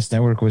Podcast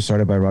Network was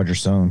started by Roger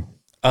Stone.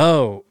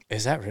 Oh,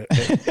 is that real?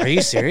 Are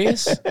you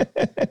serious?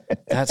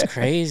 That's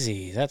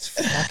crazy. That's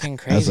fucking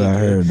crazy. That's what I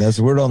heard. That's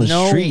word on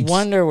the streets. No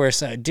wonder we're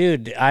so,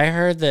 dude. I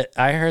heard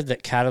that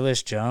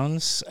Catalyst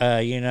Jones, one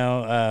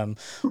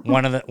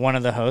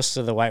of the hosts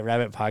of the White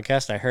Rabbit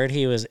podcast. I heard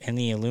he was in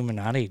the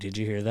Illuminati. Did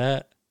you hear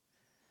that?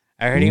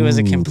 I heard he was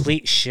a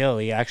complete shill.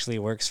 He actually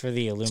works for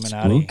the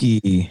Illuminati.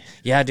 Spooky.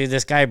 Yeah, dude,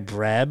 this guy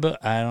Breb,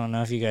 I don't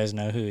know if you guys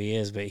know who he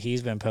is, but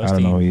he's been posting.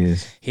 I don't know who he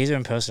is. He's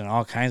been posting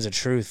all kinds of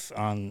truth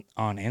on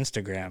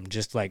Instagram,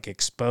 just like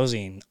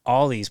exposing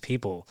all these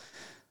people.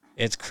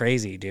 It's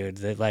crazy, dude.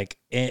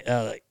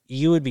 That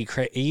you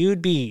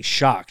would be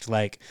shocked.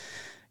 Like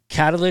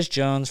Catalyst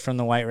Jones from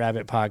the White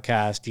Rabbit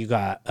podcast. You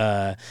got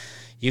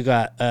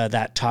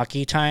that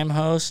Talkie Time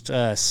host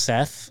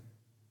Seth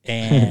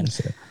and.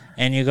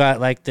 And you got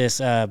like this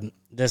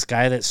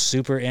guy that's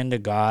super into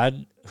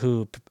God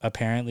who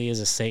apparently is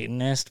a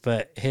Satanist,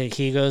 but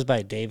he goes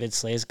by David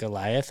Slays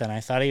Goliath, and I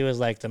thought he was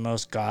like the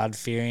most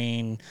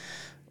God-fearing,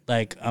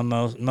 like a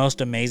most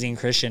amazing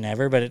Christian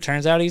ever, but it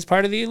turns out he's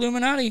part of the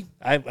Illuminati.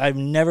 I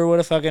never would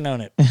have fucking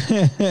known it.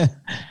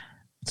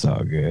 It's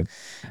all good.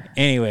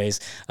 Anyways,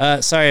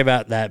 sorry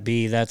about that,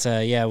 B. That's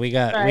we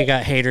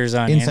got haters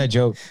on inside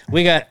joke.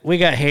 We got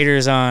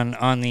haters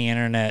on the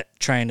internet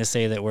trying to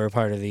say that we're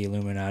part of the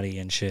Illuminati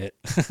and shit.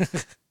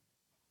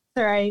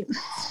 All right.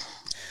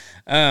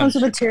 Comes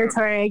with the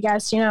territory, I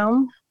guess, you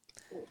know.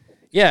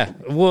 Yeah.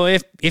 Well,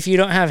 if you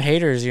don't have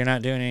haters, you're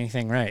not doing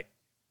anything right.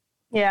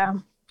 Yeah.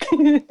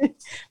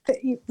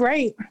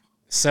 Right.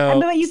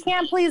 So you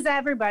can't please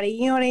everybody.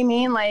 You know what I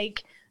mean?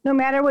 Like, no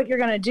matter what you're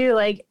gonna do,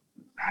 like.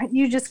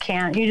 You just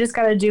can't. You just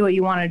got to do what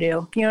you want to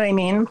do. You know what I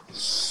mean?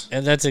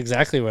 And that's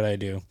exactly what I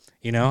do.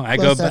 You know, I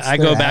go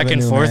back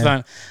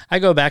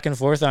and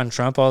forth on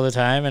Trump all the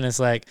time, and it's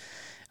like,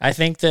 I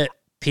think that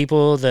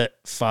people that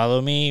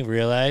follow me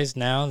realize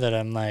now that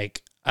I'm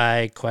like,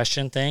 I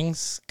question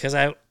things because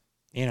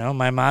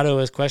my motto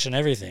is question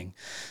everything.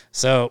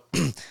 So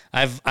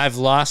I've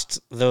lost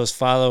those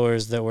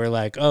followers that were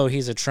like, oh,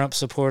 he's a Trump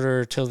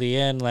supporter till the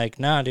end. Like,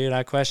 nah, dude,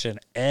 I question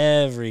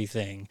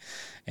everything.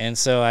 And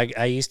so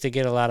I used to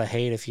get a lot of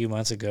hate a few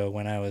months ago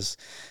when I was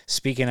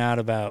speaking out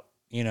about,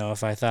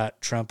 if I thought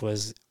Trump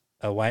was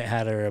a white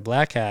hat or a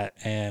black hat.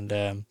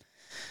 And,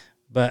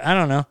 but I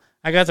don't know.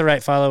 I got the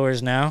right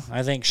followers now.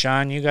 I think,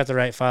 Sean, you got the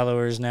right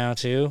followers now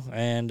too.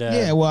 And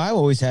yeah, well, I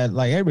always had,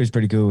 like, everybody's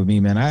pretty cool with me,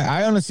 man.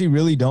 I honestly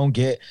really don't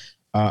get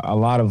a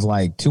lot of,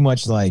 like, too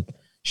much, like,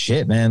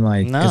 shit, man.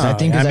 Like, no,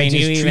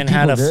 you even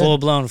had a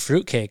full-blown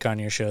fruitcake on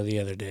your show the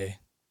other day.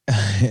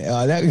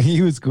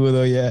 He was cool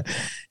though. Yeah.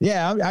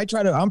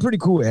 I'm pretty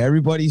cool with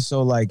everybody.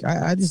 So like,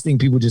 I just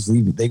think people just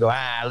leave it. They go,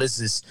 let's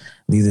just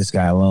leave this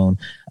guy alone.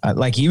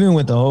 Like even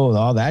with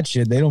all that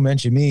shit, they don't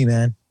mention me,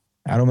 man.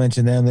 I don't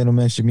mention them. They don't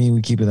mention me.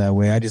 We keep it that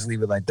way. I just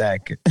leave it like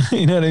that.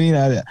 You know what I mean?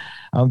 I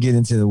don't get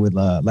into it with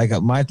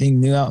my thing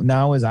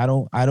now is I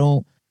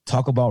don't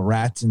talk about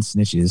rats and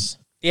snitches.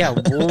 Yeah,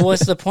 well,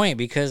 what's the point?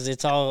 Because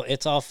it's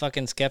all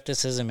fucking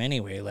skepticism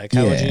anyway. Like,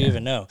 how would you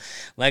even know?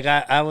 Like,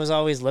 I was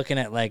always looking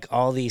at like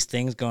all these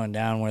things going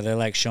down where they're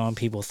like showing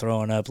people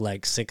throwing up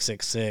like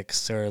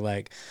 666 or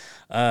like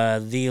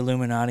the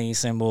Illuminati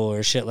symbol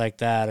or shit like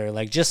that, or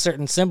like just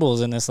certain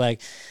symbols, and it's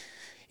like,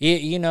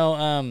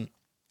 Eddie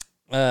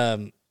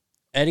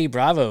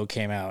Bravo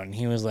came out and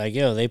he was like,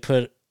 yo, they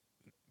put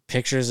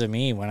pictures of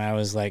me when I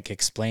was like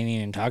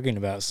explaining and talking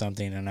about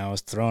something, and I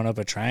was throwing up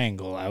a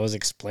triangle. I was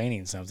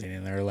explaining something,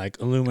 and they're like,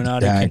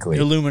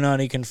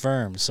 Illuminati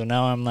confirmed. So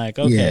now I'm like,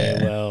 okay,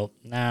 well,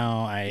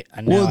 now I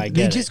get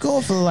they just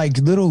go for like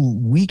little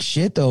weak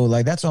shit though.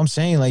 Like that's what I'm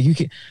saying. Like you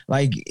can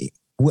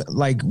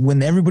like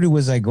when everybody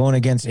was like going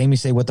against Amy,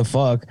 say what the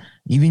fuck,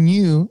 even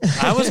you.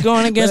 I was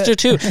going against her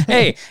too.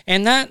 Hey,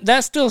 and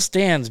that still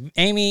stands.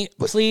 Amy,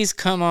 please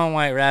come on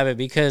White Rabbit,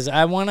 because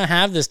I want to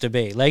have this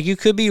debate. Like, you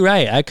could be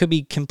right, I could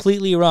be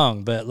completely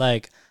wrong, but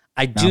like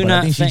I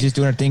think she's just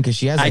doing her thing because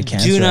she has like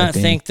cancer. I do not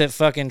think that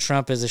fucking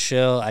Trump is a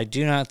shill. I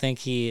do not think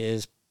he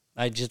is.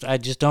 I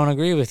just don't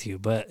agree with you.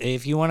 But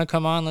if you want to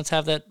come on, let's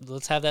have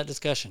that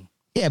discussion.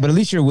 Yeah, but at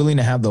least you're willing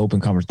to have the open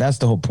conversation. That's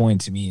the whole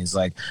point to me, is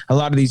like a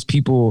lot of these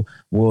people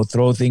will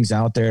throw things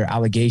out there,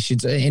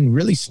 allegations, and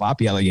really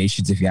sloppy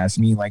allegations, if you ask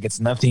me. Like, it's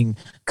nothing,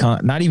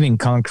 not even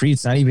concrete.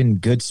 It's not even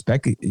good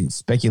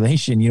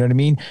speculation. You know what I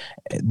mean?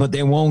 But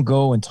they won't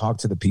go and talk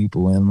to the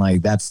people. And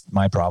like, that's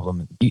my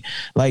problem.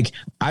 Like,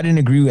 I didn't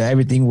agree with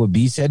everything what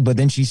B said, but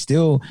then she's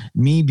still,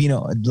 me being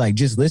like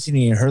just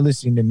listening and her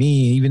listening to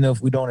me, even though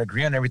if we don't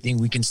agree on everything,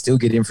 we can still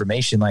get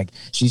information. Like,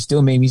 she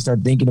still made me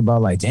start thinking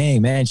about like,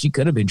 dang, man, she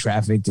could have been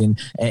trafficked and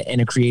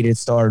a created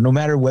star, no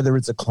matter whether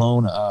it's a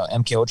clone,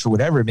 MK Ultra,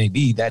 whatever it may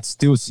be. That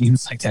still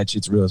seems like that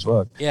shit's real as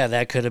fuck. Yeah,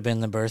 that could have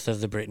been the birth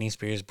of the Britney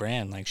Spears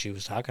brand, like she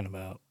was talking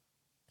about.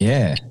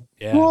 Yeah.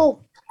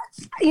 Well,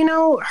 you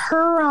know,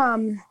 her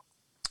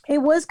it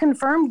was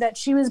confirmed that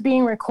she was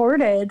being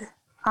recorded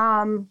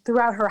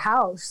throughout her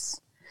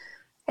house,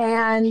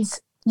 and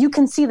you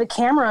can see the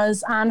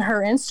cameras on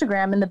her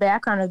Instagram in the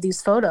background of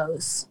these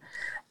photos.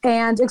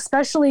 And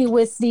especially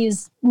with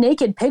these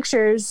naked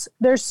pictures,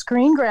 there's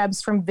screen grabs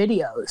from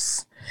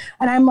videos.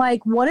 And I'm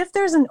like, what if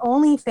there's an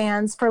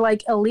OnlyFans for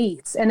like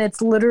elites and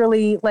it's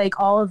literally like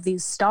all of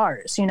these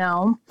stars, you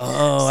know?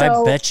 Oh,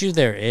 so, I bet you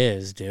there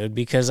is, dude,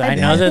 because I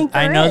know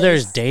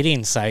there's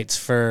dating sites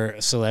for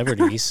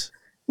celebrities.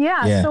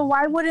 Yeah, so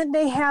why wouldn't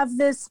they have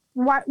this?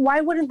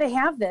 Why wouldn't they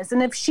have this?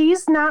 And if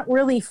she's not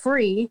really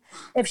free,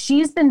 if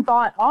she's been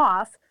bought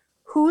off,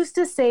 who's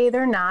to say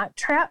they're not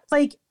trapped?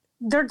 Like,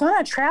 they're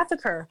gonna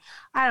traffic her.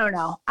 I don't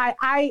know.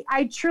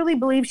 I truly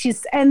believe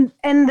she's and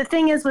the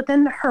thing is,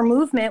 within her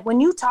movement, when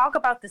you talk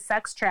about the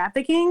sex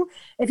trafficking,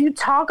 if you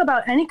talk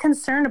about any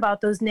concern about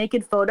those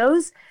naked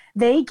photos,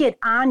 they get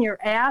on your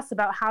ass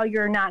about how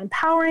you're not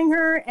empowering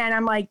her. And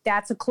I'm like,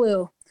 that's a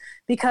clue,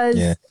 because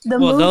the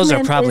movement those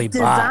are probably is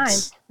designed.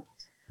 Bots.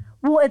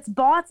 Well, it's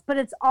bots, but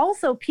it's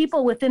also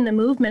people within the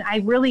movement. I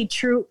really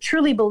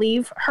truly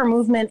believe her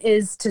movement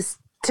is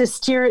to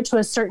steer it to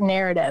a certain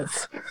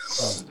narrative.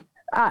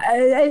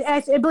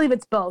 I believe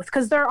it's both,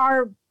 because there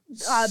are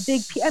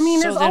big. I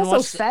mean, there's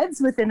also feds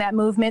within that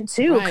movement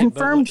too, right,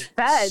 confirmed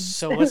feds.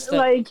 So what's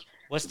the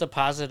what's the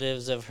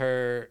positives of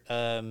her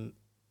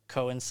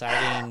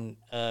coinciding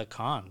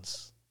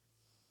cons?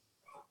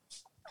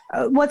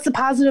 What's the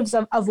positives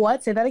of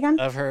what? Say that again.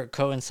 Of her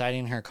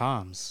coinciding her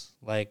comms,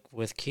 like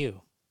with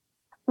Q.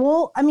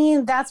 Well, I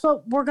mean, that's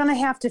what we're gonna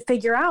have to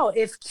figure out.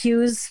 If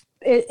Q's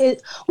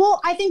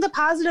well, I think the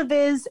positive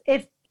is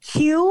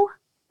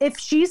if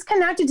she's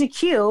connected to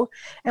Q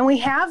and we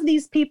have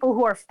these people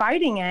who are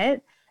fighting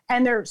it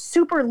and they're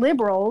super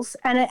liberals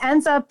and it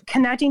ends up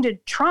connecting to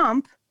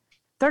Trump,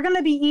 they're going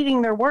to be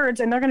eating their words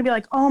and they're going to be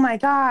like, oh my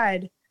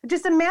God,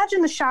 just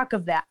imagine the shock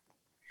of that.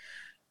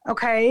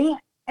 Okay.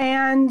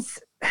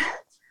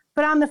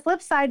 But on the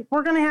flip side,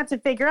 we're going to have to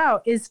figure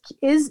out, is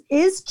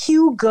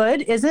Q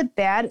good? Is it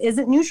bad? Is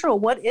it neutral?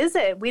 What is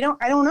it?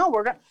 I don't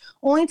know.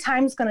 Only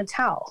time's going to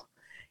tell,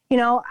 you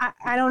know,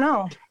 I don't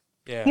know.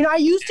 Yeah.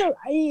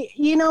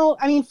 You know,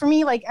 I mean, for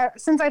me, like,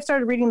 since I've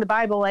started reading the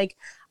Bible, like,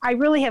 I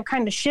really have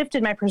kind of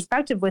shifted my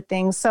perspective with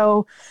things.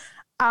 So,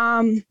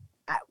 only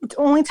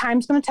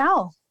time's going to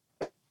tell,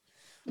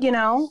 you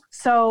know?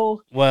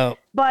 So, well,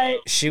 but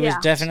she was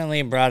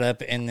definitely brought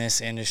up in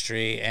this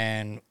industry,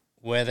 and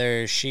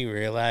whether she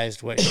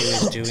realized what she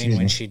was doing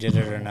when she did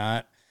it or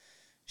not,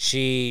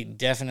 she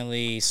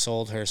definitely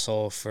sold her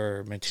soul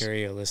for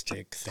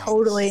materialistic things.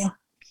 Totally.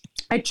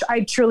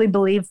 I truly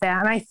believe that.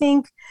 And I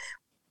think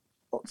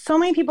so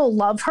many people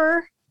love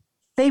her.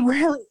 They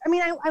really, I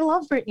mean, I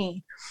love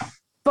Britney,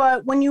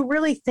 but when you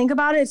really think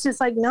about it, it's just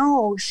like,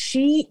 no,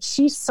 she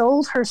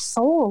sold her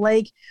soul.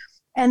 Like,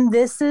 and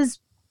this is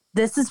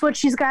what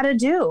she's got to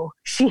do.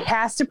 She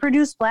has to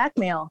produce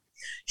blackmail.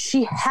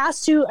 She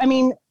has to, I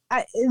mean,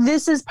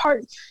 this is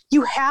part,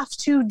 you have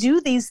to do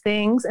these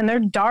things, and they're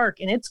dark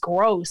and it's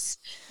gross.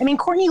 I mean,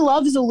 Courtney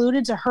Love has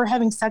alluded to her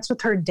having sex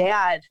with her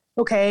dad.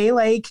 Okay.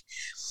 Like,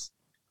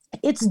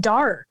 it's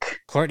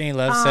dark. Courtney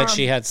Love said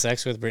she had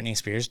sex with Britney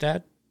Spears'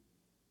 dad?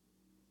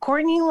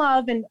 Courtney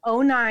Love in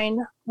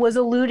 2009 was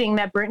alluding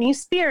that Britney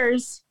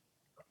Spears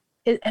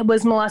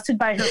was molested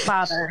by her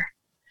father.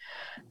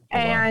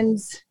 And,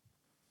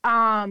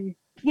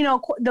 you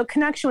know, the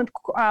connection with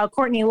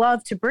Courtney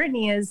Love to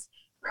Britney is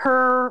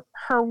her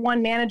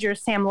one manager,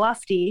 Sam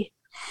Lufty.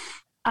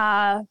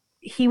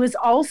 He was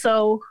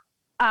also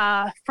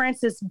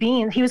Frances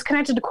Bean. He was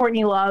connected to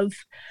Courtney Love.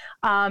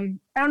 I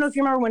don't know if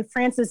you remember when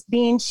Frances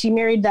Bean, she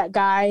married that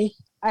guy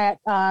that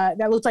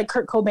looked like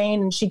Kurt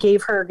Cobain, and she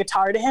gave her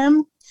guitar to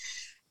him.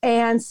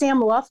 And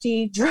Sam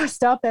Lufty,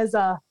 dressed up as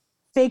a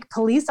fake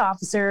police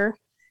officer,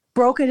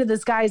 broke into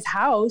this guy's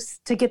house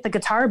to get the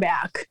guitar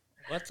back.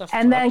 What the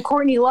and fuck? then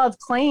Courtney Love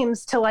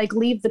claims to like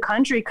leave the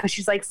country because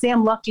she's like,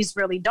 Sam Lufty's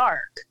really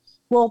dark.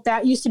 Well,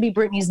 that used to be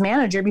Britney's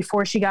manager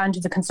before she got into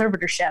the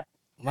conservatorship.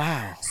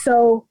 Wow.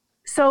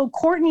 So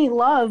Courtney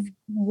Love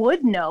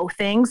would know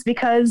things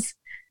because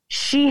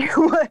she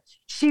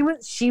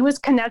was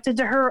connected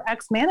to her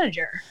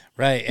ex-manager.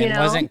 Right. And you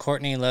know? wasn't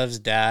Courtney Love's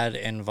dad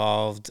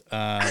involved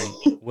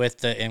with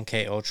the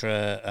MK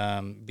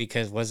Ultra?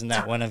 Because wasn't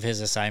that one of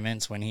his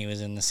assignments when he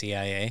was in the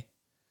CIA?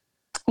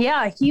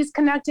 Yeah, he's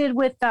connected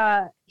with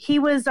he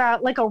was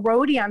like a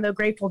roadie on the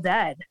Grateful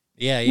Dead.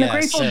 Yeah, And the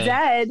Grateful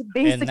Dead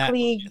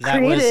basically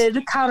created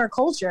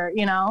counterculture,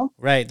 you know?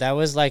 Right. That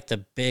was like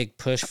the big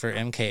push for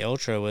MK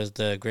Ultra was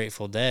the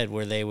Grateful Dead,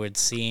 where they would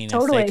see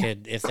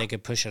if they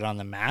could push it on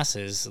the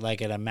masses,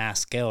 like at a mass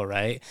scale,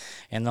 right?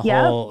 And the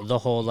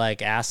whole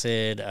like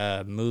acid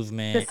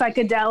movement, the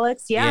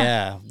psychedelics,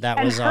 yeah, that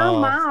and was her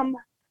all. mom.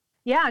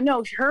 Yeah,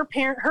 no,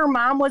 her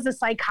mom was a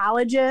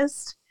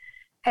psychologist.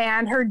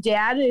 And her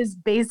dad is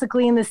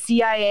basically in the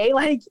CIA.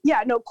 Like,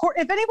 yeah, no,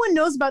 if anyone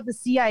knows about the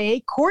CIA,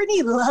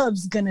 Courtney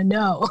Love's gonna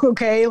know,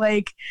 okay?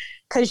 Like,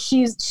 because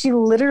she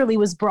literally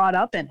was brought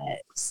up in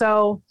it.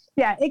 So,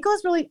 yeah, it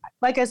goes really,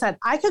 like I said,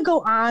 I could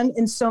go on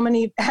in so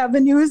many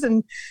avenues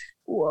and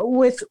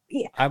with.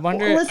 I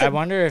wonder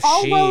if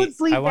all she. roads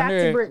lead I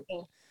wonder. back to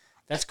Britney.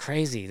 That's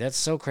crazy. That's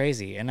so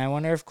crazy. And I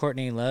wonder if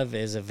Courtney Love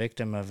is a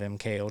victim of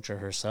MK Ultra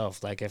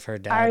herself. Like, if her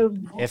dad,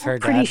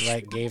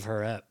 like gave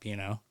her up, you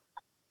know.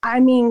 I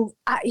mean,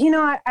 I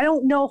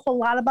don't know a whole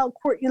lot about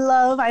Courtney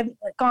Love. I've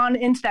gone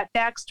into that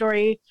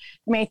backstory. I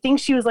mean, I think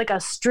she was like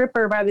a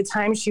stripper by the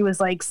time she was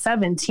like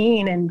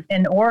 17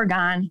 in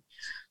Oregon.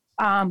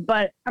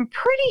 But I'm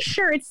pretty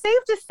sure it's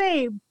safe to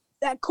say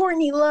that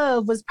Courtney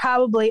Love was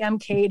probably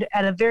MK'd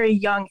at a very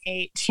young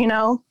age, you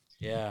know?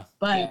 Yeah.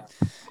 But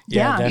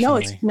no,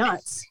 it's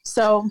nuts.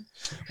 So,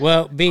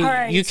 well, B,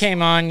 right. You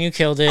came on, you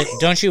killed it.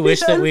 Don't you wish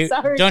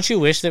don't you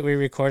wish that we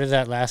recorded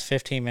that last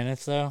 15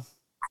 minutes though?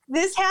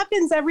 This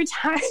happens every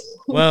time.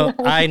 Well,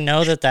 I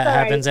know that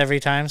happens every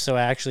time, so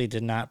I actually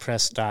did not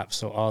press stop,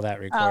 so all that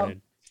recorded.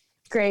 Oh,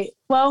 great.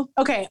 Well,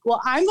 okay. Well,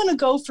 I'm going to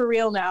go for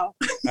real now.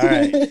 All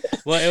right.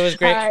 Well, it was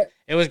great. Right.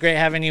 It was great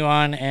having you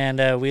on,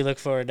 and we look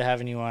forward to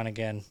having you on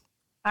again.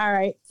 All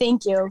right.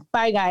 Thank you.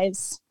 Bye,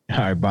 guys. All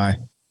right. Bye.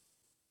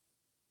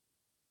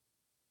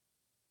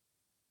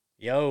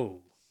 Yo.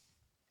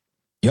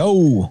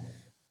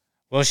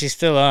 Well, she's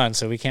still on,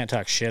 so we can't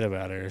talk shit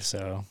about her.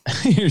 So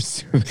you're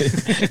stupid.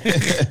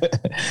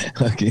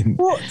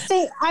 Well,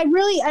 say I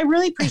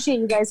really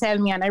appreciate you guys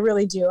having me on. I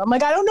really do. I'm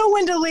like, I don't know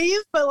when to leave,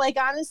 but like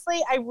honestly,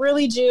 I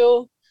really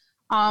do.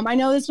 I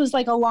know this was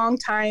like a long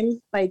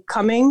time like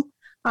coming,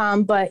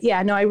 but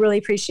yeah, no, I really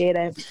appreciate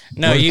it.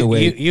 No,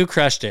 you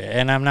crushed it,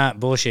 and I'm not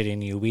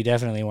bullshitting you. We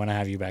definitely want to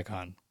have you back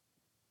on.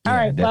 All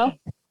right, well.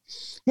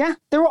 Yeah,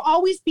 there will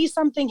always be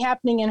something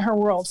happening in her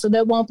world, so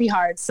that won't be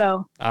hard.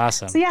 So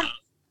awesome. So yeah.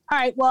 All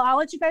right. Well, I'll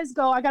let you guys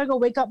go. I got to go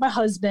wake up my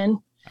husband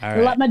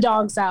and let my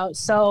dogs out.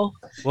 So,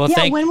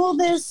 when will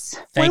this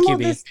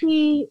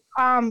be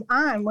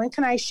on? When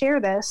can I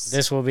share this?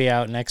 This will be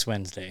out next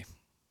Wednesday.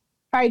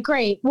 All right,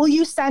 great. Will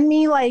you send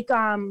me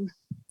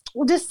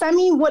just send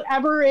me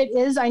whatever it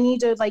is I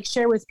need to like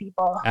share with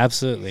people?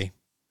 Absolutely.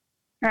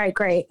 All right,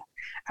 great.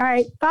 All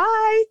right.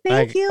 Bye.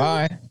 Thank you.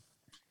 Bye.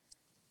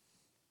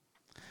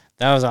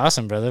 That was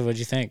awesome, brother. What'd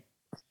you think?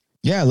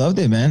 Yeah, I loved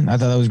it, man. I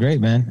thought that was great,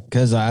 man.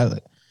 Because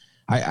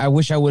I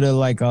wish I would have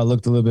looked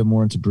a little bit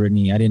more into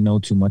Britney. I didn't know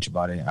too much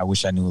about it. I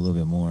wish I knew a little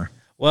bit more.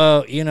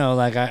 Well,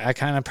 I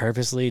kind of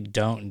purposely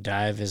don't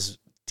dive as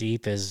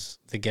deep as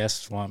the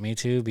guests want me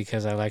to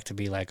because I like to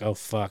be like, oh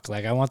fuck,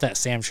 like I want that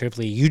Sam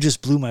Tripoli. You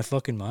just blew my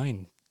fucking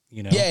mind,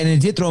 you know? Yeah, and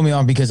it did throw me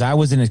on because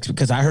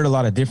because I heard a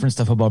lot of different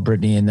stuff about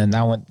Britney, and then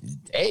that one,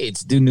 hey,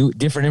 it's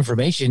different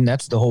information.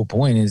 That's the whole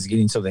point, is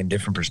getting something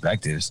different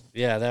perspectives.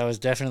 Yeah, that was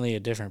definitely a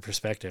different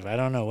perspective. I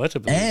don't know what to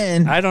believe.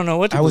 And I don't know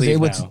what to believe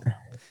now.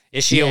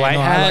 Is she a white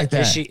hat?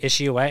 Like is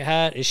she a white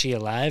hat? Is she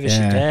alive? Is she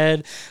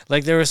dead?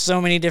 Like there were so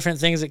many different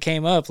things that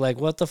came up. Like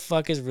what the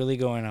fuck is really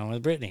going on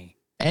with Britney?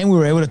 And we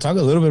were able to talk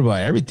a little bit about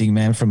everything,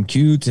 man, from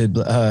Q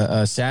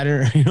to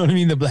Saturn. You know what I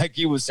mean? The black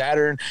Q was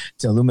Saturn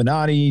to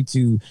Illuminati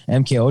to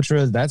MK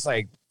Ultra. That's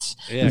like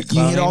you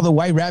hit all the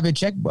white rabbit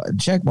check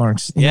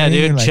marks. Yeah,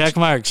 dude, check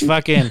marks.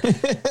 Fucking.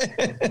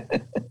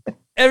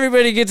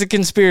 Everybody gets a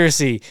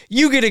conspiracy.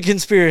 You get a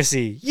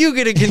conspiracy. You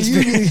get a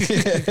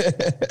conspiracy.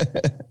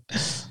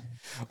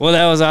 Well,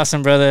 that was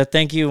awesome, brother.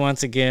 Thank you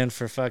once again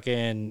for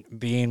fucking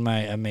being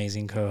my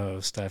amazing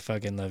co-host. I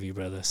fucking love you,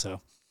 brother.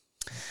 So,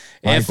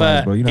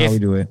 bro, you know how we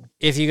do it.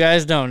 If you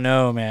guys don't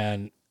know,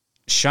 man,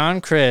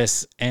 Sean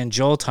Chris and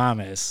Joel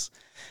Thomas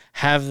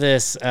have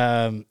this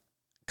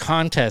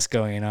contest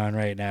going on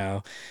right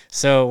now.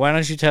 So why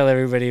don't you tell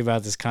everybody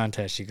about this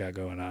contest you got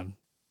going on?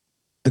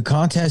 The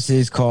contest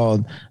is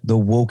called the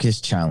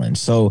Wokest Challenge.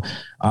 So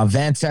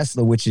Van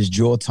Tesla, which is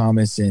Joel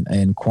Thomas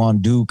and Quan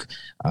Duke,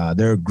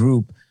 they're a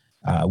group.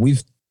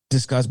 We've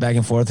discussed back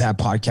and forth, had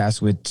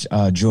podcasts with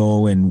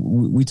Joel, and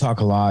we talk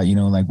a lot, you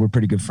know, like we're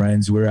pretty good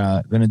friends. We're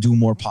going to do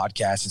more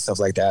podcasts and stuff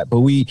like that.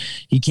 But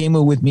he came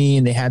up with me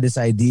and they had this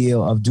idea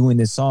of doing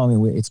this song,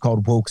 and it's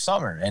called Woke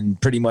Summer. And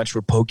pretty much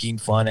we're poking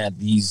fun at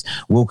these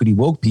wokety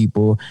woke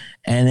people.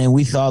 And then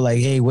we thought like,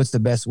 hey, what's the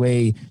best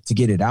way to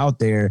get it out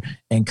there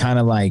and kind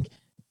of like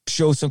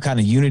show some kind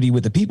of unity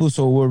with the people.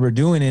 So what we're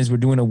doing is we're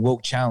doing a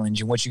woke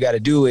challenge. And what you got to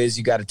do is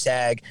you got to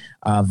tag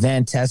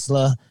Van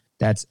Tesla.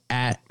 That's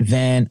at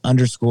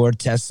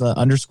Van_Tesla_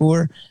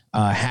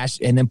 hash,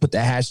 and then put the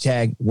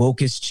hashtag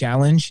Wokest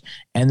Challenge.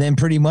 And then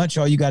pretty much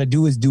all you got to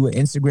do is do an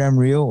Instagram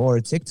reel or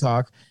a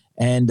TikTok.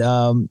 And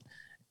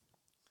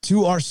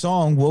to our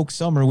song Woke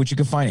Summer, which you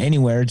can find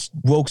anywhere. It's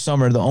Woke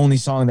Summer, the only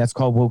song that's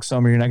called Woke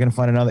Summer. You're not going to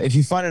find another. If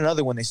you find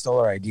another one, they stole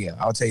our idea.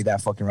 I'll tell you that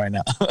fucking right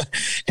now.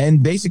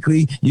 And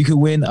basically you could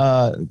win.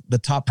 The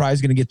top prize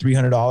is going to get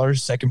 $300,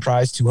 second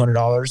prize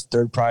 $200,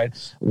 third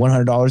prize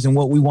 $100. And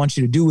what we want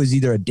you to do is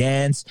either a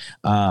dance,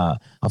 a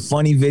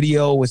funny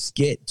video, a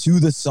skit to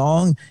the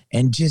song,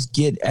 and just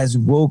get as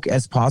woke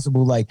as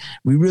possible. Like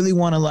we really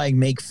want to like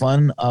make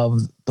fun of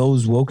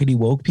those wokety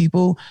woke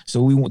people.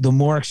 So the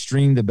more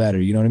extreme, the better.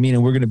 You know what I mean?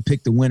 And we're going to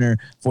pick the winner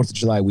 4th of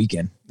July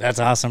weekend. That's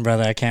awesome,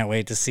 brother. I can't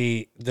wait to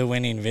see the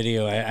winning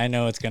video. I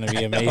know it's going to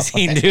be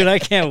amazing, dude. I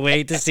can't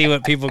wait to see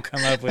what people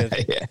come up with.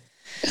 Yeah,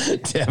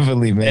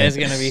 definitely, man. It's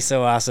going to be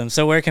so awesome.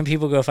 So where can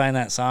people go find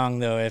that song,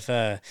 though? If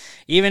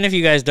even if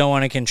you guys don't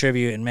want to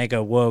contribute and make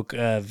a woke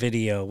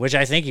video, which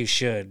I think you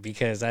should,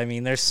 because, I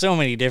mean, there's so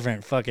many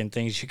different fucking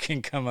things you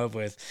can come up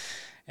with.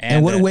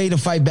 And what a way to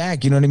fight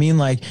back, you know what I mean?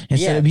 Like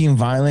instead of being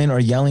violent or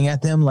yelling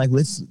at them, like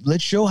let's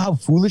show how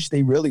foolish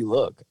they really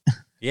look.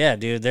 Yeah,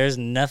 dude, there's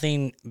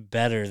nothing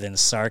better than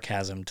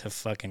sarcasm to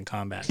fucking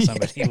combat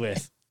somebody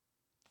with.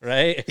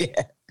 Right?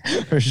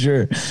 Yeah, for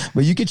sure.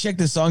 But you can check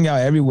the song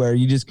out everywhere.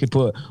 You just could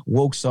put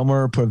Woke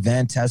Summer, put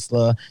Van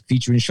Tesla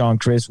featuring Sean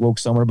Chris, Woke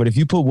Summer. But if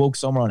you put Woke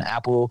Summer on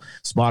Apple,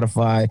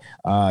 Spotify,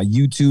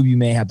 YouTube, you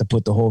may have to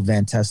put the whole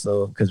Van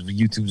Tesla, because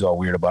YouTube's all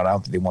weird about it. I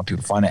don't think they want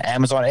people to find it.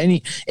 Amazon,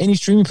 any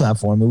streaming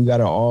platform. We got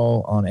it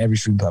all on every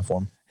streaming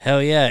platform.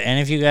 Hell yeah. And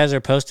if you guys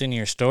are posting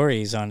your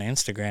stories on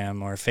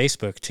Instagram or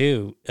Facebook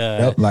too,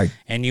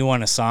 and you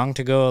want a song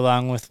to go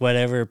along with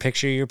whatever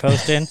picture you're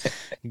posting,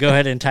 go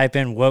ahead and type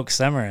in Woke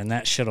Summer and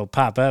that shit'll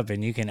pop up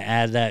and you can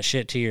add that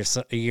shit to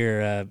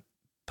your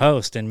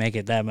post and make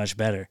it that much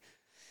better.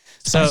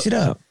 Spice it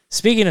up.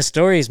 Speaking of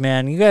stories,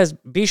 man, you guys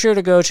be sure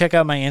to go check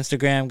out my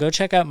Instagram. Go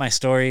check out my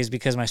stories,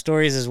 because my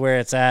stories is where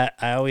it's at.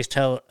 I always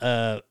tell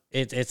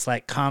it's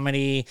like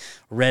comedy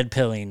red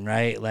pilling,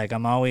 right? Like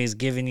I'm always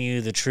giving you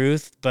the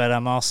truth, but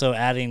I'm also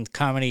adding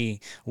comedy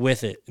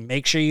with it.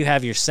 Make sure you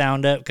have your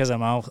sound up, because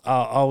I'm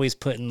always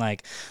putting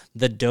like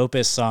the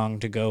dopest song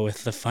to go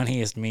with the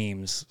funniest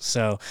memes.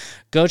 So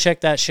go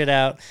check that shit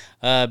out.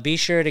 Be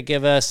sure to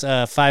give us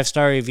a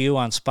 5-star review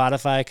on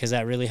Spotify, because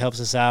that really helps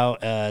us out.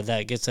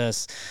 That gets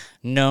us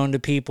known to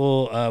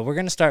people. We're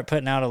going to start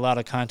putting out a lot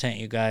of content,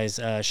 you guys.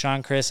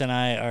 Sean, Chris, and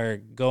I are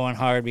going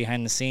hard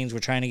behind the scenes. We're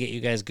trying to get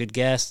you guys good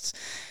guests,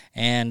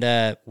 and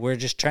we're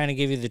just trying to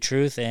give you the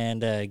truth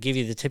and give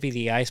you the tip of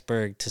the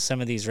iceberg to some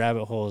of these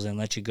rabbit holes and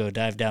let you go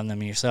dive down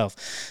them yourself.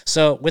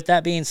 So with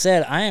that being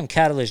said, I am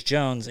Catalyst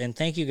Jones, and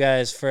thank you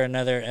guys for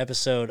another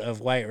episode of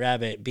White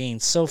Rabbit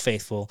being so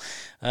faithful.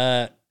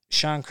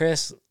 Sean,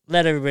 Chris,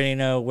 let everybody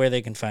know where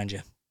they can find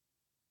you.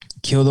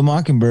 Kill the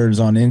Mockingbirds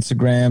on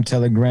Instagram,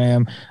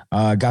 Telegram.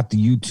 Got the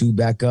YouTube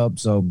back up,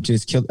 so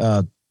just kill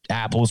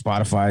Apple,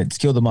 Spotify. It's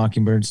Kill the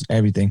Mockingbirds,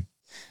 everything.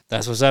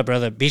 That's what's up,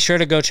 brother. Be sure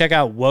to go check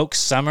out Woke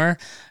Summer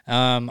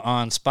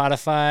on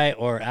Spotify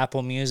or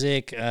Apple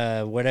Music,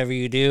 whatever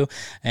you do,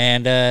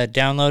 and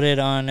download it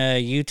on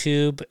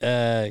YouTube.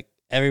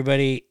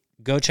 Everybody,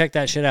 go check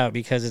that shit out,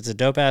 because it's a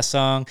dope ass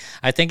song.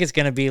 I think it's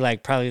gonna be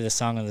like probably the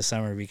song of the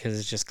summer, because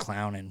it's just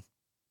clowning.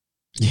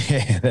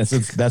 Yeah, that's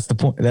the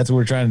point. That's what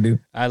we're trying to do.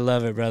 I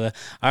love it, brother.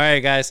 All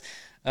right, guys.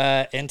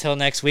 Until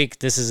next week,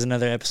 this is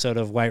another episode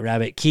of White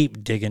Rabbit.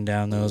 Keep digging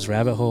down those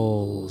rabbit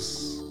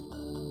holes.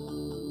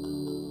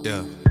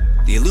 Yeah.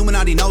 The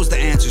Illuminati knows the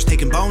answers,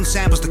 taking bone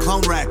samples to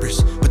clone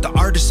rappers. But the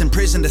artists in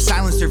prison to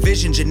silence their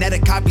vision,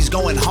 genetic copies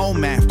going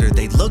home after.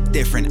 They look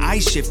different,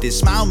 eyes shifted,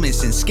 smile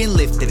missing, skin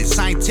lifted. It's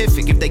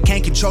scientific. If they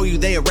can't control you,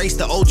 they erase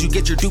the old. You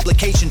get your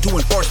duplication to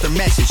enforce their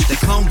message. They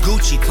clone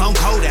Gucci, clone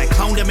Kodak,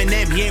 clone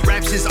Eminem. He ain't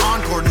raps his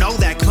encore. Know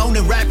that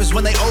cloning rappers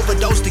when they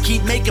overdose to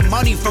keep making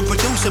money from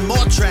producing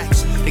more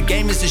tracks. The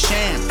game is a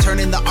sham,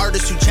 turning the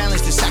artists who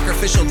challenge to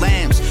sacrificial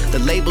lambs. The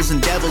labels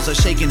and devils are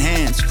shaking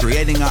hands,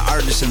 creating our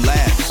artists in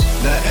labs.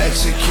 The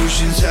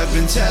executions have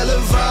been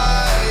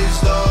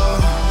televised,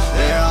 oh,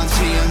 they're on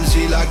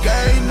TMZ like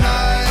every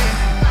night.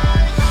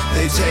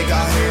 They take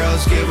our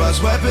heroes, give us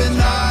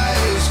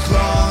weaponized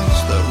clones.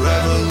 The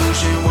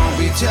revolution won't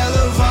be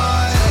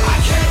televised.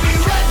 I can't be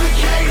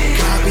replicated.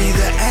 Copy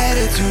the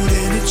attitude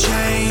and the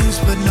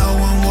chains, but no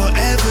one will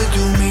ever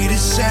do me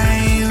the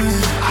same.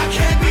 I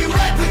can't be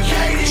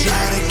replicated.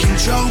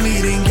 control me,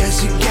 then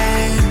guess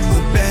again.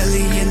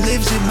 Rebellion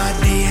lives in my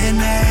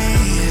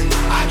DNA.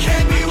 I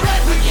can't be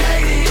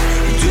replicated,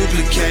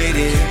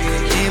 duplicated,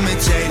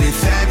 imitated,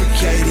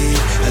 fabricated,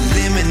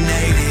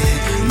 eliminated.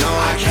 No,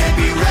 I can't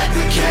be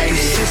replicated.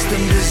 The system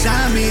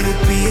designed me to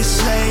be a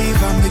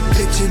slave. I'm the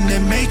glitch in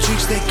the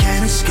matrix that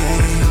can't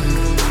escape.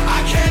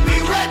 I can't be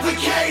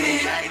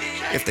replicated.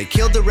 If they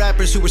killed the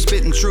rappers who were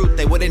spitting truth,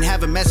 they wouldn't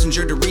have a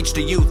messenger to reach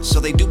the youth.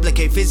 So they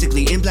duplicate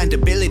physically, implant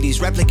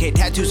abilities, replicate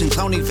tattoos and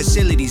cloning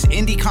facilities.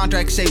 Indie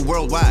contracts say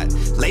worldwide,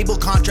 label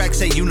contracts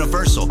say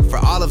universal. For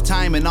all of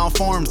time in all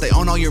forms, they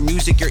own all your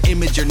music, your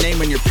image, your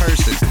name, and your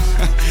person.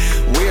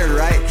 Weird,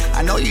 right?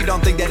 I know you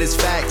don't think that is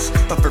facts,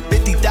 but for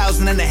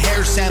 50,000 and a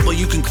hair sample,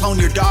 you can clone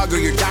your dog or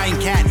your dying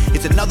cat.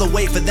 It's another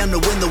way for them to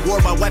win the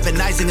war by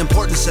weaponizing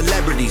important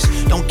celebrities.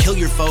 Don't kill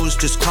your foes,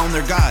 just clone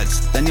their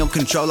gods. Then you'll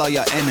control all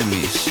your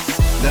enemies.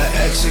 The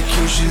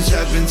executions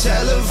have been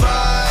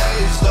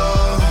televised,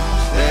 oh,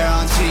 they're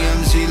on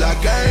TMZ like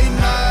a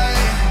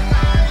night.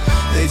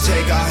 They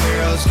take our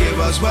heroes, give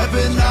us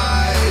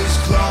weaponized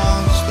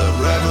clones. The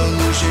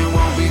revolution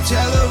won't be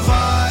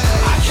televised.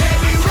 I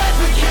can't be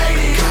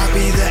replicated.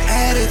 Copy the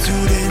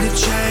attitude and the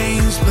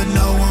chains, but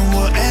no one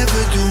will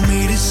ever do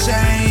me the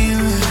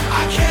same.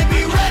 I can't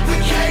be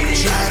replicated.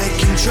 Try to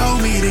control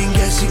me, then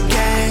guess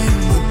again.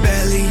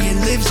 Rebellion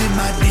lives in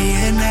my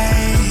DNA.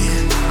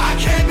 I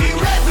can't be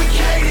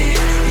replicated,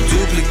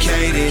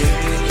 duplicated,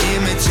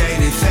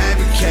 imitated,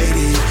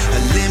 fabricated,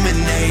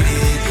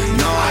 eliminated.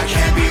 No, I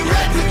can't be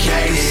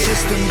replicated. The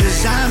system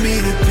designed me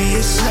to be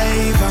a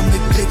slave. I'm the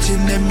glitch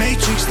in the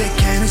matrix that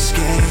can't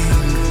escape.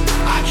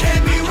 I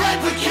can't be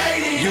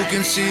replicated. You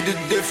can see the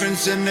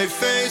difference in their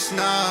face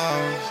now.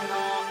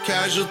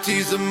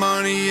 Casualties of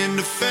money and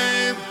the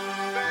fame,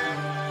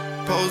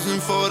 posing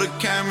for the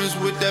cameras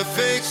with that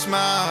fake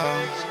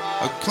smile.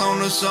 A clone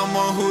of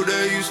someone who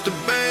they used to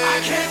be. I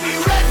can't be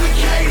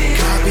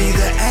replicated. Copy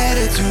the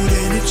attitude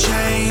and the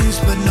chains,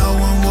 but no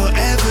one will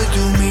ever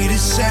do me the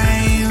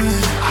same.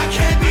 I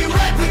can't be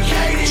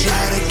replicated.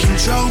 Try to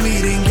control me,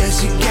 then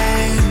guess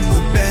again.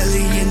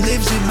 Rebellion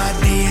lives in my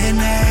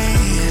DNA.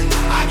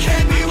 I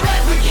can't be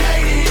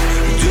replicated,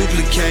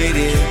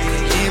 duplicated,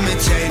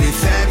 imitated,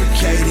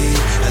 fabricated,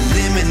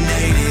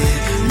 eliminated.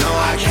 No,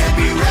 I can't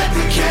be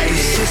replicated.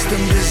 The system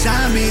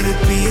designed me to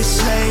be a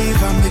slave.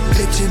 I'm the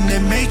glitch in the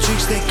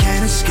matrix that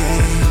can't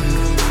escape.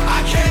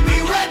 I can't be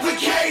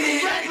replicated.